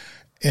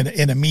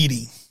in a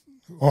meeting,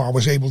 or I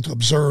was able to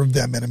observe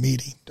them in a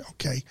meeting.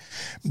 Okay.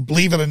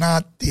 Believe it or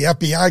not, the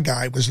FBI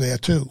guy was there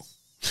too.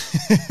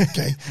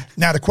 Okay.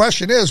 Now the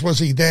question is, was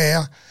he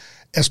there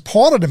as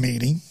part of the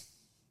meeting?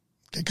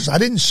 because I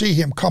didn't see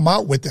him come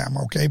out with them,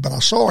 okay, but I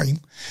saw him,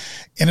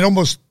 and I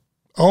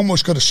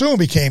almost could assume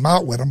he came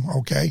out with them,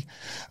 okay,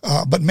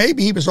 but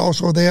maybe he was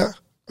also there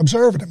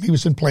observing him. He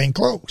was in plain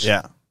clothes.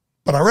 Yeah.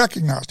 But I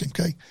recognized him,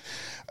 okay.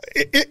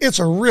 It's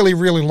a really,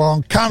 really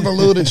long,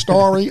 convoluted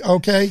story,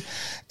 okay,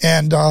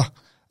 and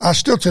I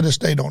still to this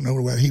day don't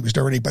know whether he was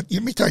dirty, but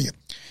let me tell you,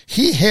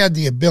 he had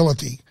the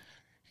ability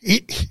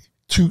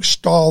to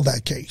stall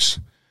that case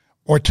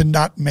or to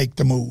not make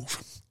the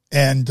move.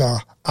 And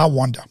I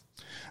wonder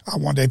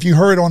if you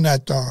heard on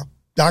that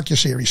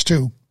docuseries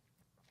too,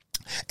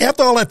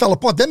 after all that fell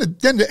apart, then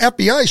the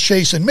FBI is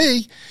chasing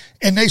me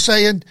and they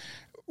saying,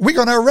 we're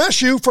going to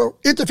arrest you for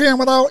interfering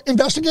with our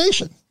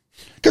investigation.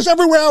 Because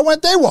everywhere I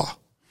went, they were.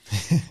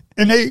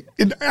 and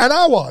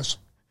I was.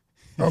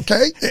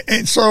 Okay.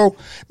 And so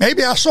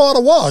maybe I sort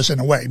of was in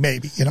a way,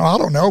 maybe, I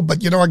don't know.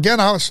 But, again,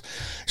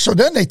 so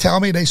then they tell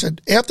me, they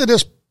said, after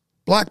this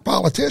black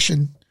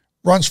politician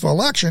runs for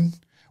election,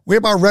 we're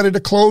about ready to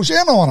close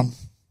in on him.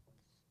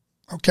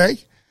 Okay.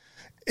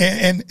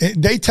 And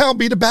they tell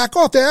me to back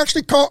off. They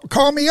actually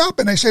call me up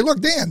and they say,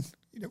 look, Dan,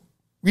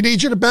 we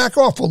need you to back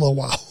off for a little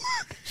while.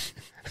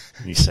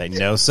 You say,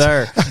 no,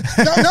 sir.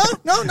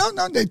 No.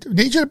 They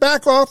need you to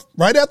back off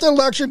right after the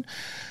election.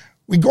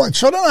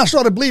 So then I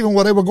started believing,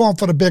 they were going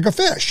for the bigger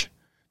fish.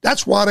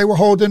 That's why they were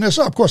holding this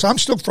up. Of course, I'm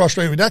still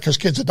frustrated with that because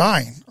kids are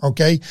dying,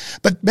 okay?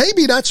 But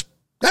maybe that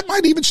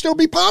might even still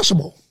be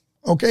possible,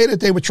 okay, that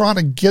they were trying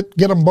to get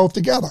them both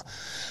together.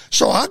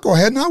 So I go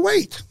ahead and I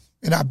wait,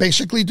 and I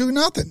basically do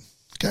nothing,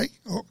 okay?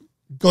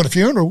 Go to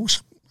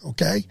funerals,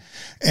 okay?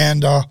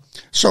 And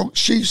so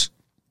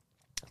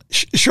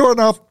sure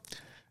enough,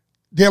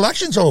 the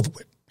election's over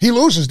with. He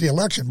loses the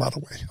election, by the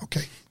way,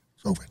 okay?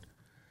 It's over.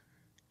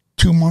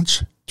 2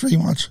 months, 3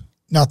 months,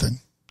 nothing.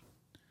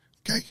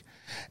 Okay.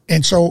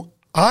 And so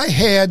I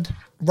had,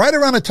 right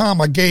around the time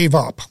I gave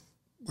up,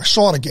 I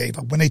sort of gave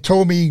up, when they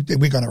told me that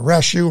we're going to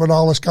arrest you and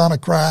all this kind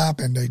of crap,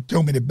 and they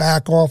told me to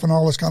back off and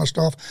all this kind of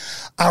stuff,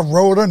 I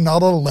wrote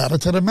another letter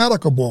to the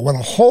medical board with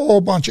a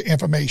whole bunch of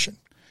information.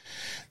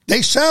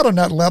 They sat on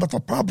that letter for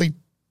probably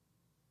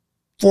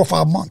 4 or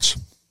 5 months.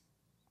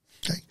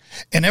 Okay.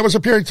 And there was a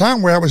period of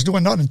time where I was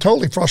doing nothing,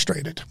 totally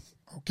frustrated.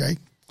 Okay.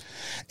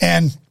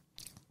 And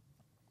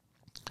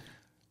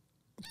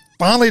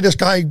finally, this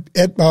guy,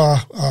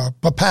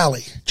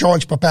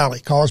 George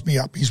Papali, calls me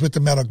up. He's with the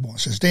medical board.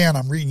 Says, Dan,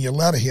 I'm reading your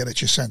letter here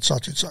that you sent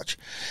such and such.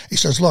 He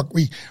says, look,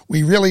 we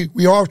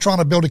are trying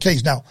to build a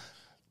case. Now,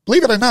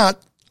 believe it or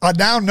not, I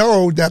now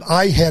know that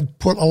I had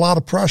put a lot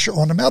of pressure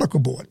on the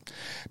medical board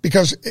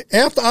because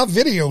after I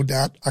videoed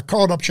that, I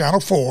called up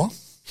Channel 4,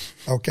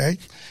 okay,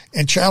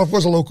 and Channel 4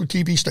 was a local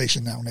TV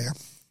station down there,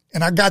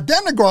 and I got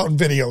them to go out and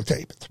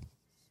videotape it.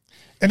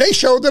 And they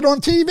showed it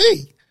on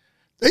TV.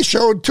 They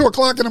showed 2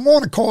 o'clock in the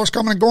morning cars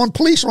coming and going,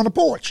 police on the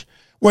porch.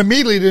 Well,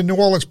 immediately the New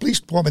Orleans Police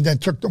Department then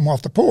took them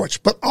off the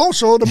porch. But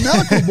also the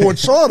medical board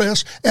saw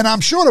this, and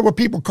I'm sure there were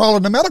people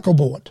calling the medical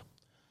board.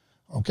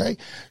 Okay?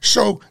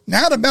 So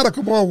now the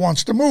medical board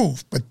wants to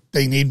move, but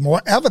they need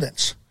more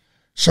evidence.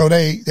 So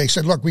they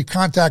said, look, we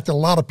contacted a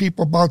lot of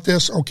people about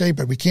this, okay,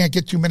 but we can't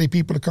get too many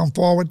people to come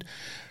forward.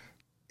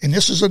 And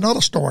this is another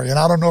story, and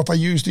I don't know if I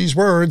use these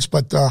words,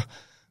 but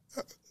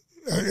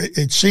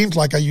it seems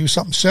like I used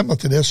something similar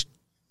to this.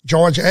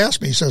 George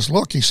asked me, he says,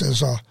 look, he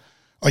says,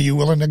 are you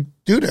willing to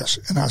do this?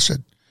 And I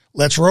said,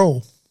 let's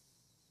roll.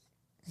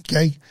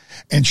 Okay.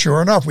 And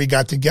sure enough, we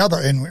got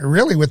together, and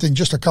really within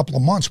just a couple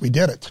of months, we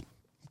did it.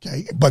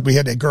 Okay. But we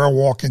had a girl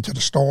walk into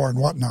the store and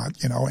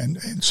whatnot,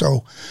 and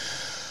so,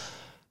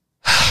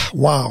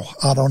 wow,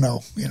 I don't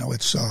know,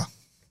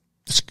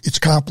 it's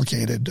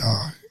complicated.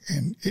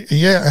 And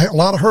yeah, a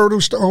lot of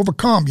hurdles to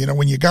overcome,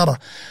 when you gotta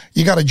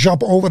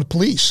jump over the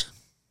police.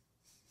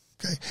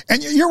 Okay.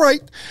 And you're right.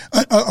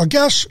 I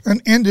guess an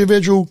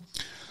individual,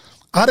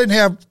 I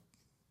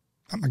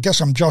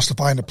guess I'm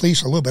justifying the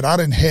police a little bit. I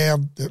didn't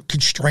have the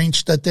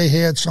constraints that they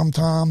had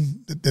sometimes,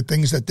 the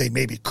things that they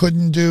maybe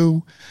couldn't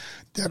do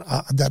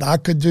that I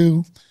could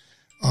do.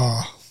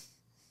 I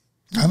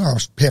don't know, I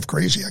was half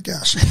crazy, I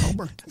guess.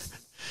 But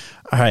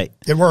all right.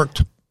 It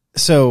worked.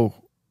 So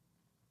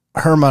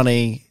her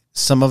money,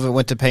 some of it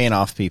went to paying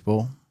off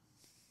people.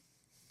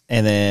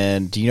 And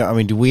then,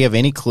 do we have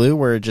any clue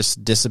where it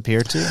just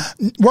disappeared to?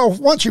 Well,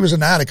 once she was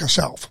an addict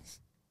herself.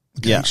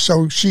 Okay? Yeah.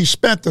 So she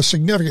spent a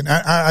significant,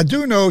 I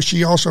do know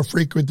she also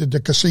frequented the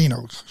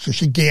casinos. So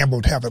she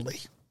gambled heavily.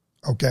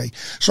 Okay.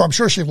 So I'm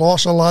sure she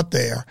lost a lot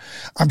there.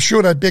 I'm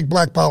sure that big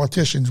black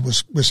politician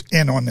was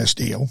in on this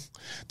deal.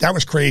 That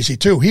was crazy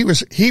too. He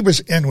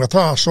was in with her.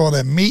 I saw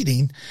them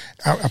meeting.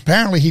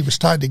 Apparently he was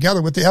tied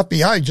together with the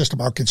FBI, just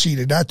about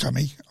conceded that to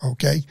me.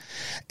 Okay.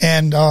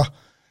 And,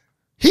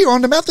 he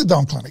owned the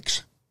methadone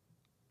clinics.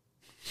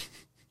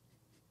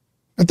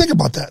 And think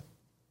about that.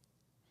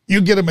 You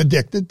get them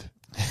addicted.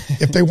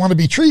 If they want to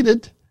be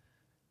treated.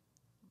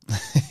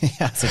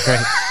 Yeah, it's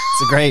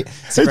a great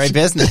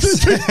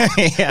business.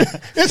 Yeah.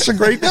 It's a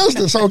great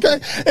business, okay?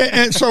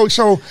 And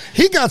so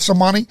he got some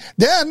money.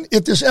 Then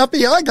if this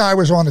FBI guy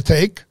was on the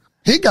take,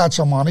 he got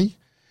some money.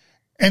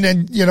 And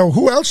then,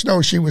 who else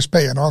knows she was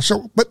paying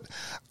also? But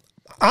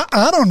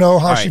I don't know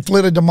how she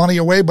flitted the money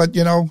away, but,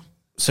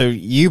 So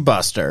you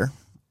bust her,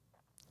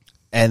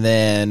 and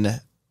then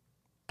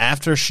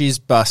after she's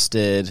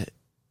busted,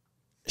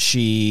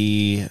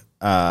 she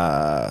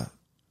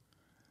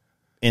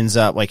ends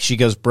up, like, she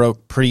goes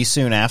broke pretty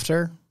soon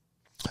after?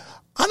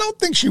 I don't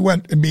think she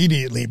went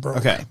immediately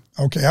broke.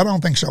 Okay, I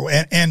don't think so.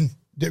 And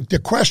the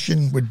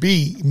question would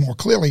be more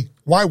clearly,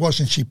 why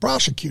wasn't she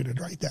prosecuted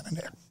right then and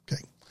there?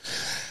 Okay.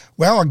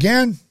 Well,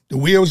 again, the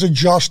wheels of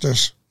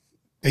justice,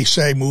 they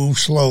say, move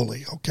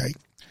slowly. Okay.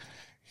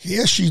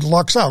 Here she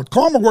lucks out.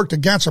 Karma worked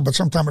against her, but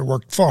sometimes it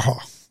worked for her.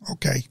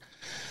 Okay.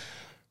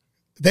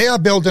 They are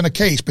building a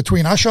case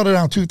between, I shut it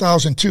down in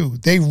 2002.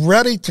 They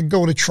ready to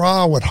go to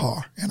trial with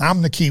her, and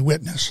I'm the key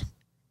witness.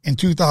 In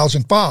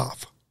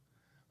 2005,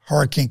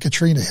 Hurricane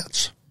Katrina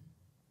hits.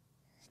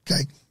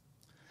 Okay.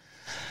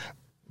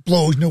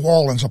 Blows New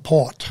Orleans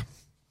apart.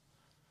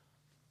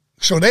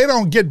 So they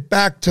don't get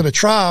back to the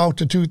trial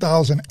to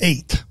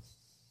 2008.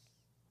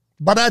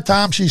 By that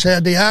time, she's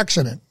had the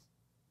accident.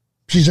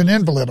 She's an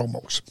invalid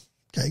almost.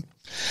 Okay.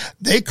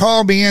 They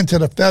called me into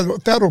the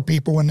federal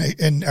people,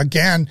 and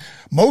again,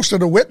 most of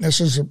the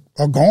witnesses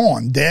are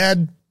gone.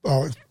 Dad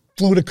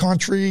flew the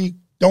country,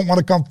 don't want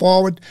to come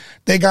forward.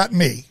 They got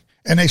me,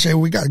 and they say,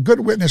 we got a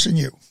good witness in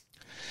you.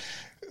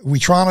 We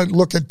trying to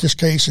look at this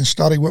case and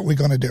study what we're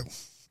going to do.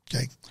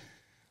 Okay.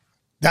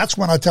 That's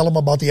when I tell them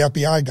about the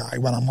FBI guy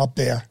when I'm up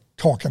there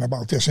talking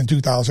about this in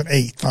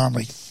 2008,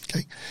 finally.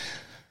 Okay.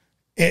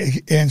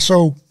 And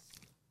so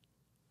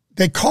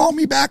they call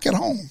me back at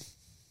home.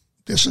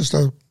 This is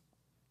the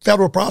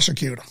federal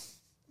prosecutor,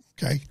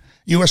 okay,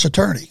 U.S.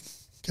 attorney,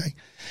 okay.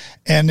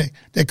 And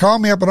they call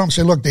me up at home and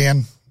say, look,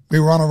 Dan,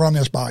 we want to run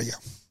this by you.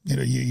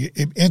 You're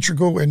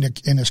integral in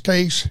this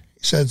case.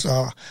 He says,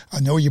 I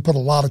know you put a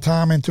lot of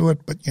time into it,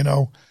 but,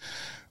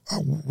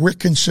 we're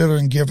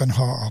considering giving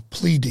her a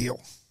plea deal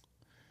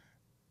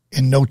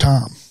in no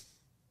time.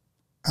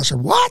 I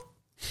said, what?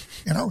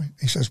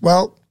 He says,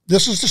 well,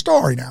 this is the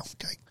story now.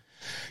 Okay.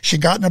 She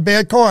got in a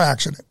bad car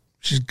accident.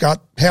 She's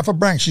got half a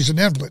brain. She's an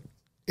invalid.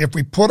 If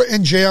we put her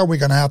in jail, we're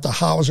going to have to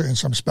house her in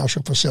some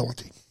special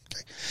facility.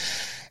 Okay.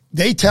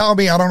 They tell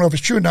me, I don't know if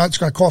it's true or not, it's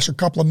going to cost a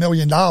couple of $1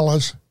 million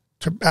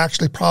to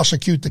actually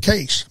prosecute the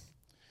case.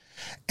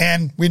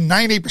 And we're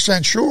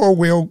 90% sure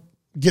we'll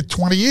get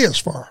 20 years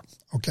for her.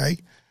 Okay.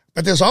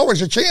 But there's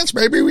always a chance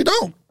maybe we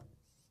don't.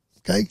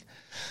 Okay.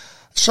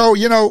 So,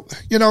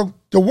 the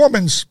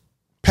woman's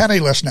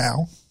penniless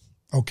now.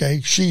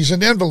 Okay. She's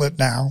an invalid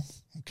now.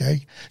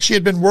 Okay. She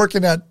had been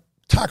working at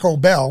Taco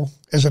Bell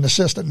as an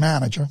assistant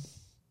manager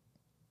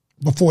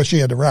before she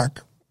had the wreck.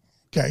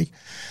 Okay.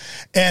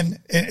 And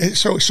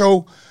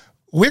so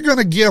we're going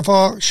to give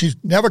her, she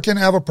never can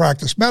ever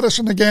practice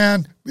medicine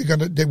again. We're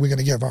going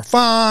to give her a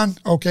fine.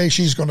 Okay.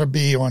 She's going to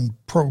be on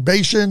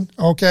probation.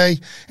 Okay.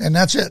 And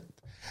that's it.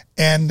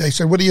 And they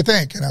said, what do you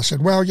think? And I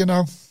said, well,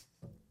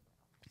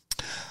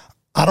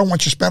 I don't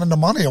want you spending the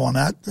money on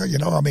that.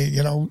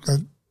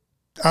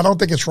 I don't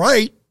think it's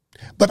right.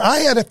 But I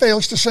had to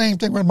face the same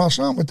thing with my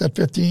son with that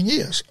 15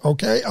 years.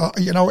 Okay.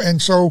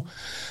 And so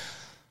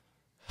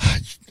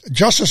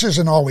justice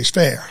isn't always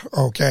fair.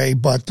 Okay.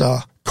 But,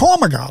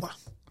 karma got her.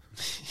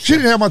 She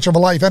didn't have much of a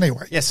life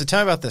anyway. Yeah. So tell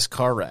me about this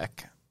car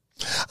wreck.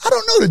 I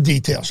don't know the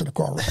details of the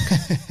car wreck.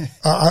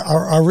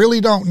 I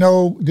really don't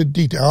know the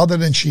detail other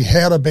than she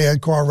had a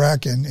bad car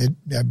wreck and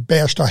it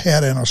bashed her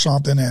head in or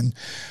something. And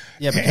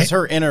yeah, because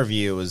her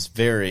interview was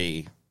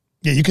very.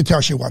 Yeah. You could tell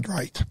she wasn't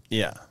right.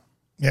 Yeah.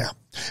 Yeah.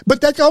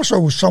 But that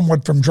also was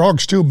somewhat from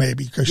drugs too,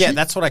 maybe.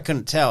 That's what I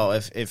couldn't tell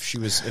if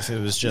it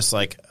was just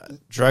like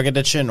drug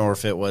addiction or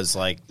if it was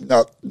like.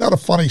 Not a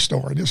funny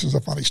story. This is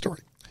a funny story.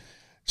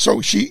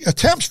 So she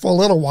attempts for a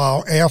little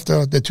while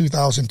after the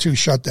 2002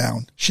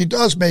 shutdown. She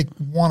does make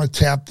one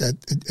attempt at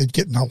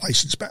getting her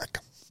license back.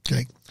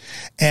 Okay.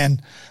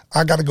 And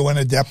I got to go in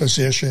a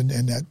deposition,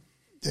 and that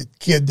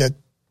kid that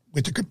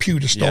with the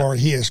computer store,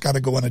 he has got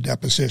to go in a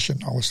deposition,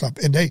 all this stuff.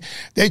 And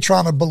they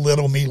trying to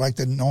belittle me like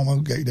the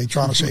normal, they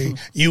trying to say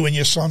you and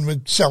your son were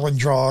selling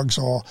drugs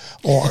or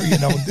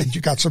that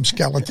you got some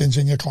skeletons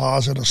in your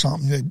closet or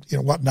something,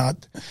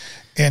 whatnot.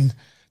 And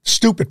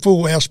stupid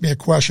fool asked me a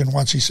question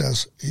once. He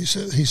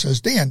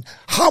says, Dan,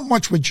 how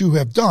much would you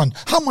have done?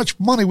 How much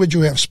money would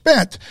you have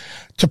spent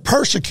to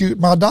persecute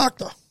my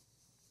doctor?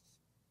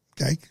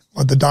 Okay.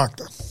 Or the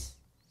doctor.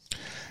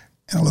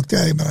 And I looked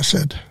at him and I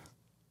said,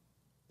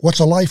 what's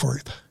a life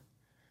worth?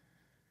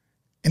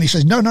 And he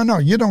says, no,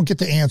 you don't get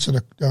to ask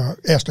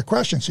the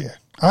questions here.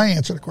 I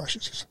answer the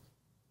questions.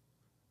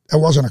 That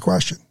wasn't a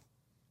question.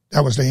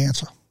 That was the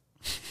answer.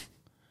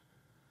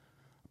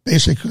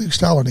 Basically, he's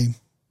telling him,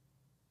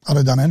 I'd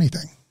have done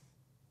anything.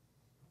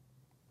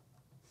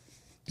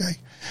 Okay.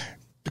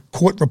 The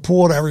court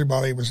report,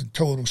 everybody was in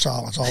total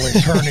silence. All the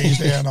attorneys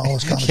there and all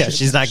this kind of shit.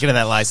 She's not getting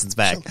that license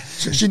back.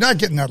 So she's not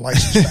getting that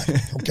license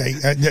back. Okay.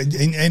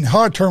 And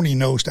her attorney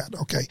knows that.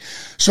 Okay.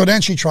 So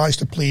then she tries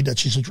to plead that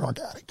she's a drug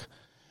addict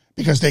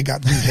because they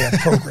got rehab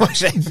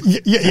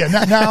programs. Yeah.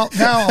 Now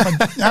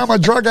I'm a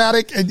drug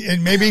addict,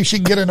 and maybe she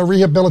can get in a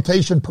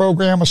rehabilitation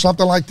program or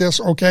something like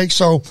this. Okay,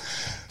 so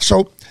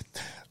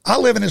I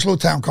live in this little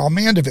town called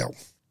Mandeville.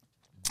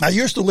 I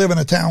used to live in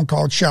a town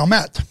called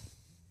Chalmette.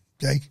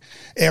 Okay,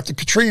 after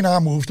Katrina, I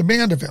moved to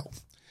Mandeville.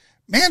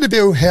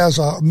 Mandeville has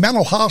a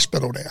mental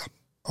hospital there.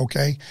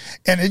 Okay,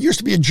 and it used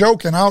to be a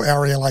joke in our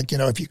area, like,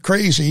 if you're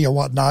crazy or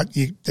whatnot,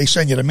 they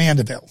send you to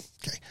Mandeville.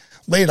 Okay.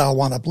 Later, I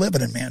wound up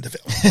living in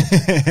Mandeville.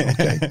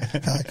 Okay.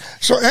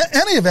 So, in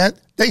any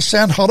event, they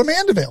sent her to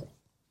Mandeville.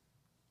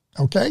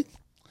 Okay.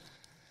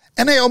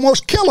 And they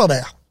almost kill her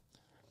there.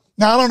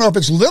 Now, I don't know if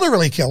it's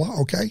literally kill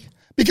her, okay,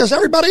 because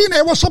everybody in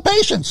there was her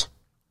patients.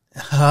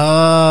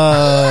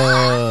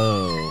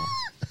 Oh.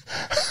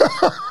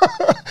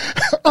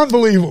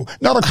 Unbelievable.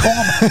 Not a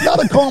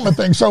common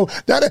thing. So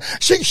that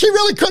she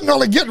really couldn't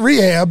only get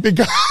rehab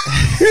because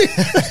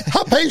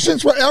her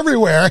patients were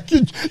everywhere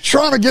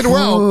trying to get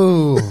well.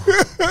 Ooh,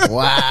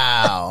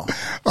 wow.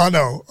 I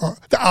know.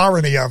 The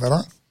irony of it, huh?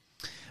 All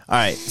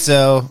right.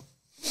 So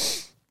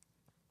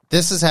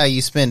this is how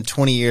you spend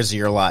 20 years of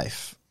your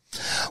life.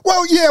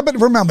 Well, yeah, but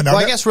remember now.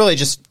 Well, I guess really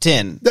just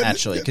 10,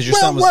 actually, because your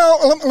son was.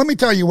 Well, let me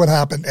tell you what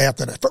happened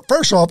after that.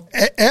 First off,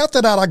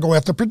 after that, I go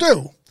after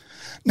Purdue.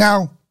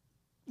 Now,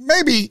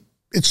 maybe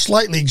it's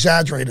slightly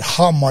exaggerated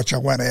how much I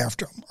went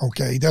after him,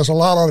 okay? There's a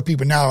lot of other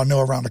people now I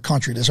know around the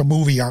country. There's a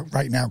movie out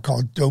right now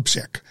called Dope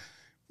Sick.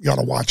 You ought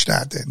to watch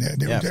that.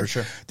 For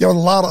sure. There were a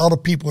lot of other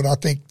people that I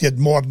think did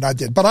more than I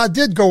did. But I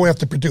did go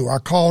after Purdue. I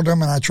called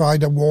them and I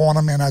tried to warn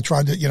them and I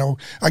tried to,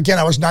 again,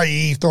 I was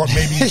naive, thought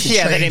maybe you could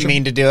yeah, they didn't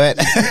mean to do it.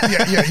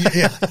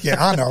 Yeah,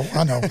 I know.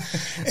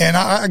 And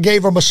I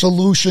gave them a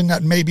solution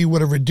that maybe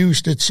would have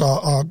reduced its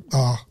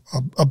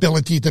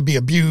ability to be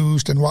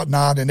abused and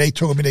whatnot. And they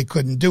told me they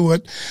couldn't do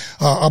it.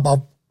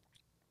 About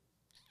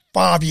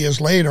 5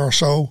 years later or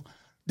so,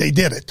 they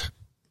did it.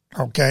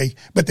 Okay.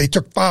 But they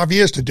took 5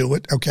 years to do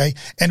it. Okay.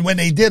 And when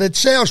they did it,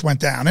 sales went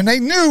down. And they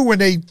knew when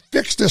they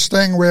fixed this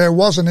thing where it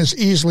wasn't as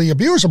easily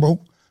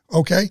abusable,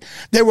 okay,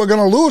 they were going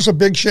to lose a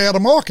big share of the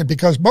market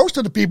because most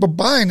of the people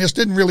buying this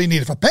didn't really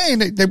need it for pain.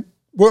 They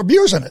were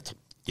abusing it.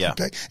 Yeah.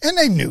 Okay. And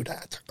they knew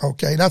that.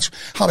 Okay. That's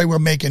how they were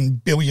making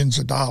billions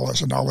of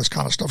dollars and all this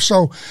kind of stuff.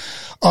 So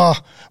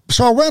I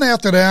went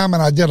after them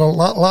and I did a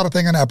lot of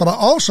things on that, but I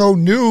also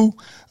knew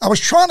I was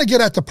trying to get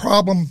at the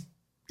problem.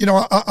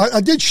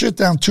 I did shut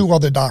down 2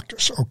 other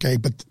doctors. Okay.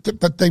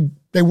 But they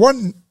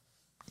weren't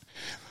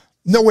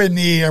nowhere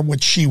near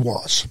what she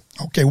was.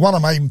 Okay. One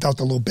of them I even felt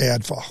a little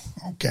bad for.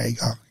 Okay.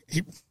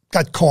 He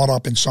got caught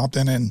up in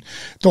something and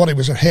thought he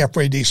was a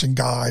halfway decent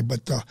guy,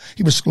 but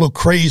he was a little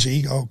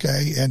crazy,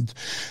 okay? And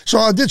so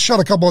I did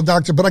shut a couple of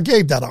doctors, but I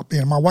gave that up.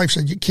 My wife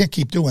said, you can't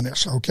keep doing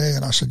this, okay?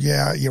 And I said,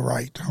 yeah, you're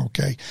right,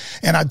 okay?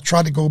 And I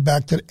tried to go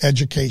back to the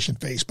education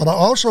phase. But I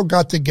also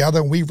got together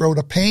and we wrote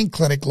a pain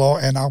clinic law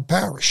in our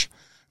parish,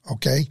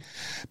 okay?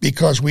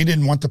 Because we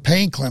didn't want the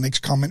pain clinics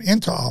coming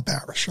into our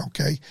parish,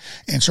 okay?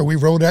 And so we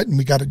wrote that and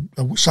we got it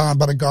signed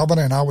by the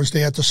governor and I was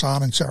there at the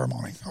signing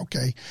ceremony,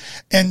 okay?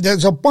 And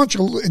there's a bunch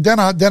of, then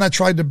I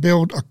tried to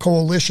build a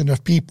coalition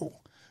of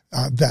people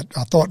that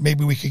I thought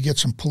maybe we could get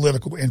some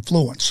political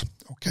influence,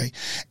 okay?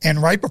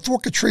 And right before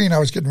Katrina, I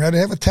was getting ready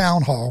to have a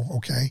town hall,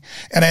 okay?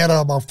 And I had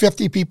about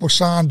 50 people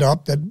signed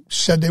up that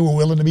said they were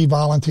willing to be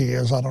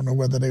volunteers. I don't know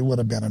whether they would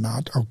have been or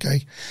not,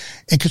 okay?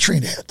 And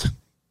Katrina hit.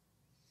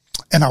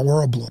 And our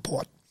world blew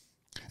apart.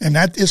 And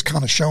that is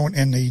kind of shown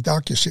in the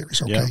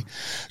docuseries, okay? Yeah.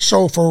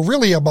 So for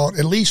really about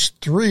at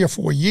least 3 or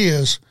 4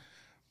 years,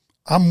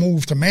 I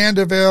moved to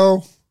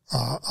Mandeville.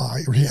 I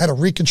had to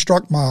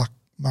reconstruct my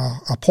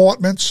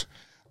apartments.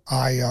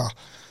 It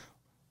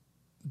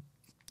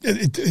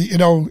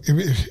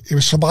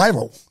was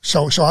survival.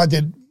 So I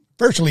did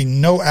virtually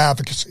no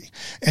advocacy.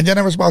 And then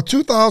it was about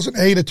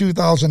 2008 or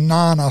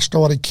 2009, I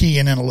started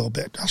keying in a little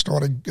bit. I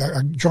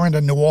joined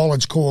a New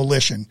Orleans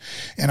coalition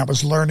and I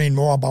was learning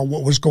more about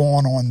what was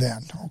going on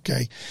then.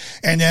 Okay.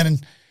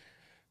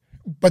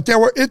 But there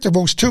were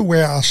intervals too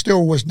where I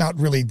still was not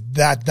really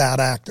that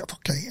active.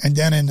 Okay. And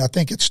then I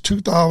think it's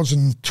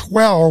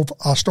 2012,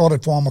 I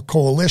started forming a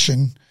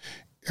coalition,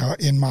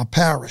 in my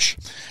parish,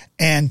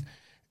 and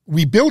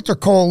we built a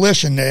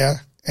coalition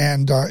there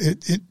and,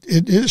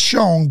 it is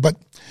shown, but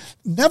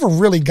never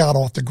really got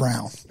off the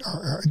ground.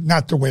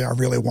 Not the way I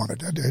really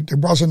wanted it. It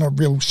wasn't a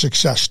real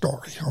success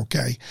story,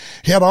 okay?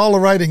 He had all the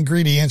right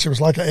ingredients. It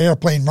was like an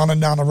airplane running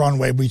down the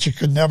runway, but you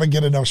could never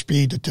get enough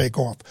speed to take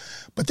off.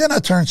 But then I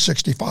turned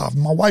 65,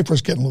 and my wife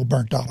was getting a little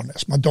burnt out on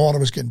this. My daughter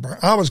was getting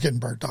burnt. I was getting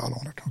burnt out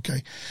on it,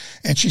 okay?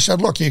 And she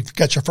said, look, you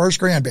got your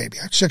first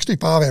grandbaby. At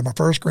 65, I had my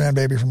first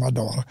grandbaby from my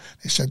daughter.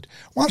 They said,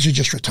 why don't you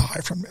just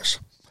retire from this?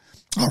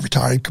 I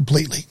retired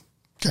completely,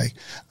 okay?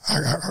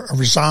 I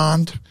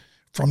resigned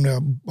from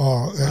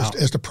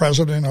as the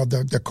president of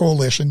the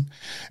coalition.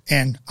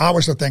 And I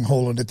was the thing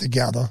holding it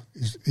together,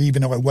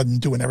 even though it wasn't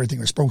doing everything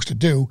it was supposed to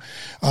do.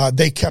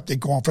 They kept it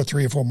going for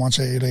 3 or 4 months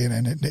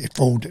and it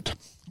folded.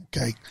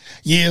 Okay.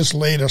 Years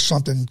later,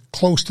 something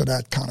close to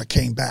that kind of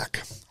came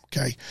back.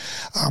 Okay.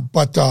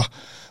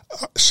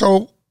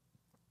 So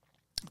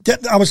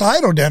I was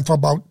idle then for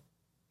about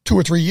 2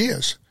 or 3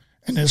 years.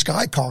 And this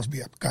guy calls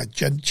me up,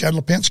 Jed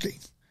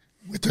Lipinski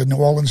with the New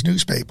Orleans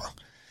newspaper.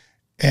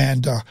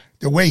 And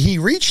the way he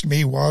reached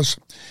me was,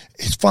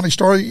 it's a funny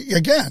story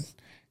again.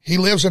 He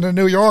lives in the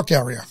New York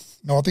area,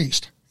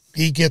 Northeast.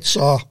 He gets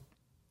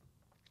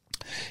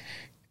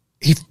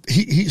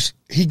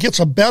he gets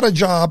a better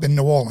job in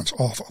New Orleans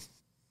offer.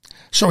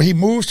 So he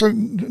moves to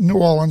New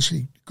Orleans.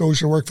 He goes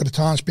to work for the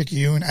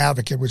Times-Picayune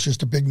Advocate, which is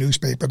the big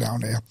newspaper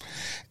down there.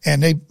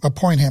 And they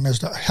appoint him as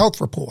the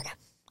health reporter.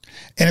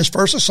 And his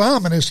first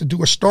assignment is to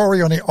do a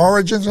story on the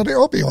origins of the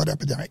opioid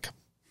epidemic.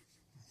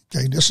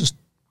 Okay, this is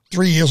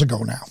 3 years ago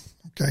now.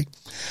 Okay.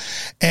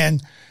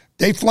 And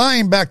they fly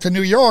him back to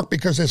New York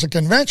because there's a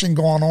convention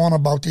going on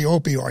about the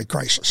opioid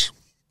crisis.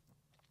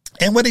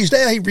 And when he's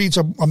there, he reads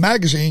a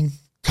magazine,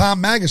 Time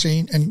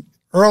Magazine, and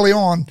early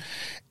on,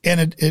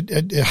 and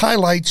it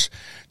highlights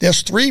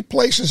there's 3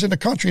 places in the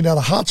country that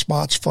are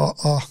hotspots for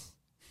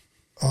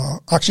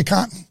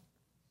OxyContin.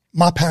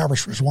 My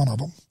parish was one of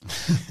them.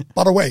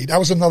 By the way, that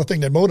was another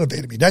thing that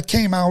motivated me. That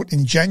came out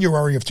in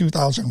January of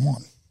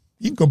 2001.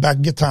 You can go back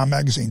and get Time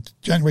Magazine,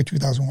 January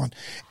 2001.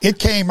 It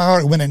came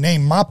out when it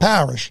named my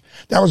parish.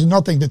 That was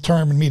nothing that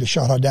determined me to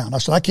shut her down. I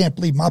said, I can't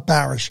believe my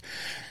parish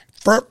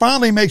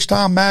finally makes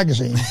Time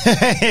Magazine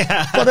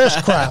for this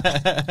crap.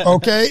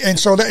 Okay? And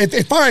so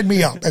it fired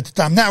me up at the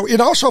time. Now, it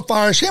also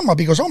fires him up.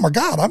 He goes, oh, my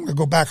God, I'm going to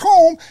go back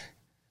home.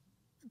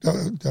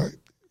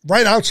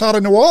 Right outside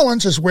of New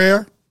Orleans is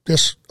where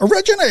this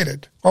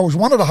originated. It was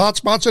one of the hot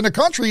spots in the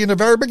country in the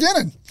very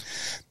beginning.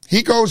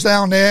 He goes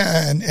down there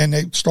and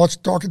they starts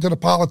talking to the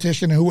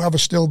politician and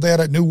whoever's still there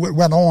that knew what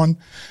went on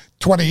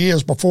 20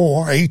 years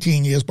before,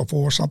 18 years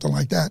before, something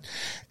like that.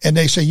 And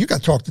they say, you got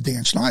to talk to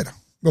Dan Schneider.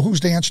 Well,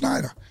 who's Dan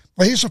Schneider?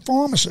 Well, he's a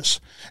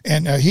pharmacist.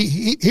 And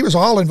he was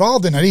all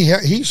involved in it.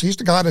 He's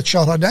the guy that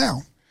shut her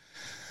down.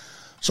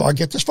 So I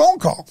get this phone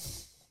call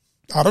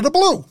out of the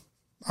blue.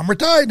 I'm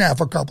retired now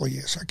for a couple of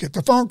years. I get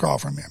the phone call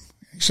from him.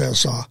 He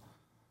says,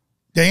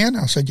 Dan?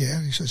 I said, yeah.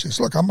 He says,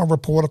 look, I'm a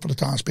reporter for the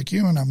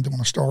Times-Picayune. I'm doing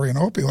a story on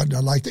opioid.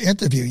 I'd like to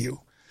interview you.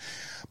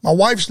 My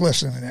wife's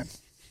listening in.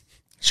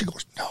 She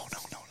goes, no.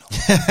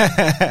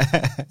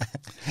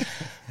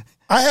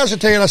 I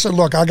hesitated. I said,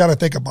 look, I got to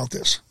think about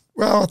this.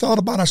 Well, I thought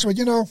about it. I said,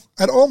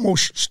 I'd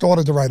almost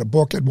started to write a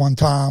book at one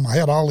time. I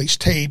had all these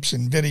tapes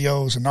and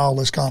videos and all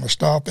this kind of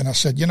stuff. And I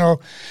said,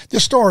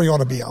 this story ought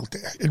to be out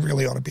there. It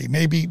really ought to be.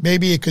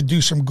 Maybe it could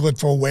do some good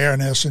for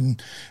awareness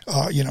and,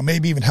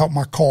 maybe even help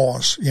my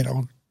cause,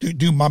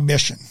 do my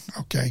mission.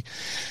 Okay.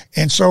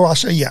 And so I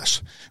say,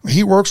 yes.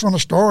 He works on the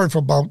story for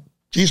about,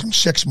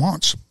 6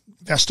 months.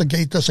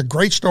 Investigate this. A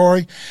great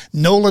story.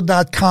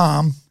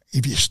 NOLA.com.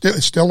 If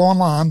it's still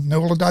online,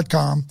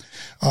 NOLA.com.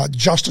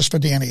 Justice for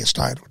Danny is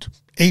titled.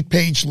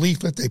 8-page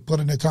leaflet. They put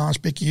in the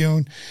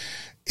Times-Picayune.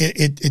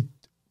 It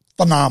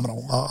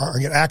phenomenal. I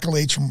get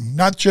accolades from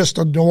not just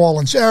the New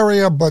Orleans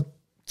area, but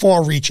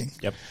far reaching.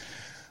 Yep.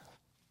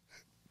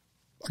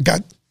 I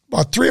got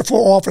about 3 or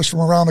 4 offers from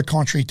around the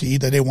country to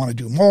either they want to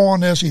do more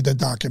on this, either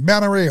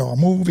documentary or a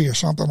movie or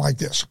something like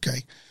this.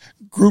 Okay.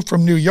 Group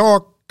from New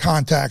York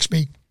contacts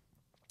me.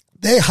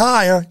 They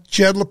hire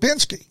Jed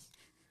Lipinski,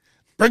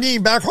 bringing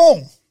him back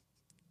home.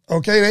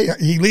 Okay.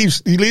 He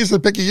leaves the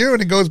Picayune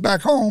and goes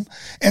back home.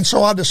 And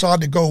so I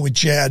decided to go with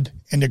Jed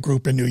and the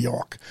group in New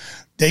York.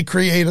 They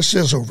create a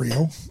sizzle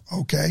reel.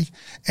 Okay.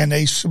 And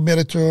they submit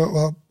it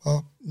to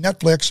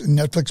Netflix, and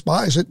Netflix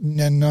buys it, and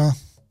then,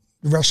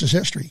 the rest is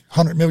history.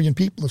 100 million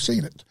people have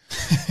seen it.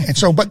 And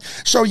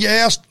so you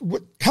asked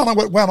what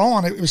went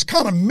on. It was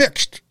kind of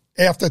mixed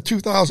after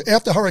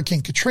Hurricane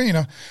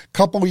Katrina,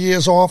 couple of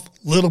years off,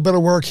 little bit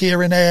of work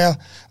here and there,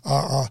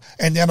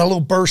 and then a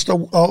little burst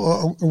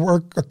of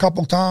work a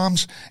couple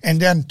times, and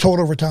then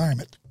total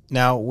retirement.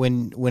 Now,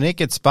 when it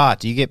gets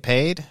bought, do you get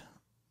paid?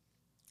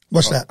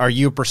 What's that? Are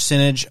you a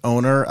percentage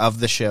owner of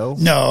the show?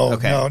 No,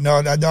 okay.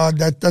 no.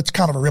 That's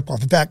kind of a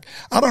ripoff. In fact,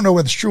 I don't know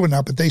whether it's true or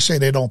not, but they say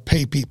they don't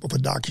pay people for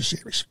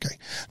docuseries. Okay.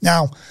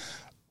 Now,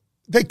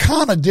 they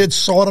kind of did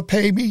sort of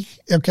pay me.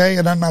 Okay.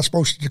 And I'm not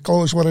supposed to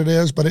disclose what it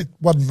is, but it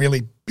wasn't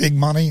really big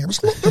money. It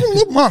was a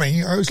little money.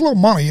 It was a little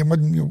money. It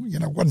wasn't,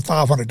 wasn't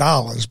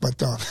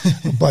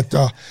 $500,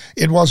 but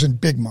it wasn't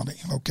big money.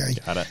 Okay.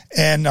 Got it.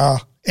 And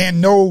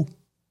no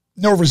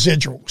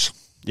residuals.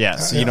 Yeah,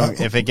 so you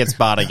don't. If it gets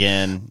bought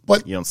again,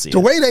 but you don't see the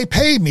it. way they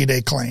paid me.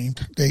 They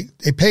claimed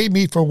they paid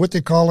me for what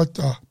they call it,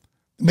 the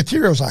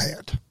materials I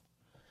had.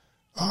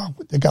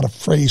 They got a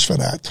phrase for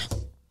that.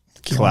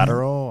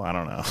 Collateral? I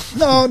don't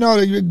know. No,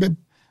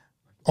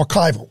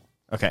 archival.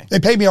 Okay, they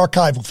paid me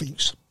archival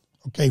fees.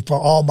 Okay, for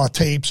all my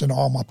tapes and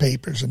all my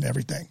papers and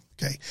everything.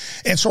 Okay,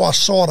 and so I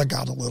sort of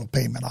got a little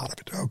payment out of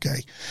it.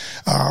 Okay,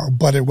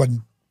 but it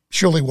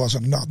surely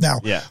wasn't enough.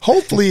 Now,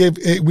 hopefully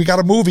we got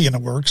a movie in the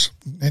works,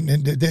 and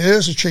there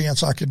is a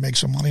chance I could make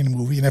some money in a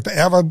movie. And if I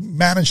ever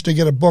manage to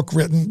get a book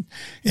written,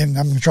 and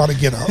I'm going to try to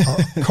get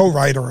a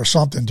co-writer or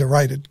something to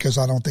write it, because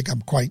I don't think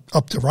I'm quite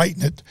up to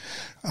writing it,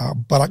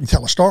 but I can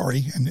tell a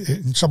story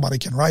and somebody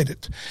can write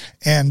it.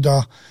 And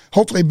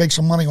hopefully make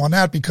some money on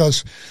that,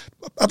 because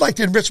I'd like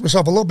to enrich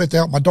myself a little bit to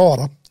help my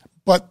daughter.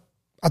 But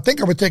I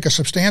think I would take a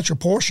substantial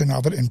portion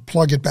of it and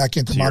plug it back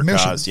into my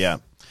mission. Cause, yeah.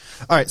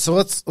 All right. So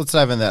let's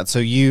dive into that. So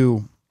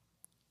you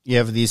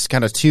have these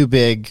kind of two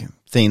big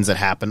things that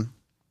happen,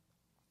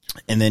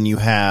 and then you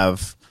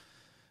have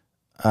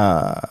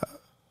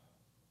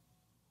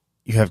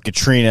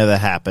Katrina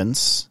that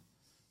happens,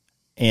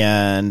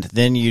 and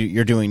then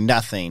you're doing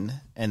nothing,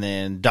 and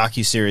then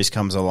docuseries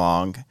comes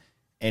along,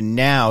 and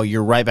now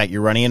you're right back.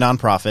 You're running a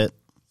nonprofit.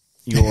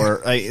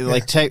 You're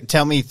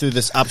tell me through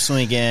this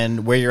upswing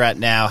again, where you're at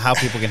now, how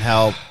people can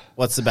help,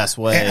 what's the best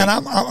way. And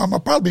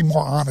I'm probably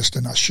more honest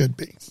than I should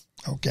be,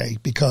 okay?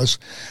 Because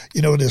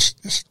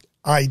this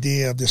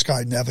idea of this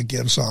guy never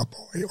gives up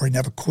or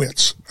never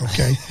quits,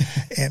 okay?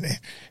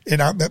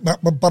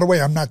 But by the way,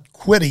 I'm not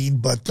quitting,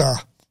 but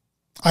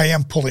I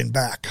am pulling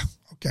back,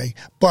 okay?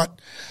 But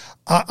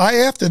I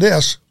after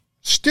this,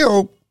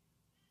 still,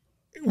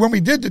 when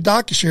we did the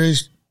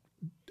docuseries,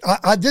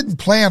 I didn't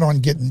plan on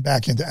getting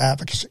back into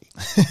advocacy.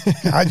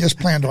 I just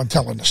planned on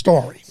telling the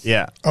story.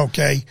 Yeah.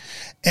 Okay.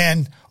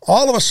 And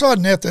all of a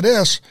sudden after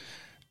this,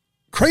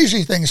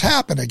 crazy things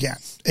happen again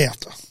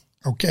after.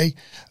 Okay.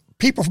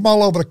 People from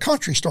all over the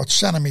country start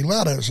sending me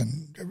letters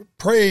and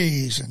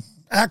praise and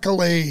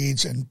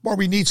accolades and, boy,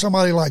 we need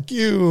somebody like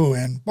you.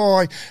 And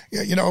boy,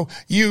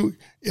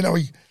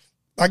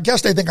 I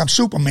guess they think I'm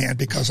Superman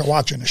because I'm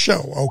watching the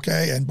show,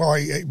 okay? And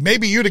boy,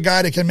 maybe you're the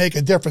guy that can make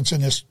a difference in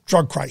this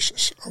drug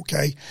crisis,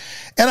 okay?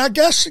 And I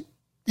guess,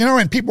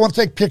 and people want to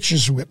take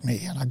pictures with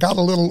me, and I got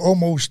a little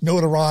almost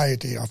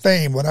notoriety or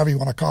fame, whatever you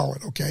want to call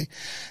it, okay?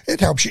 It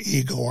helps your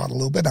ego out a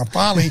little bit. Now,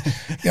 finally,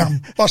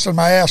 I'm busting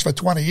my ass for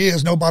 20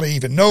 years. Nobody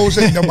even knows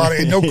it.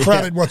 No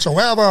credit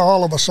whatsoever.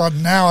 All of a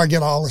sudden, now I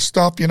get all this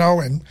stuff,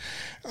 and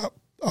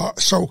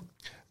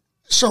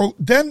so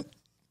then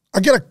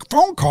I get a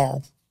phone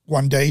call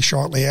one day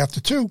shortly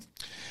after 2,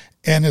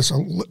 and there's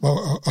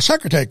a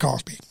secretary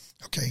calls me,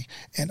 okay?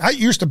 And I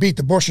used to beat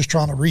the bushes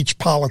trying to reach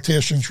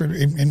politicians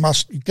and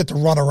must get to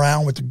run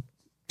around with the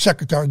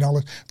secretary and all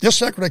that. This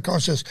secretary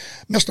calls and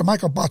says, Mr.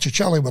 Michael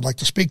Botticelli would like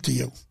to speak to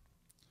you.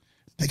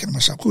 Thinking to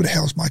myself, who the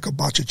hell is Michael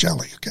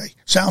Botticelli, okay?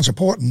 Sounds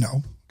important,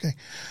 no, okay?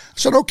 I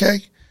said,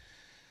 okay.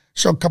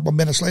 So a couple of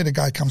minutes later, the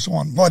guy comes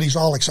on. But he's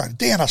all excited.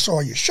 Dan, I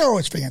saw your show.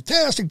 It's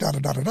fantastic.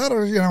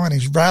 And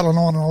he's rattling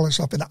on and all this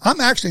stuff. And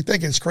I'm actually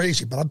thinking it's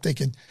crazy, but I'm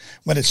thinking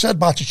when it said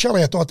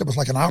Botticelli, I thought that was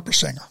like an opera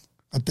singer.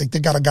 I think they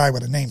got a guy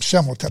with a name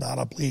similar to that,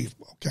 I believe.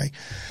 Okay.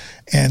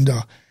 And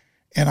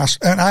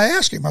I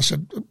asked him, I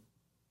said,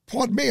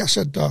 pardon me. I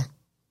said,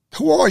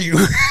 who are you?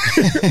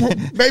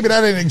 Maybe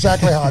that ain't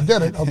exactly how I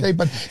did it. Okay.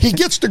 But he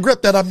gets the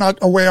grip that I'm not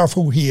aware of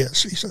who he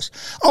is. He says,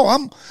 I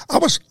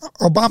was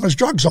Obama's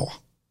drug czar.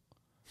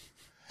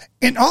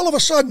 And all of a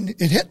sudden,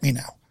 it hit me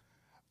now.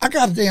 I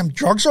got a damn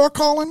drug czar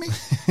calling me.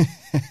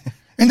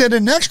 And then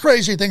the next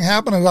crazy thing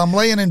happened is I'm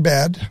laying in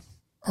bed,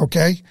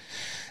 okay,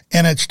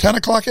 and it's 10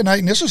 o'clock at night,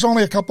 and this is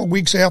only a couple of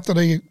weeks after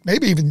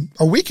maybe even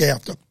a week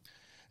after.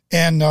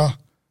 And I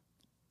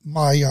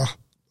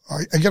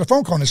get a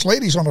phone call, and this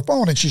lady's on the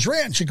phone, and she's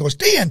ranting. She goes,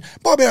 Dan,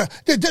 Bobby,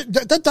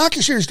 that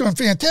docuseries is doing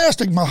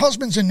fantastic. My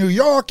husband's in New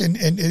York, and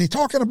he's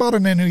talking about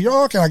it in New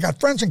York, and I got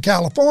friends in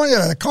California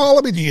that are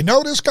calling me. Do you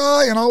know this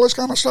guy? And all this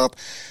kind of stuff.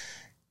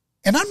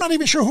 And I'm not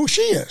even sure who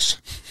she is.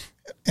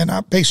 And I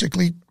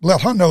basically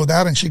let her know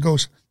that, and she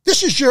goes,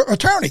 this is your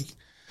attorney.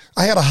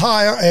 I had to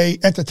hire a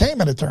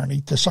entertainment attorney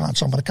to sign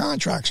some of the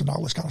contracts and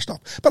all this kind of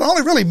stuff. But I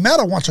only really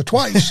met her once or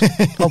twice.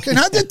 Okay. And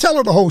I did tell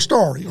her the whole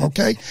story.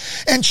 Okay.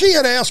 And she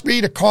had asked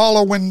me to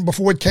call her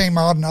before it came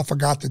out, and I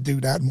forgot to do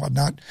that and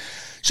whatnot.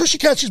 So she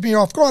catches me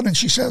off guard and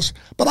she says,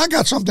 but I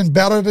got something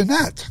better than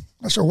that.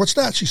 I said, what's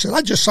that? She said,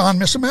 I just signed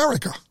Miss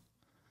America.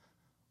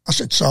 I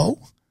said, so?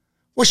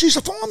 Well, she's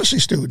a pharmacy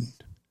student.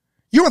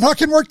 You and her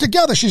can work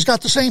together. She's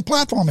got the same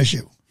platform as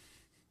you.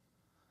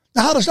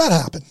 Now, how does that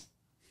happen?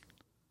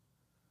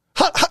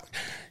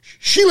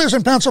 She lives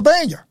in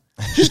Pennsylvania.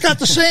 She's got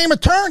the same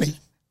attorney,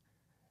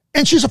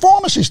 and she's a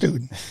pharmacy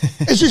student,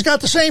 and she's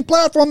got the same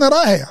platform that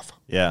I have.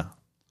 Yeah.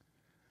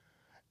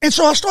 And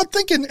so I start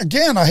thinking,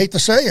 again, I hate to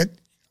say it,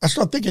 I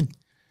start thinking,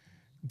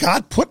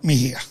 God put me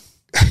here.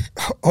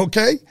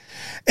 Okay.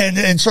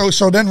 And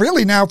so then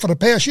really now for the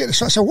past year,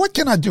 so I said, what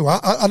can I do?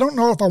 I don't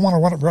know if I want to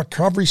run a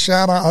recovery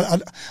center.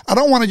 I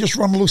don't want to just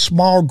run a little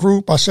small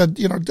group. I said,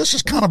 this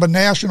is kind of a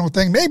national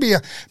thing. Maybe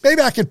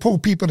I could pull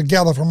people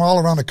together from all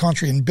around the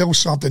country and build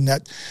something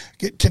that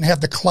can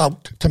have the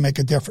clout to make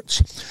a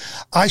difference.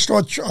 I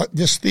start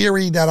this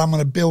theory that I'm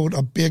going to build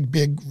a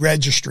big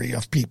registry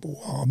of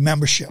people,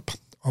 membership.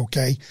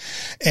 Okay.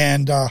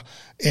 And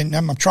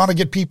I'm trying to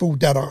get people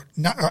that are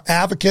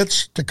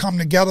advocates to come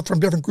together from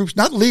different groups,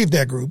 not leave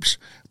their groups,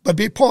 but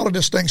be part of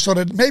this thing so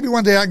that maybe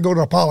one day I can go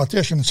to a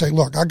politician and say,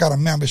 look, I got a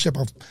membership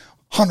of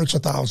hundreds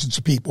of thousands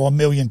of people, 1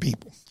 million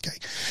people. Okay.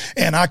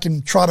 And I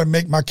can try to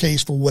make my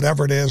case for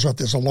whatever it is, or if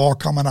there's a law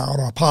coming out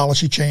or a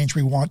policy change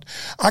we want,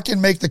 I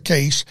can make the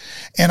case.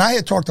 And I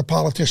had talked to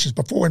politicians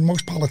before, and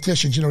most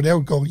politicians, they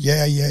would go,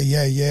 yeah.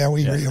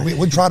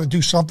 We'll try to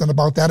do something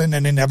about that. And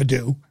then they never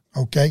do.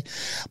 Okay.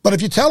 But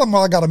if you tell them,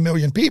 well, I got 1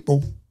 million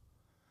people,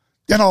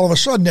 then all of a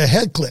sudden their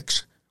head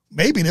clicks.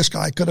 maybe this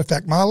guy could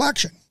affect my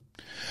election.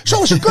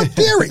 So it's a good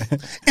theory.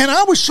 And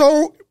I was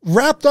so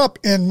wrapped up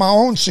in my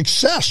own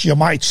success, you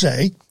might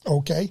say,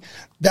 okay,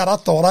 that I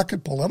thought I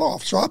could pull it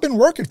off. So I've been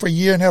working for a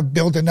year and a half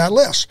building that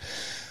list.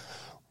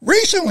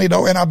 Recently,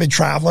 though, and I've been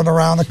traveling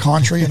around the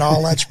country and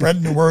all that,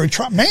 spreading the word,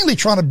 mainly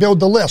trying to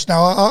build the list.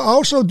 Now, I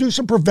also do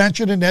some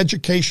prevention and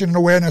education and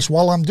awareness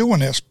while I'm doing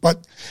this,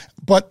 but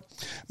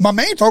my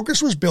main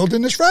focus was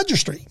building this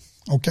registry,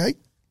 okay?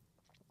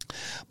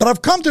 But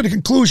I've come to the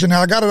conclusion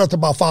now, I got it up to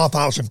about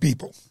 5,000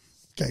 people,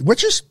 okay,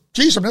 which is,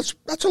 geez,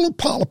 that's a little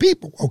pile of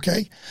people,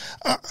 okay?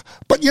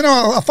 But, you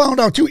know, I found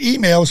out 2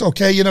 emails,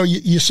 okay? You know,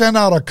 you send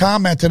out a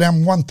comment to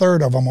them,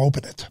 1/3 of them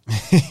open it.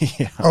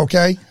 Yeah.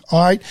 Okay?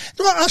 All right?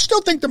 Well, I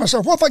still think to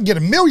myself, well, if I can get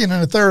 1 million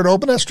and a third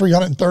open, that's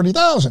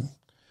 330,000.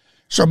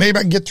 So maybe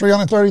I can get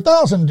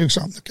 330,000 and do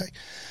something, okay?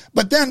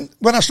 But then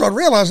when I started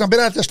realizing I've been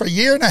at this for a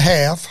year and a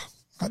half,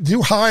 I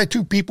do hire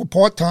 2 people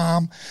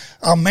part-time.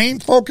 Our main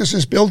focus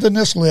is building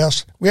this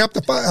list. We have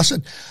to find, I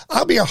said,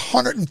 I'll be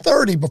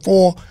 130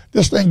 before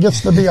this thing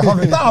gets to be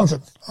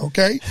 100,000.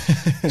 Okay.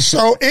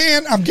 So,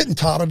 and I'm getting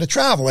tired of the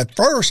travel. At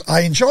first,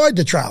 I enjoyed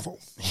the travel.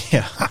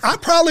 Yeah. I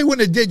probably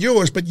wouldn't have did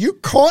yours, but you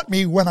caught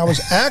me when I was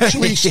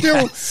actually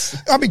still,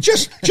 I mean,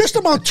 just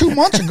about 2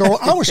 months ago,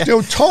 I was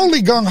still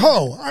totally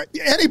gung-ho.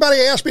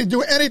 Anybody asked me to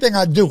do anything,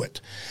 I'd do it.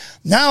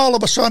 Now, all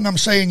of a sudden, I'm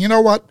saying, you know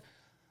what?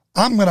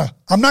 I'm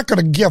not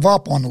gonna give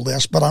up on the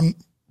list, but I'm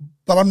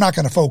not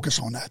gonna focus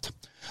on that.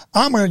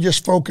 I'm gonna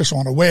just focus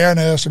on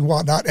awareness and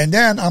whatnot, and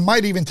then I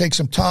might even take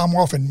some time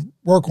off and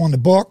work on the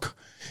book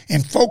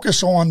and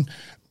focus on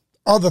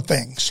other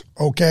things,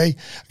 okay?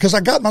 Because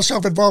I got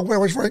myself involved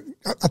where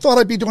I thought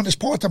I'd be doing this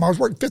part-time. I was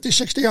working 50,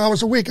 60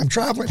 hours a week. I'm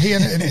traveling here,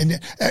 and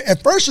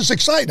at first it's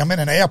exciting. I'm in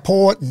an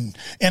airport and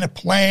in a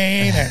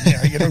plane,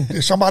 and you know,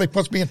 somebody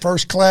puts me in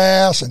first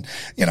class, and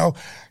you know,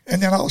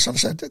 and then all of a sudden I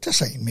said,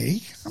 this ain't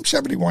me. I'm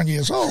 71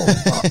 years old.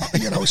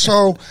 You know,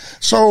 so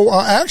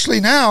actually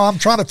now I'm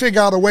trying to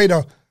figure out a way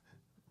to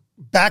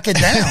back it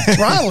down,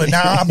 throttle it.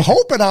 Now I'm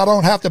hoping I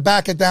don't have to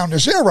back it down to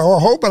 0, or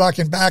hoping I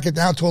can back it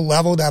down to a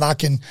level that I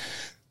can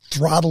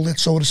throttle it,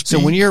 so to speak. So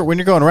when you're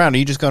going around, are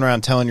you just going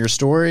around telling your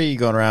story? You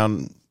going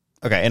around,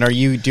 okay, and are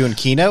you doing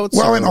keynotes?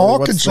 Well, in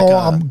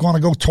Arkansas, I'm going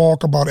to go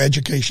talk about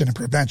education and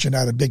prevention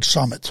at a big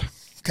summit.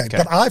 Okay.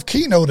 But I've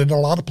keynoted in a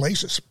lot of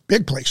places,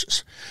 big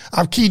places.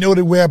 I've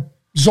keynoted where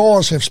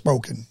czars have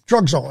spoken,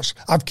 drug czars.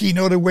 I've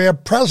keynoted where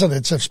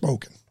presidents have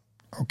spoken.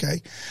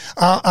 Okay.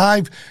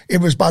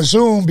 It was by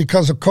Zoom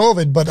because of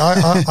COVID, but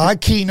I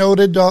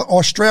keynoted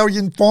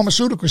Australian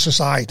Pharmaceutical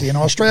Society in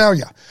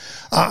Australia.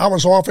 I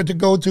was offered to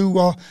go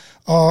to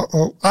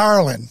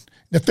Ireland,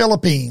 the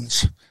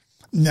Philippines.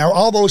 Now,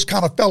 all those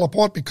kind of fell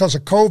apart because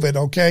of COVID,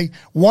 okay?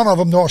 One of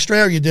them,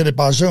 Australia, did it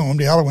by Zoom.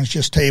 The other one's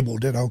just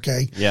tabled it,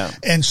 okay? Yeah.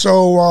 And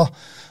so,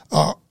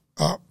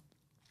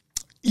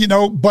 you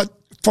know, but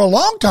for a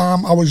long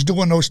time, I was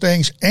doing those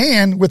things,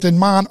 and within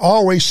mind,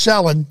 always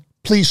selling,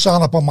 please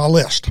sign up on my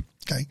list,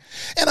 okay?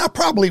 And I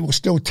probably will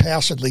still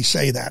tacitly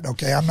say that,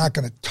 okay? I'm not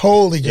going to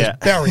totally just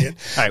bury it.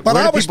 All right, but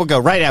where do people go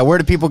right now? Where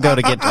do people go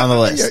to get on the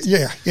list?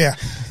 Yeah.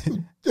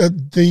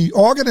 The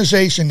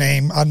organization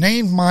name, I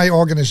named my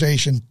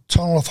organization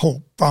Tunnel of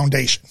Hope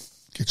Foundation.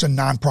 It's a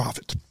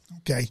nonprofit,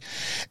 okay?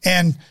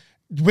 And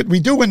what we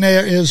do in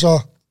there is,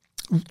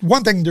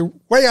 one thing, the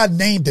way I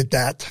named it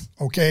that,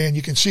 okay, and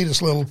you can see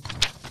this little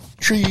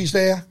trees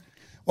there.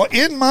 Well,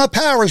 in my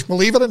parish,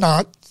 believe it or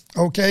not,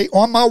 okay,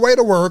 on my way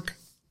to work,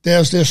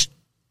 there's this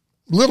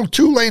little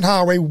 2-lane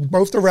highway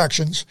both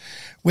directions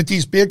with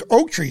these big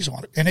oak trees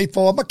on it, and they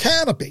form a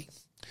canopy.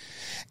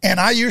 And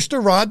I used to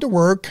ride to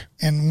work,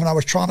 and when I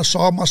was trying to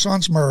solve my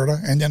son's murder,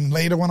 and then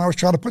later when I was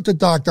trying to put the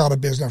doctor out of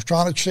business, I was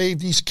trying to save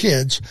these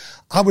kids,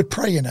 I would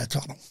pray in that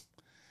tunnel.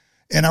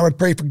 And I would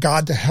pray for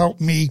God to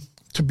help me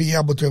to be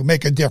able to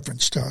make a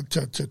difference,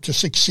 to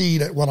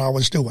succeed at what I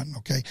was doing,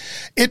 okay?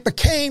 It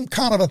became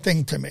kind of a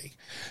thing to me.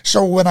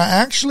 So when I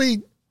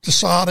actually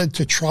decided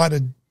to try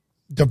to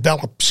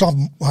develop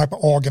some type of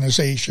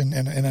organization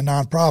in a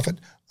nonprofit,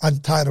 I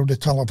entitled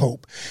it Tunnel of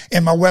Hope.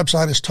 And my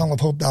website is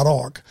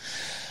tunnelofhope.org.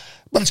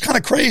 But it's kind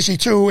of crazy,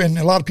 too, and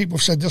a lot of people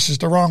have said this is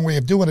the wrong way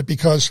of doing it,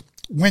 because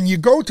when you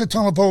go to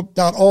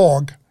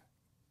tunnelofhope.org,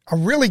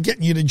 I'm really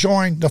getting you to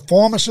join the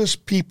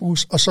Pharmacist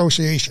People's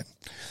Association.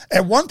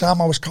 At one time,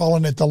 I was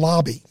calling it the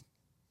lobby.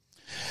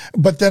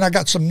 But then I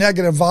got some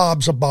negative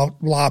vibes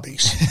about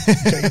lobbies.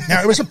 Okay?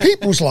 Now, it was a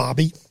people's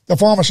lobby, the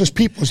Pharmacist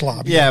People's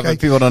Lobby. Yeah, okay? But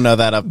people don't know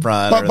that up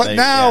front. But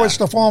now it's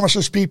the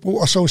Pharmacist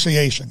People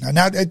Association. And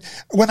now,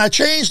 when I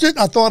changed it,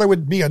 I thought it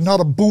would be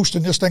another boost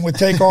and this thing would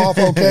take off.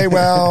 Okay,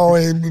 well,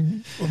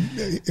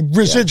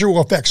 residual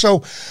effect.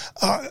 So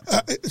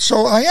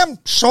I am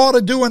sort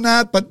of doing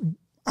that, but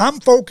I'm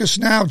focused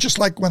now, just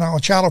like when I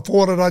was Channel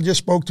 4 that I just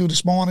spoke to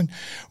this morning.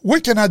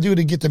 What can I do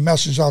to get the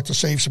message out to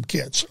save some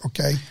kids?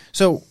 Okay.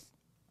 So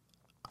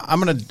I'm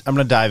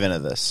gonna dive into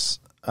this.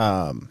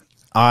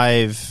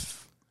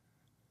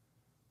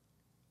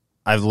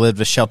 I've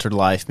lived a sheltered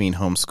life, being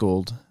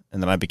homeschooled,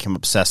 and then I became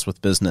obsessed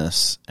with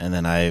business, and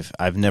then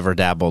I've never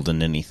dabbled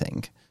in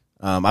anything.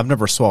 I've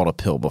never swallowed a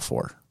pill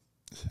before.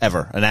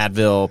 ever, an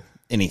Advil,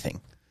 anything.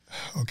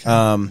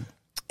 Okay.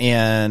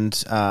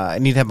 And I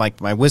need to have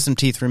my wisdom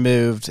teeth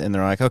removed, and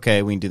they're like,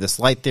 okay, we can do this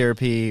light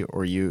therapy,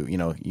 or you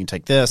can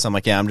take this. I'm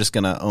like, yeah, I'm just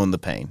going to own the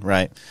pain,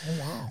 right?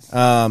 Oh,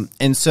 wow.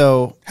 And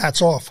so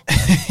hats off.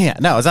 yeah,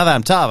 no, it's not that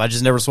I'm tough. I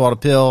just never swallowed a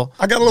pill.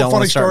 I got a little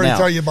funny story to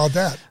tell you about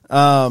that.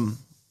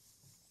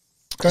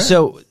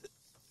 So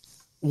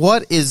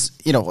what is,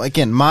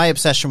 again, my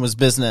obsession was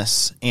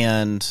business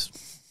and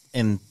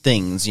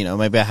things,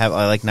 maybe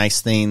I like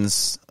nice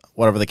things,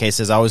 whatever the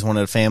case is. I always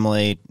wanted a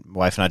family.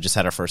 My wife and I just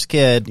had our first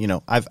kid.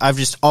 I've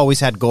just always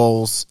had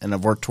goals, and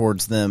I've worked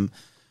towards them.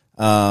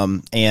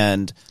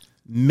 And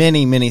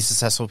many, many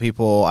successful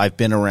people I've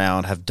been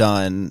around have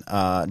done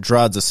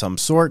drugs of some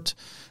sort.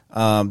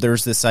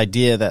 There's this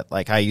idea that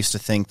I used to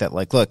think that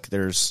look,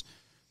 there's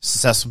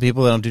successful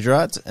people that don't do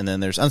drugs, and then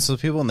there's unsuccessful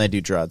people and they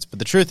do drugs. But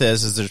the truth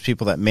is there's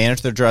people that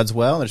manage their drugs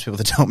well, and there's people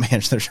that don't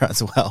manage their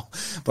drugs well.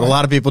 But a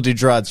lot of people do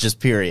drugs, just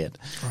period.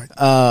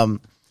 Right.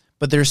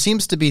 But there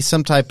seems to be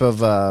some type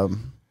of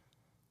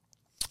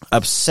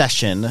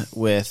obsession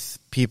with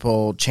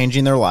people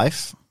changing their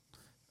life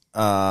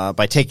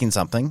by taking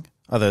something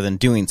other than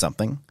doing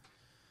something,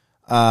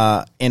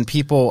 and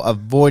people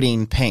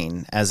avoiding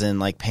pain, as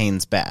in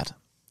pain's bad.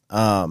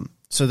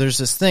 So there's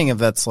this thing of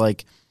that's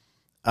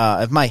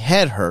if my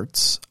head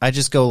hurts, I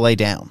just go lay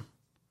down.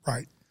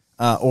 Right.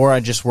 Or I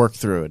just work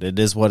through it. It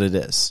is what it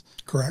is.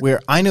 Correct. Where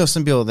I know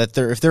some people that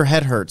if their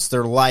head hurts,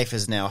 their life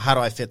is now, how do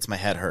I fix my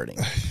head hurting?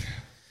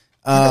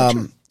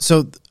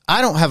 So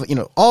I don't have,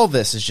 all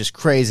this is just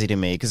crazy to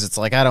me, because it's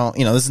I don't,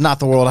 this is not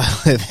the world I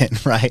live in,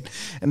 right?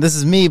 And this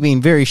is me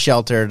being very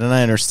sheltered, and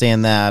I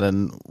understand that,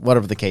 and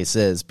whatever the case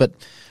is. But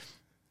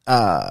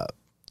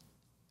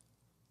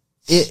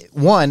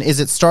is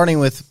it starting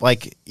with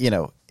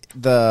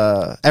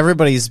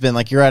everybody's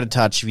been you're out of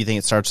touch if you think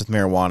it starts with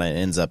marijuana and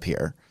ends up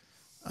here.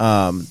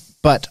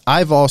 But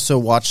I've also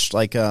watched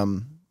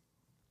when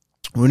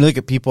we look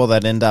at people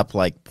that end up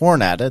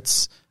porn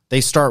addicts, they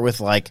start with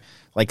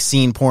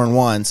seeing porn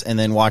once and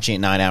then watching it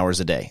 9 hours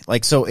a day.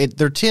 So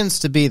there tends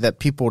to be that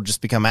people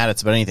just become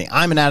addicts about anything.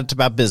 I'm an addict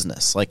about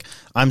business.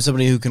 I'm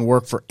somebody who can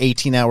work for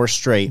 18 hours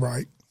straight.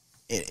 Right.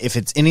 If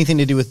it's anything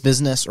to do with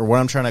business or what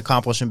I'm trying to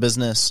accomplish in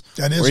business.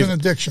 That is an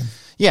addiction.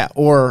 Yeah.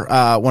 Or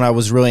when I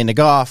was really into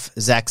golf,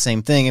 exact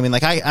same thing. I mean,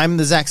 I'm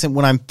the exact same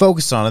when I'm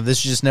focused on it.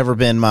 This has just never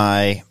been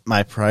my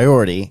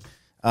priority.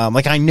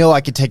 I know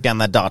I could take down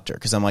that doctor,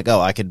 because I'm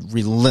I could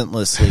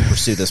relentlessly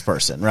pursue this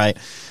person. Right.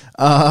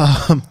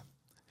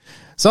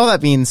 So all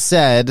that being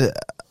said,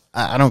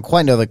 I don't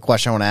quite know the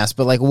question I want to ask,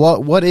 but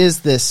what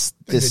is this?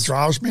 It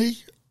drives me.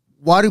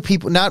 Why do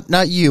people,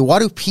 not you, why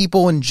do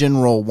people in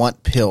general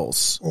want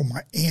pills? Oh,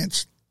 my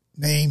aunt's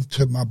name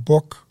to my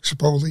book,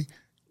 supposedly,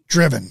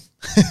 Driven.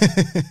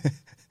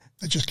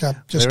 It just came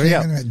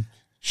in and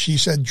she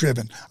said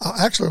Driven.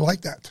 I actually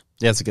like that.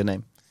 Yeah, it's a good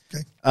name.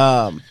 Okay.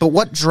 But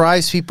what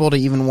drives people to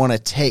even want to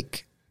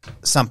take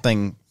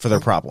something for their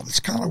problem?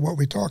 It's kind of what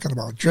we're talking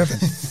about, Driven.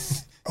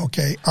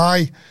 Okay.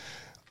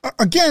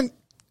 Again,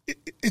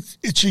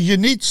 it's a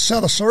unique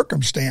set of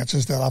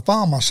circumstances that I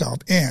found myself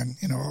in,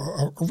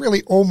 a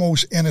really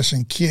almost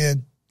innocent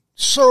kid,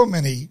 so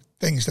many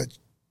things that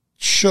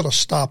should have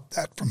stopped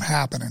that from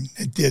happening.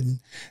 It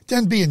didn't.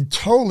 Then being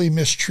totally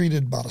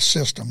mistreated by the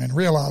system and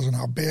realizing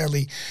how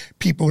badly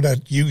people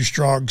that use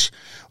drugs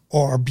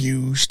are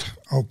abused.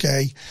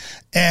 Okay.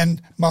 And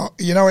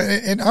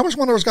and I was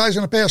one of those guys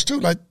in the past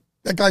too, that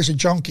guy's a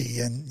junkie,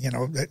 and,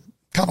 that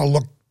kind of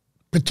looked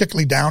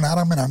particularly down at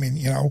him. And I mean,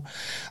 there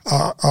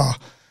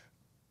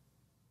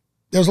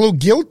was a little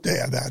guilt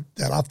there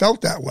that I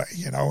felt that way,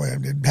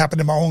 and it happened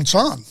to my own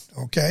son,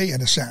 okay,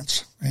 in a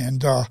sense.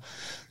 And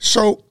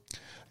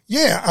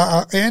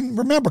and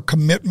remember,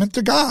 commitment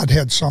to God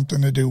had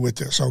something to do with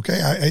this, okay?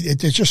 It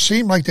just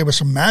seemed like there were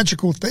some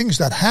magical things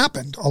that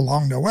happened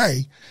along the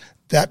way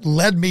that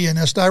led me in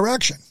this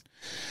direction.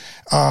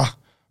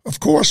 Of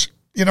course,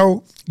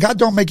 God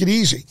don't make it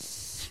easy.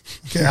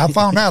 Okay, I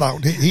found that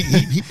out.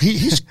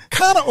 He's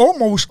kind of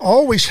almost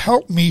always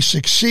helped me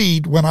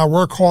succeed when I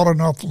work hard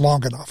enough,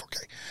 long enough.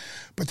 Okay,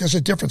 but there's a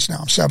difference now.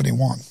 I'm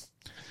 71.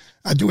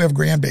 I do have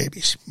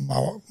grandbabies.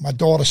 My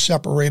daughter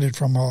separated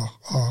from her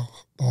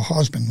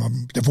husband.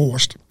 I'm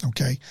divorced.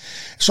 Okay,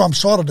 so I'm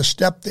sort of the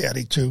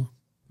stepdaddy to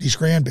these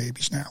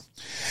grandbabies now,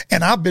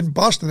 and I've been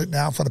busting it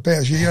now for the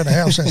past year and a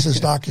half since this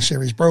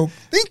docuseries broke,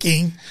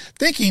 thinking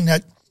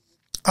that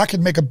I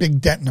could make a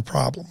big dent in the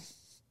problem.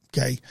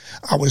 Okay,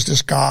 I was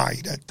this guy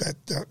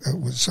that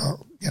was,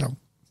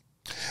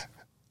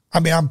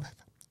 I'm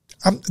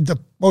the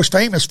most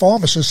famous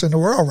pharmacist in the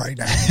world right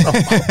now.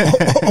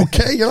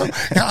 Okay,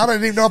 I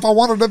don't even know if I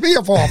wanted to be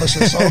a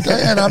pharmacist.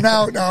 Okay, and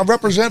I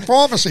represent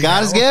pharmacy.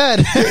 God is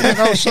good.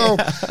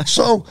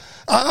 So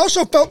I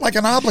also felt like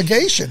an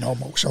obligation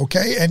almost.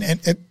 Okay,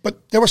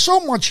 but there was so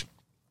much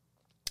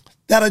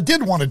that I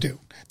did want to do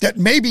that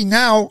maybe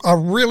now I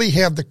really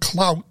have the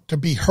clout to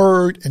be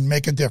heard and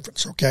make a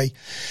difference. Okay.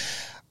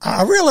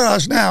 I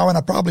realize now, and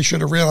I probably should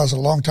have realized a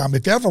long time,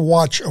 if you ever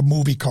watch a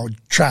movie called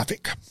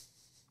Traffic,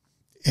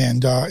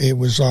 and it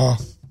was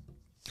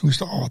who's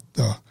the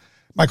author,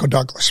 Michael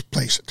Douglas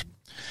plays it.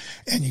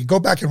 And you go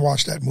back and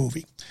watch that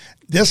movie.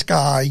 This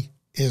guy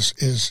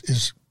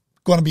is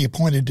going to be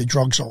appointed the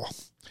drug czar.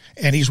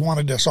 And he's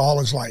wanted this all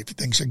his life. He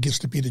thinks it gets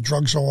to be the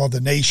drug czar of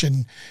the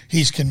nation.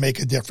 He can make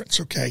a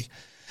difference, okay?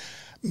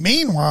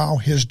 Meanwhile,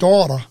 his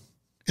daughter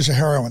is a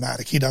heroin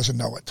addict. He doesn't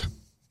know it,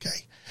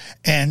 okay?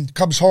 And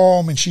comes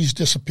home and she's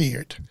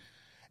disappeared.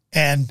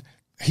 And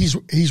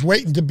he's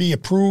waiting to be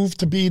approved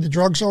to be the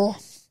drug czar,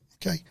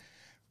 okay?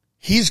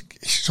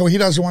 So he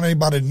doesn't want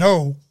anybody to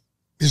know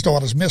his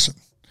daughter's missing.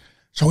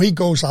 So he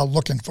goes out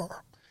looking for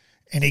her.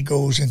 And he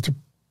goes into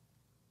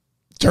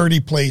dirty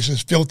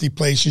places, filthy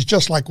places,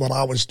 just like what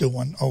I was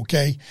doing,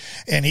 okay?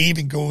 And he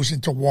even goes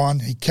into one,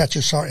 he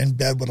catches her in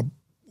bed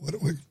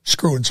with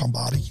screwing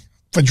somebody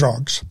for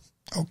drugs,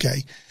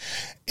 okay?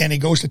 And he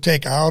goes to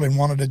take her out, and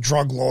one of the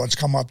drug lords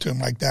come up to him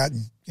like that,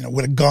 and, you know,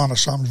 with a gun or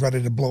something,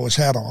 ready to blow his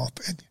head off,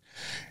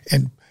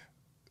 and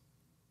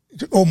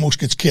almost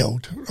gets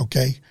killed,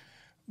 okay?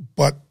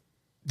 But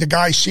the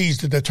guy sees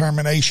the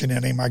determination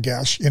in him, I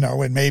guess, you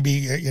know, and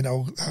maybe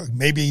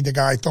the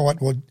guy thought,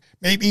 well,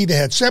 maybe he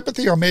had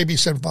sympathy, or maybe he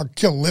said, if I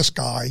kill this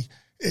guy,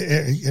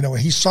 you know,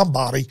 he's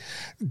somebody,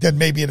 then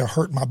maybe it'll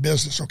hurt my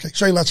business, okay?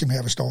 So he lets him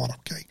have his daughter,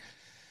 okay?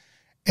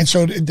 And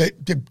so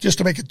just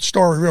to make the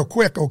story real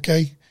quick,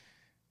 okay,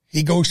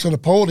 he goes to the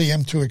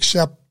podium to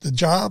accept the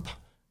job.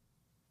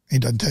 He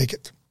doesn't take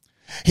it.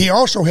 He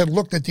also had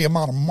looked at the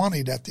amount of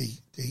money that the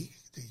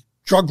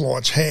drug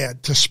lords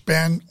had to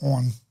spend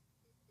on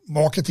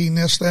marketing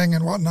this thing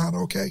and whatnot,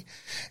 okay,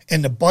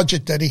 and the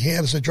budget that he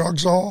had as a drug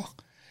czar,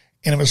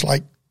 and it was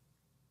like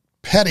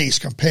pennies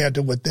compared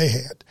to what they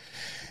had.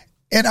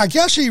 And I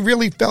guess he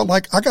really felt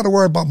like, I got to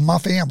worry about my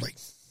family.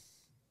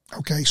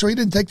 Okay, so he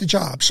didn't take the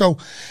job. So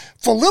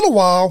for a little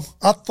while,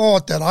 I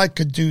thought that I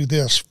could do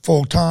this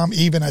full time,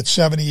 even at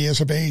 70 years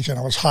of age, and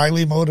I was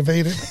highly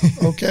motivated.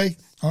 Okay,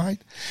 all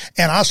right.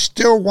 And I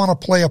still want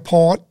to play a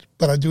part,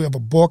 but I do have a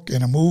book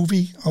and a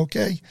movie.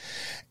 Okay.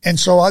 And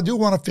so I do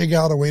want to figure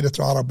out a way to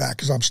throttle back,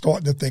 because I'm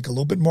starting to think a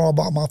little bit more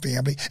about my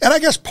family. And I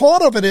guess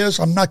part of it is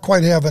I'm not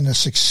quite having the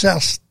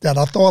success that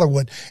I thought I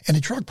would, and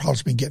the drug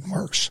problem's been getting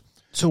worse.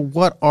 So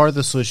what are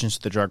the solutions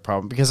to the drug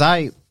problem? Because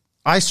I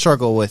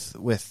struggle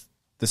with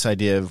this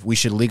idea of we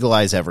should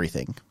legalize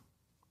everything.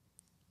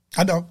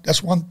 I know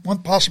that's one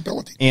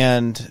possibility.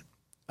 And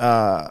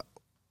I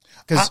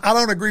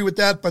don't agree with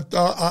that, but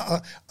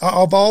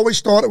I've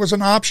always thought it was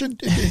an option.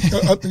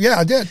 Yeah,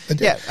 I did.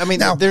 Yeah, I mean,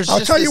 now,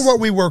 I'll tell you what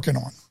we're working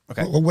on.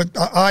 Okay. What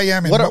I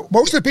am, and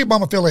most of the people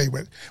I'm affiliated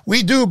with,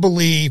 we do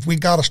believe we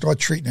got to start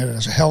treating it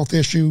as a health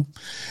issue,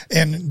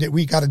 and that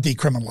we got to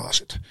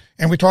decriminalize it.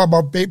 And we talk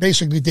about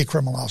basically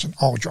decriminalizing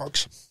all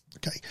drugs.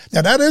 Okay.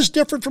 Now that is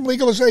different from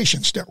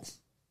legalization still.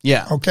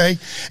 Yeah. Okay.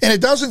 And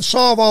it doesn't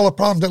solve all the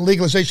problems that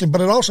legalization,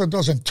 but it also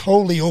doesn't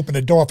totally open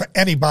the door for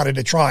anybody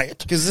to try it.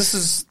 Because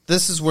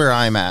this is where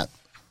I'm at.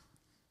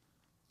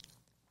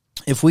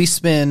 If we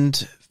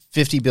spend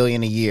 $50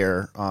 billion a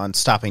year on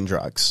stopping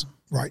drugs,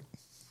 right,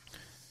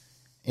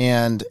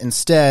 and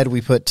instead we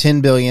put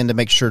 $10 billion to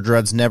make sure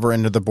drugs never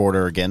enter the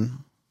border again,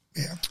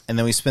 yeah, and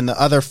then we spend the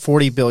other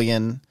 $40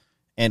 billion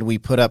and we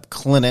put up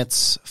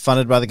clinics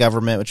funded by the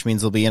government, which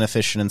means they'll be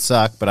inefficient and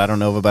suck, but I don't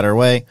know of a better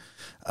way.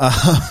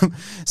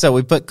 So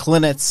we put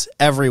clinics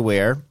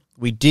everywhere.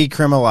 We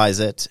decriminalize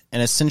it,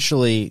 and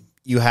essentially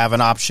you have an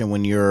option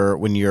when you're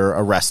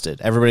arrested.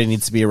 Everybody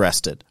needs to be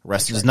arrested.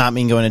 Arrested does not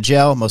mean going to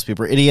jail. Most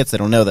people are idiots. They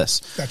don't know this.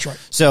 That's right.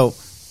 So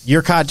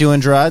you're caught doing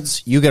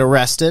drugs. You get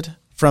arrested.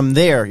 From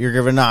there, you're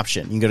given an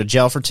option. You can go to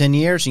jail for 10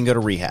 years. You can go to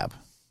rehab.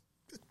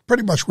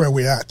 Pretty much where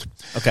we're at.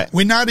 Okay.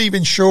 We're not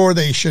even sure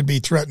they should be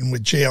threatened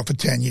with jail for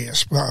 10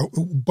 years.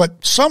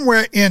 But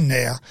somewhere in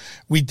there,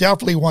 we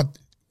definitely want,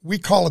 we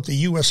call it the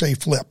USA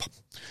flip.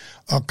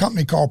 A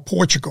company called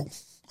Portugal,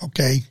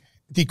 okay,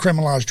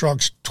 decriminalized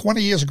drugs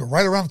 20 years ago,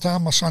 right around the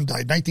time my son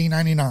died,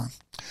 1999.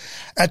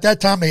 At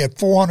that time, they had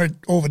 400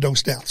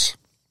 overdose deaths.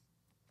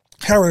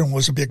 Heroin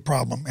was a big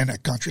problem in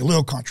that country, a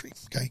little country,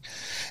 okay?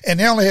 And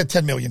they only had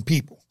 10 million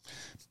people,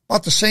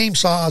 about the same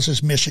size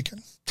as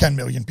Michigan, 10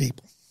 million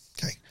people,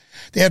 okay?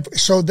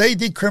 So they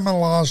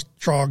decriminalized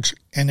drugs,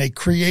 and they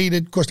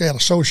created, of course, they had a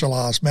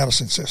socialized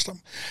medicine system.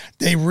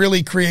 They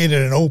really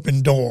created an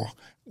open door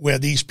where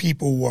these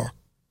people were,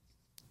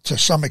 to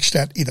some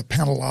extent, either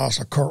penalized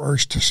or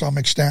coerced to some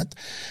extent.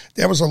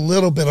 There was a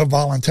little bit of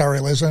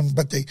voluntarism,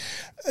 but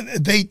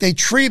they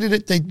treated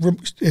it.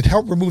 It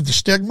helped remove the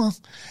stigma.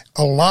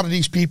 A lot of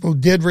these people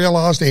did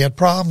realize they had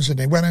problems, and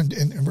they went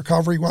in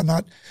recovery,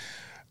 whatnot.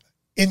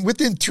 And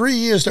within 3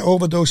 years, the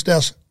overdose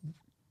deaths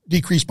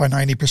decreased by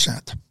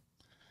 90%.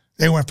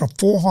 They went from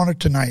 400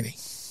 to 90.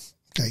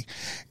 Okay,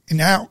 and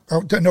now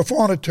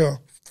 400 to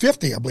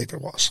 50, I believe it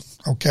was.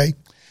 Okay.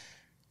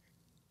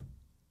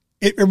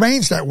 It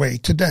remains that way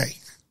today,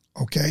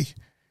 okay?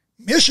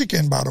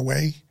 Michigan, by the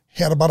way,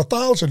 had about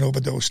 1,000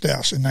 overdose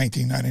deaths in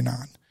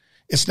 1999.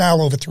 It's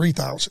now over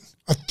 3,000,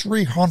 a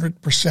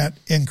 300%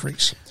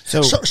 increase.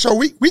 So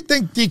we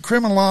think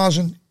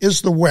decriminalizing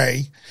is the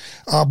way,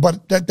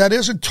 but that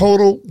isn't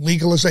total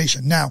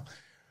legalization. Now,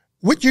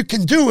 what you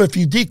can do if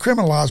you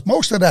decriminalize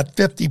most of that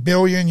 50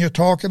 billion you're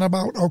talking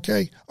about,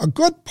 okay, a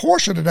good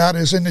portion of that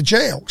is in the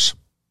jails.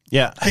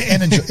 Yeah.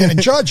 and in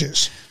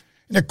judges,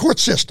 in the court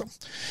system.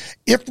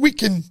 If we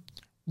can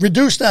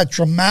reduce that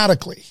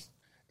dramatically,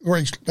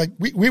 or like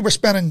we were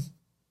spending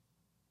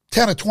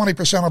 10 or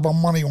 20% of our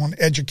money on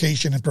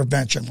education and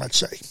prevention, let's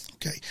say,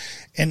 okay,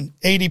 and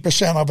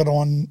 80% of it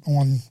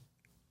on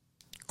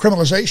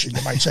criminalization,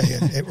 you might say,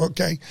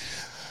 okay.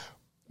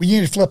 We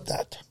need to flip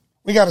that.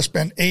 We got to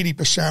spend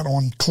 80%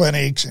 on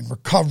clinics and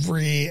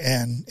recovery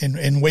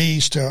and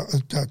ways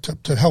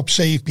to help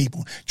save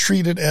people,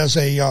 treat it as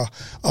a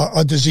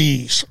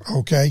disease,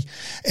 okay?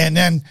 And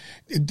then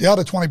the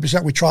other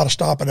 20% we try to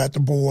stop it at the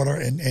border.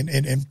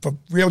 And for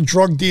real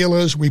drug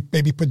dealers, we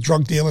maybe put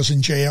drug dealers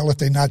in jail if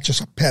they're not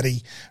just a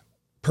petty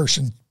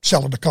person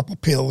selling a couple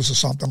pills or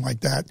something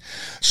like that.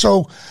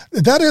 So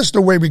that is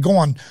the way we're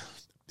going.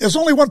 There's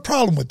only one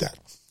problem with that.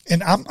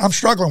 And I'm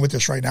struggling with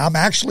this right now. I'm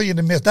actually in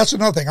the midst. That's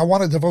another thing. I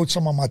want to devote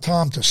some of my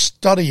time to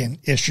studying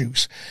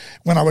issues.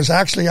 When I was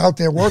actually out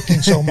there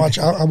working so much,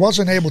 I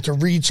wasn't able to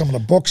read some of the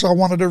books I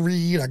wanted to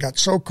read. I got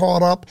so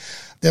caught up.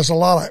 There's a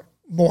lot of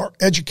more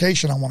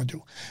education I want to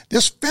do.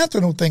 This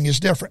fentanyl thing is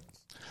different.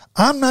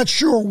 I'm not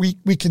sure we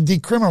can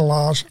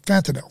decriminalize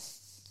fentanyl.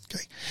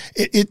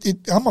 Okay.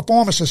 I'm a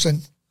pharmacist,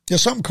 and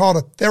there's something called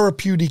a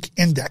therapeutic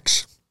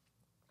index.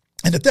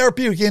 And the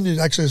therapeutic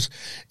index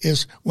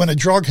is when a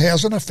drug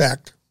has an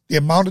effect, the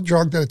amount of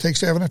drug that it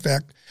takes to have an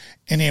effect,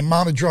 and the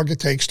amount of drug it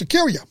takes to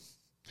kill you.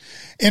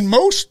 In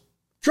most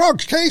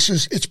drugs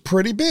cases, it's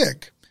pretty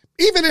big.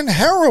 Even in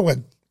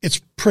heroin,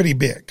 it's pretty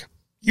big.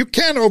 You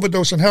can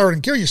overdose on heroin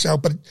and kill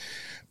yourself,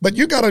 but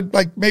you got to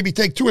like maybe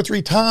take 2 or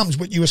 3 times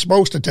what you were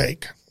supposed to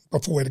take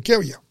before it'll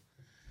kill you.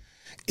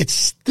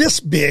 It's this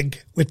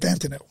big with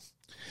fentanyl.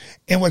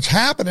 And what's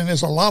happening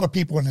is a lot of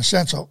people, in a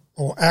sense, are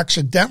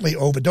accidentally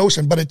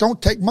overdosing, but it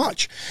don't take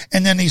much.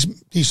 And then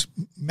these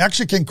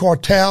Mexican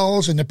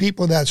cartels and the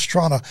people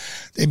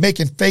they're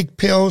making fake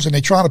pills, and they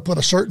try to put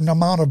a certain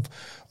amount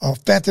of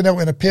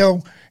fentanyl in a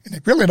pill, and they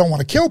really don't want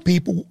to kill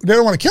people. They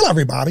don't want to kill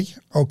everybody,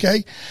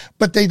 okay?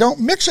 But they don't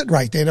mix it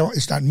right.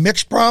 It's not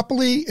mixed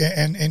properly.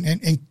 And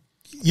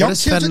young Where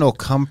does fentanyl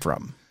come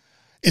from?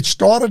 It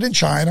started in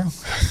China,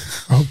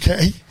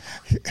 okay?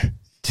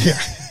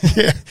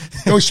 Yeah.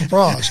 No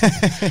surprise.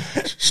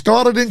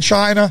 Started in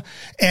China,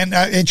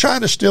 and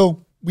China's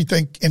still, we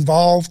think,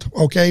 involved,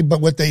 okay? But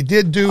what they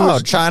did do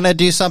is... China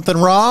do something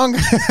wrong?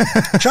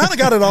 China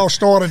got it all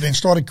started and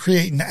started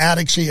creating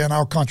addicts here in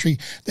our country.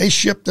 They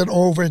shipped it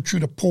over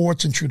through the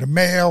ports and through the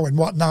mail and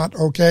whatnot,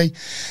 okay?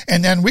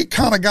 And then we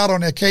kind of got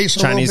on their case a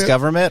little bit. Chinese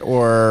government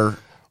or...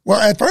 Well,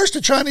 at first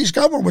the Chinese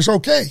government was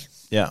okay.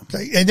 Yeah.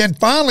 Okay. And then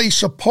finally,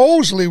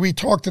 supposedly, we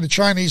talked to the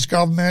Chinese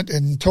government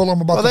and told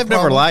them about Well, they've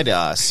never lied to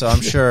us, so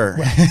I'm sure.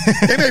 Well,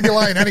 they may be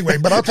lying anyway,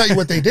 but I'll tell you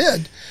what they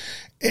did.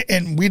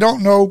 And we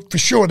don't know for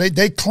sure.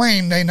 They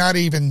claim they're not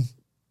even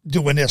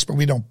doing this, but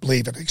we don't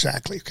believe it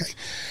exactly. Okay.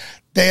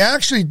 They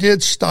actually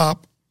did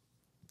stop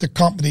the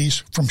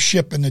companies from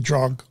shipping the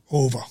drug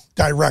over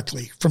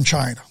directly from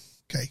China.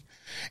 Okay.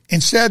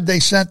 Instead,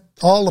 they sent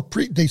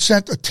they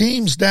sent the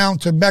teams down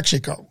to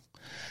Mexico.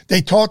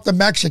 They taught the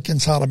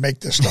Mexicans how to make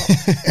this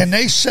stuff, and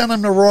they sent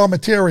them the raw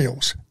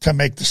materials to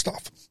make the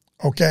stuff.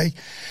 Okay.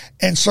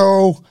 And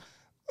so,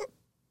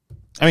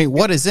 I mean,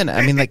 what is in it?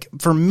 I mean, like,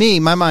 for me,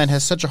 my mind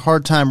has such a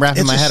hard time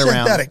wrapping my head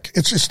around.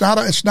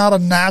 It's not a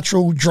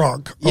natural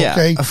drug.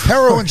 Okay. Yeah,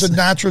 heroin's a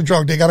natural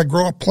drug. They got to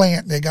grow a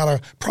plant. They got to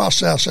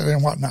process it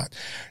and whatnot.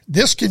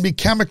 This can be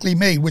chemically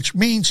made, which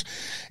means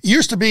it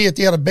used to be if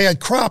you had a bad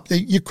crop,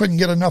 you couldn't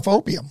get enough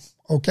opium.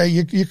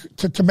 Okay.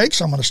 To make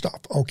some of the stuff.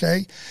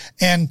 Okay.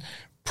 And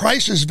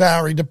prices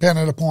vary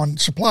depending upon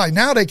supply.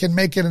 Now they can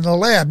make it in the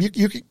lab.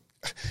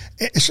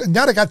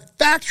 Now they got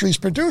factories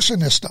producing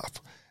this stuff.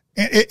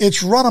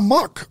 It's run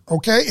amok,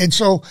 okay? And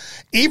so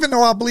even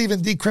though I believe in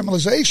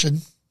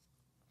decriminalization,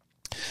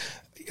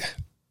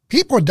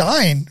 people are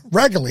dying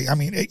regularly. I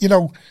mean,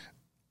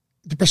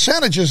 the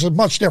percentages are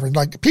much different.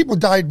 Like, people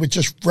died with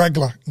just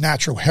regular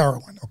natural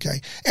heroin,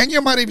 okay? And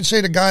you might even say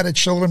the guy that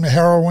sold him the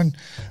heroin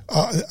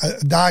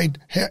died,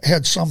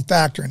 had some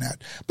factor in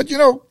that. But,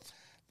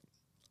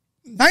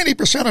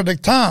 90% of the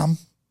time,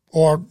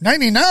 or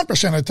 99%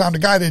 of the time, the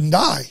guy didn't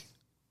die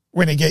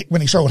when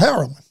he sold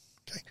heroin.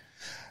 Okay.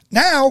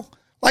 Now,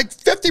 like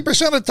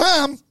 50% of the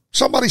time,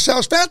 somebody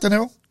sells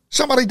fentanyl,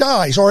 somebody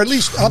dies, or at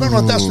least I don't know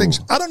if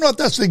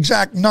that's the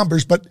exact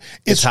numbers, but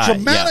it's high,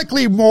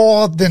 dramatically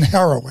more than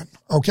heroin.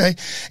 Okay,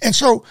 and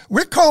so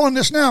we're calling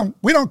this now.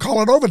 We don't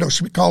call it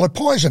overdose; we call it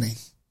poisoning.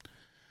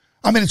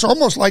 I mean, it's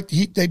almost like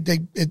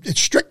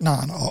it's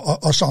strychnine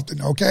or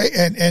something, okay?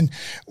 And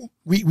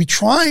we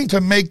trying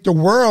to make the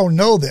world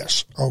know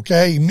this,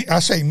 okay? I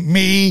say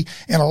me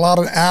and a lot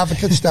of the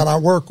advocates that I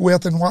work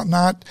with and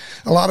whatnot,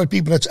 a lot of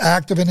people that's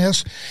active in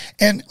this.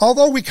 And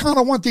although we kind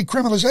of want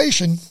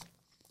decriminalization,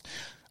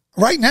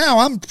 right now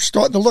I'm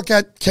starting to look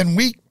at, can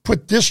we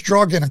put this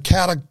drug in a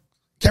category?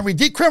 Can we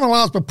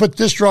decriminalize but put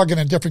this drug in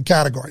a different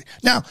category?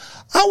 Now,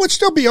 I would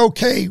still be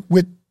okay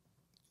with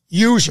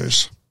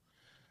users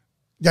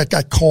that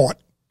got caught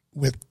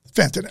with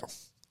fentanyl.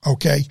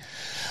 Okay.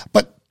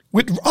 But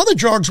with other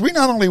drugs, we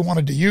not only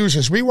wanted to use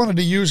this, we wanted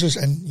to use this,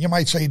 and you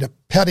might say the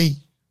petty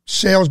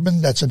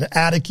salesman that's an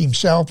addict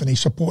himself and he's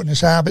supporting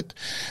his habit.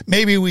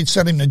 Maybe we'd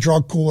send him to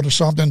drug court or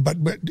something, but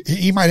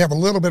he might have a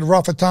little bit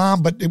rougher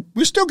time, but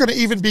we're still going to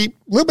even be a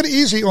little bit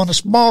easy on the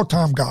small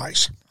time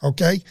guys.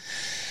 Okay.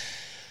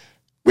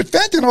 With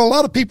fentanyl, a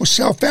lot of people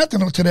sell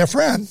fentanyl to their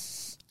friend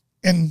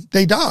and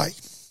they die.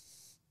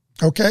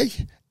 Okay.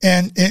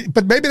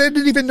 But maybe they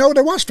didn't even know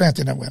there was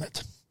fentanyl in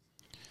it.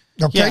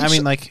 Okay. Yeah. I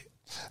mean,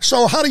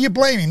 so how do you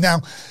blame him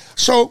now?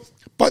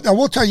 But I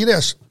will tell you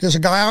this. There's a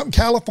guy out in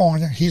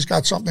California. He's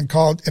got something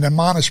called an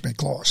admonishment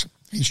clause.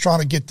 He's trying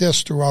to get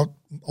this throughout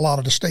a lot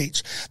of the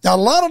states. Now, a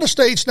lot of the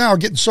states now are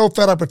getting so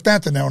fed up with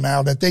fentanyl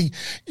now that there's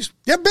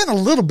been a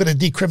little bit of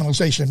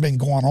decriminalization been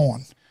going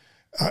on.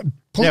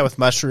 With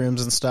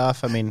mushrooms and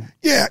stuff. I mean.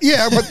 Yeah.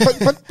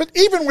 But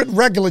even with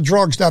regular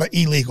drugs that are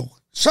illegal,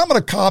 some of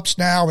the cops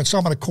now and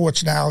some of the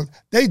courts now,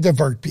 they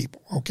divert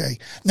people. Okay.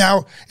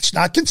 Now, it's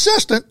not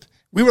consistent.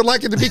 We would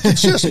like it to be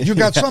consistent. You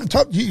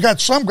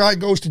got some guy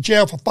goes to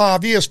jail for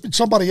 5 years, but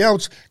somebody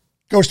else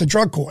goes to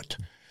drug court,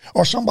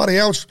 or somebody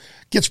else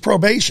gets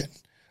probation.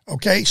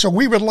 Okay, so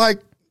we would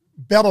like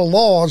better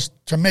laws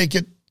to make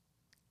it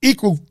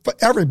equal for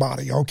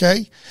everybody.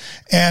 Okay,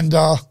 and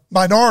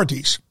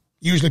minorities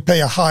usually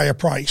pay a higher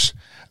price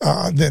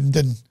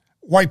than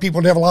white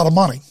people that have a lot of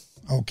money.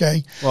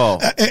 Okay, well,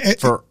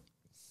 for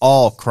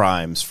all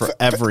crimes, for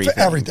everything. For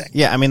everything.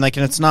 Yeah, I mean, and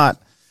it's not.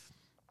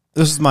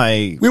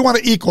 We want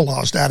to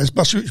equalize that as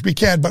much as we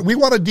can, but we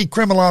want to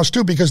decriminalize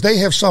too because they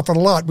have suffered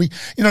a lot.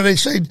 They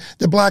say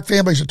the black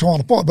families are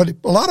torn apart, but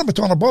a lot of them are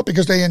torn apart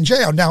because they're in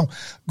jail. Now,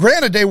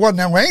 granted, they weren't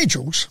no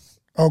angels,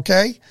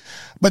 okay,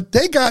 but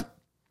they got.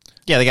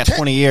 Yeah, they got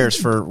 20 years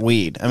for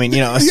weed. I mean,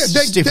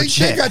 stupid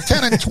shit. They got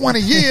 10 and 20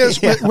 years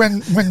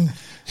when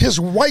his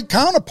white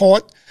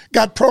counterpart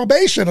got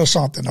probation or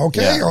something,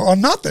 okay, or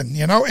nothing,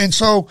 and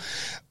so.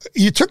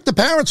 You took the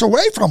parents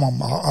away from them.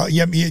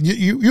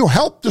 You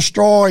helped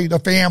destroy the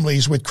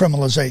families with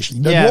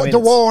criminalization, the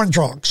war on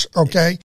drugs. Okay.